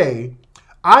today,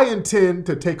 I intend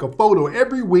to take a photo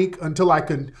every week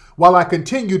while I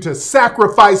continue to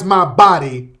sacrifice my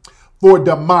body for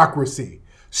democracy.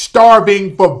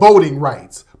 Starving for voting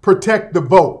rights. Protect the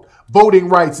vote. Voting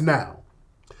rights now.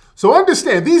 So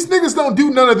understand, these niggas don't do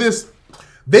none of this.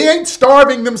 They ain't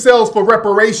starving themselves for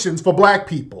reparations for black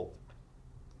people.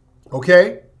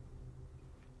 Okay?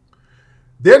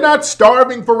 They're not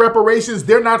starving for reparations.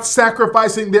 They're not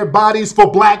sacrificing their bodies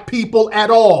for black people at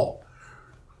all.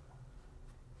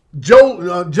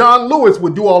 John Lewis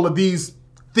would do all of these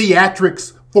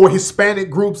theatrics for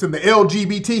Hispanic groups and the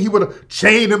LGBT. He would have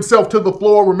chained himself to the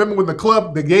floor. Remember when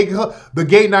the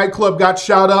gay nightclub got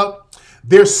shot up?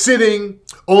 They're sitting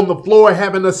on the floor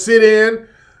having a sit-in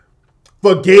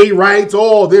for gay rights.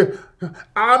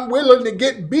 I'm willing to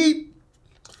get beat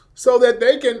so that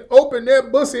they can open their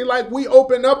pussy like we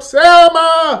open up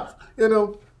Selma, you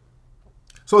know.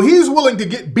 So he's willing to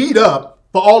get beat up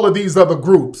for all of these other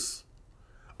groups.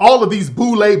 All of these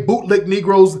bootleg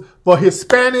Negroes, for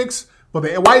Hispanics, for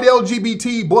the white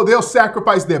LGBT, boy, they'll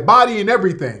sacrifice their body and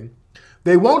everything.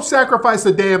 They won't sacrifice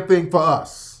a damn thing for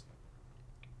us.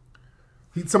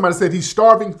 Somebody said he's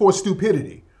starving for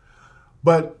stupidity.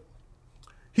 But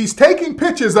he's taking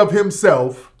pictures of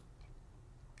himself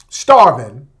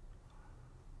starving.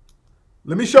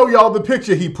 Let me show y'all the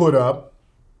picture he put up.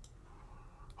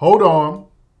 Hold on.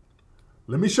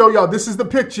 Let me show y'all. This is the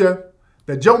picture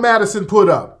that Joe Madison put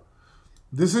up.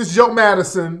 This is Joe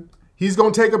Madison. He's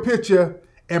going to take a picture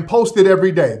and post it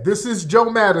every day. This is Joe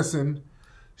Madison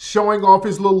showing off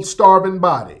his little starving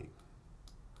body.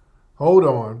 Hold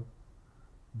on.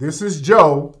 This is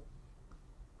Joe.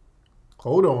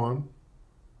 Hold on.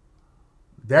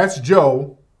 That's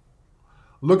Joe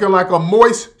looking like a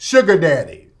moist sugar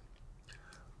daddy.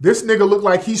 This nigga look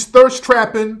like he's thirst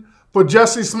trapping for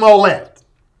Jussie Smollett.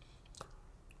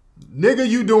 Nigga,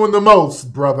 you doing the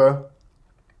most, brother.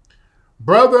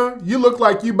 Brother, you look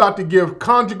like you about to give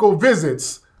conjugal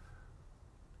visits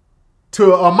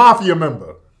to a mafia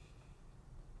member.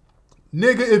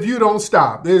 Nigga, if you don't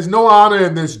stop, there's no honor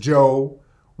in this, Joe.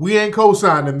 We ain't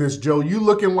co-signing this, Joe. You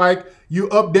looking like you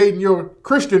updating your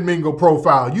Christian Mingle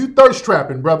profile. You thirst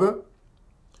trapping, brother.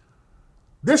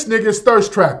 This nigga's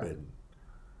thirst trapping.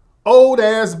 Old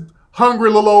ass,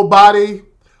 hungry little old body.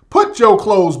 Put your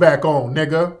clothes back on,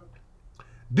 nigga.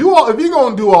 If you're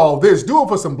gonna do all this, do it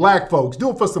for some black folks. Do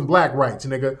it for some black rights,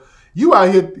 nigga. You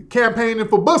out here campaigning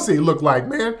for Bussy, look like,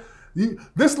 man.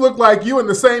 This look like you in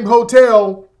the same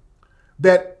hotel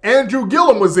that Andrew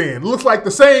Gillum was in. Looks like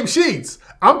the same sheets.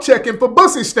 I'm checking for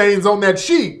Bussy stains on that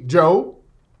sheet, Joe.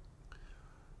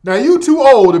 Now, you too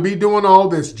old to be doing all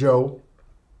this, Joe.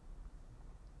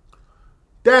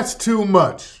 That's too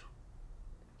much.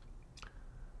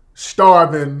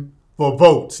 Starving for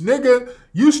votes. Nigga,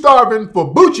 you starving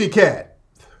for Boochie Cat.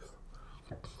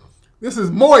 This is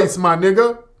moist, my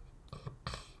nigga.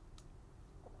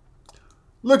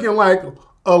 Looking like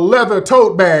a leather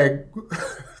tote bag.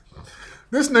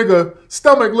 This nigga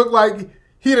stomach looked like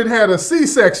he done had a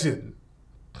C-section.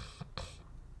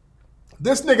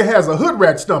 This nigga has a hood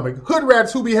rat stomach. Hood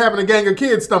rats who be having a gang of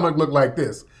kids stomach look like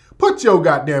this. Put your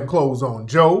goddamn clothes on,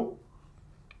 Joe.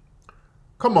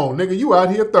 Come on, nigga. You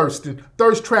out here thirsting.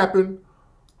 Thirst trapping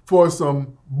for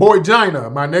some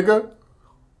boygina, my nigga.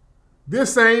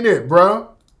 This ain't it, bruh.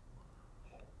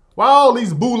 Why all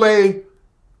these boule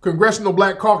Congressional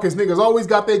Black Caucus niggas always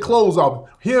got their clothes off?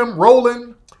 Him,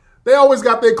 Roland, they always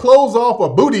got their clothes off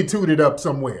or booty tooted up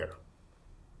somewhere.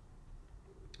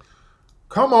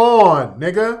 Come on,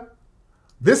 nigga.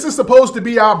 This is supposed to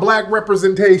be our black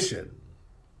representation.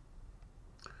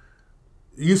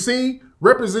 You see,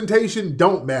 representation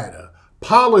don't matter.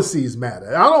 Policies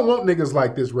matter. I don't want niggas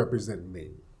like this representing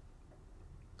me.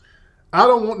 I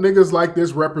don't want niggas like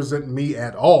this representing me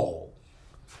at all.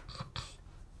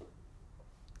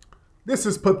 This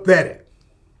is pathetic.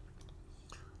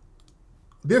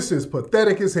 This is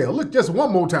pathetic as hell. Look, just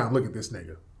one more time, look at this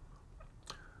nigga.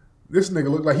 This nigga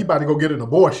look like he about to go get an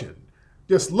abortion.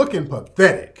 Just looking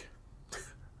pathetic.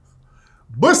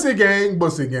 Bussy gang,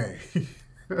 bussy gang.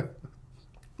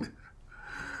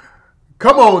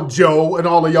 Come on, Joe, and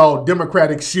all of y'all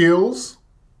Democratic shills.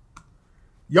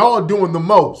 Y'all doing the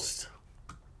most.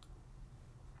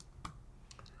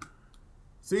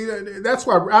 See, that's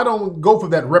why I don't go for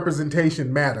that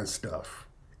representation matters stuff.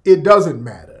 It doesn't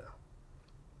matter.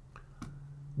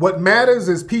 What matters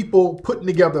is people putting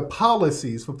together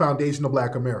policies for foundational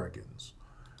black Americans.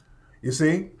 You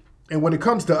see? And when it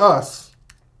comes to us,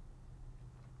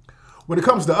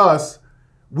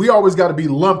 we always got to be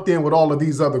lumped in with all of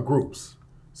these other groups.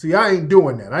 See, I ain't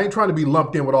doing that. I ain't trying to be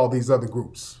lumped in with all these other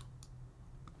groups.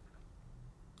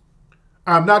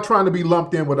 I'm not trying to be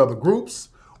lumped in with other groups.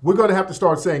 We're going to have to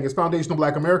start saying, as foundational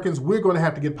black Americans, we're going to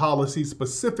have to get policies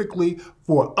specifically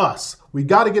for us. We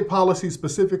got to get policies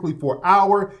specifically for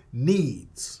our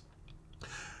needs.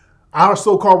 Our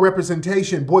so-called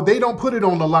representation, boy, they don't put it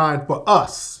on the line for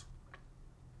us.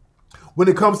 When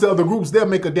it comes to other groups, they'll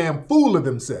make a damn fool of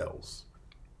themselves.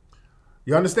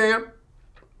 You understand?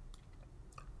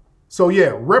 So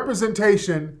yeah,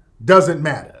 representation doesn't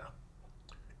matter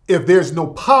if there's no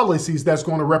policies that's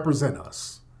going to represent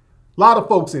us. A lot of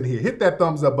folks in here, hit that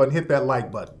thumbs up button, hit that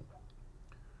like button.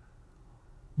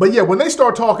 But yeah, when they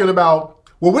start talking about,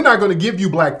 well, we're not going to give you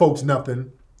black folks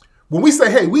nothing. When we say,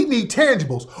 hey, we need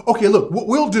tangibles. Okay, look, what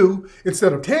we'll do,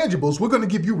 instead of tangibles, we're going to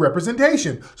give you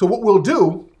representation. So what we'll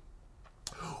do,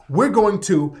 we're going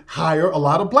to hire a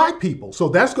lot of black people. So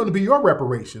that's going to be your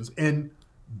reparations. And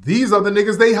these are the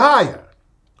niggas they hire.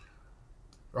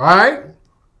 All right?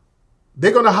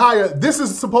 They're going to hire, this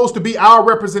is supposed to be our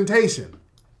representation.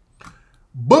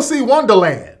 Bussy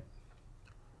Wonderland.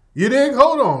 You dig?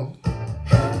 Hold on.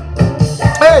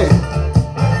 Hey.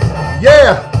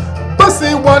 Yeah.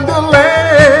 Bussy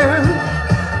Wonderland.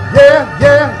 Yeah, yeah.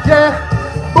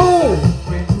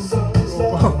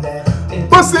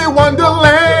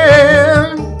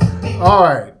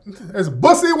 It's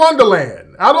Bussy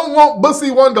Wonderland. I don't want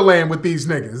Bussy Wonderland with these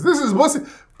niggas. This is Bussy.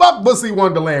 Fuck Bussy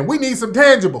Wonderland. We need some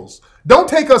tangibles. Don't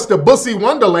take us to Bussy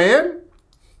Wonderland.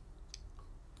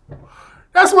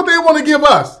 That's what they want to give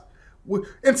us.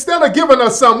 Instead of giving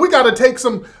us some, we got to take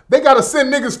some, they got to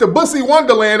send niggas to Bussy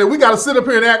Wonderland and we got to sit up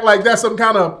here and act like that's some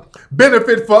kind of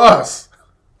benefit for us.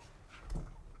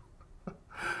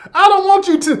 I don't want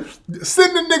you to,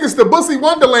 sending niggas to Bussy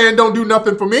Wonderland don't do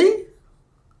nothing for me.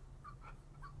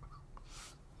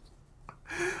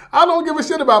 I don't give a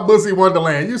shit about Bussy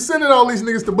Wonderland. You sending all these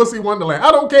niggas to Bussy Wonderland.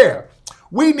 I don't care.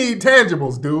 We need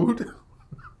tangibles, dude.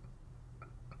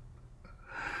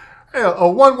 Hell,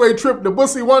 a one-way trip to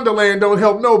Bussy Wonderland don't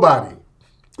help nobody.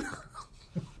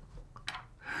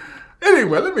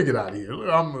 Anyway, let me get out of here.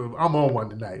 I'm on one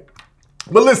tonight.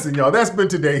 But listen, y'all, that's been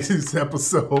today's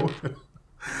episode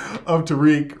of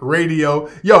Tariq Radio.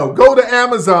 Yo, go to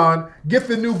Amazon. Get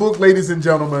the new book, ladies and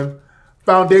gentlemen.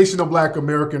 Foundational Black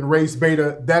American Race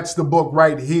Beta. That's the book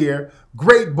right here.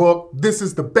 Great book. This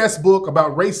is the best book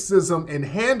about racism and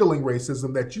handling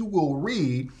racism that you will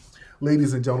read,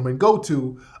 ladies and gentlemen. Go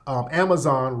to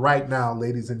Amazon right now,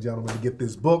 ladies and gentlemen, to get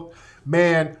this book.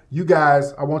 Man, you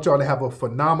guys, I want y'all to have a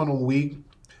phenomenal week,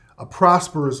 a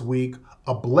prosperous week,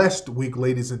 a blessed week,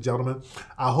 ladies and gentlemen.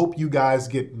 I hope you guys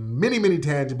get many, many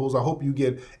tangibles. I hope you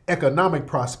get economic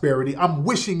prosperity. I'm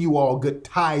wishing you all good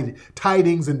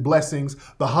tidings and blessings.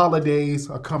 The holidays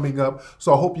are coming up,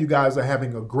 so I hope you guys are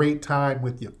having a great time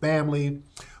with your family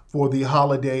for the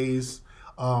holidays.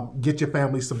 Get your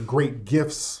family some great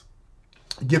gifts.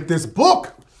 Get this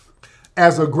book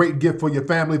as a great gift for your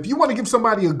family. If you want to give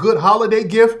somebody a good holiday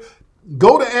gift,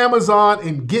 go to Amazon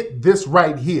and get this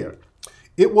right here.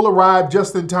 It will arrive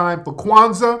just in time for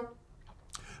Kwanzaa.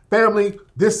 Family,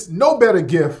 this no better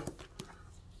gift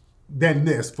than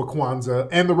this for Kwanzaa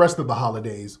and the rest of the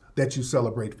holidays that you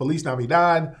celebrate. Feliz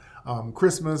Navidad,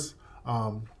 Christmas,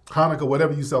 Hanukkah,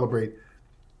 whatever you celebrate.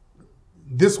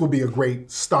 This will be a great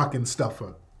stocking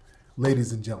stuffer,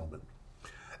 ladies and gentlemen.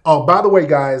 Oh, by the way,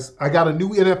 guys, I got a new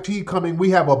NFT coming.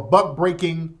 We have a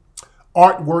buck-breaking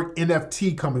artwork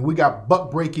NFT coming. We got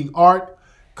buck-breaking art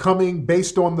coming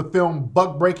based on the film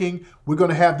Buck Breaking. We're going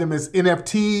to have them as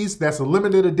NFTs. That's a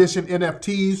limited edition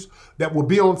NFTs that will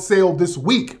be on sale this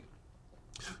week.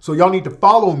 So y'all need to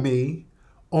follow me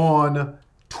on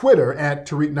Twitter at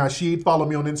Tariq Nasheed. Follow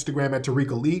me on Instagram at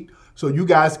Tariq Elite so you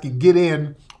guys can get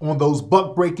in on those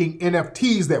Buck Breaking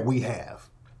NFTs that we have.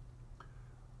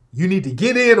 You need to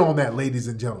get in on that, ladies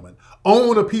and gentlemen.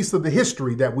 Own a piece of the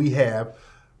history that we have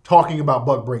talking about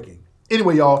buck breaking.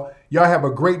 Anyway, y'all have a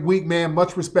great week, man.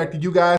 Much respect to you guys.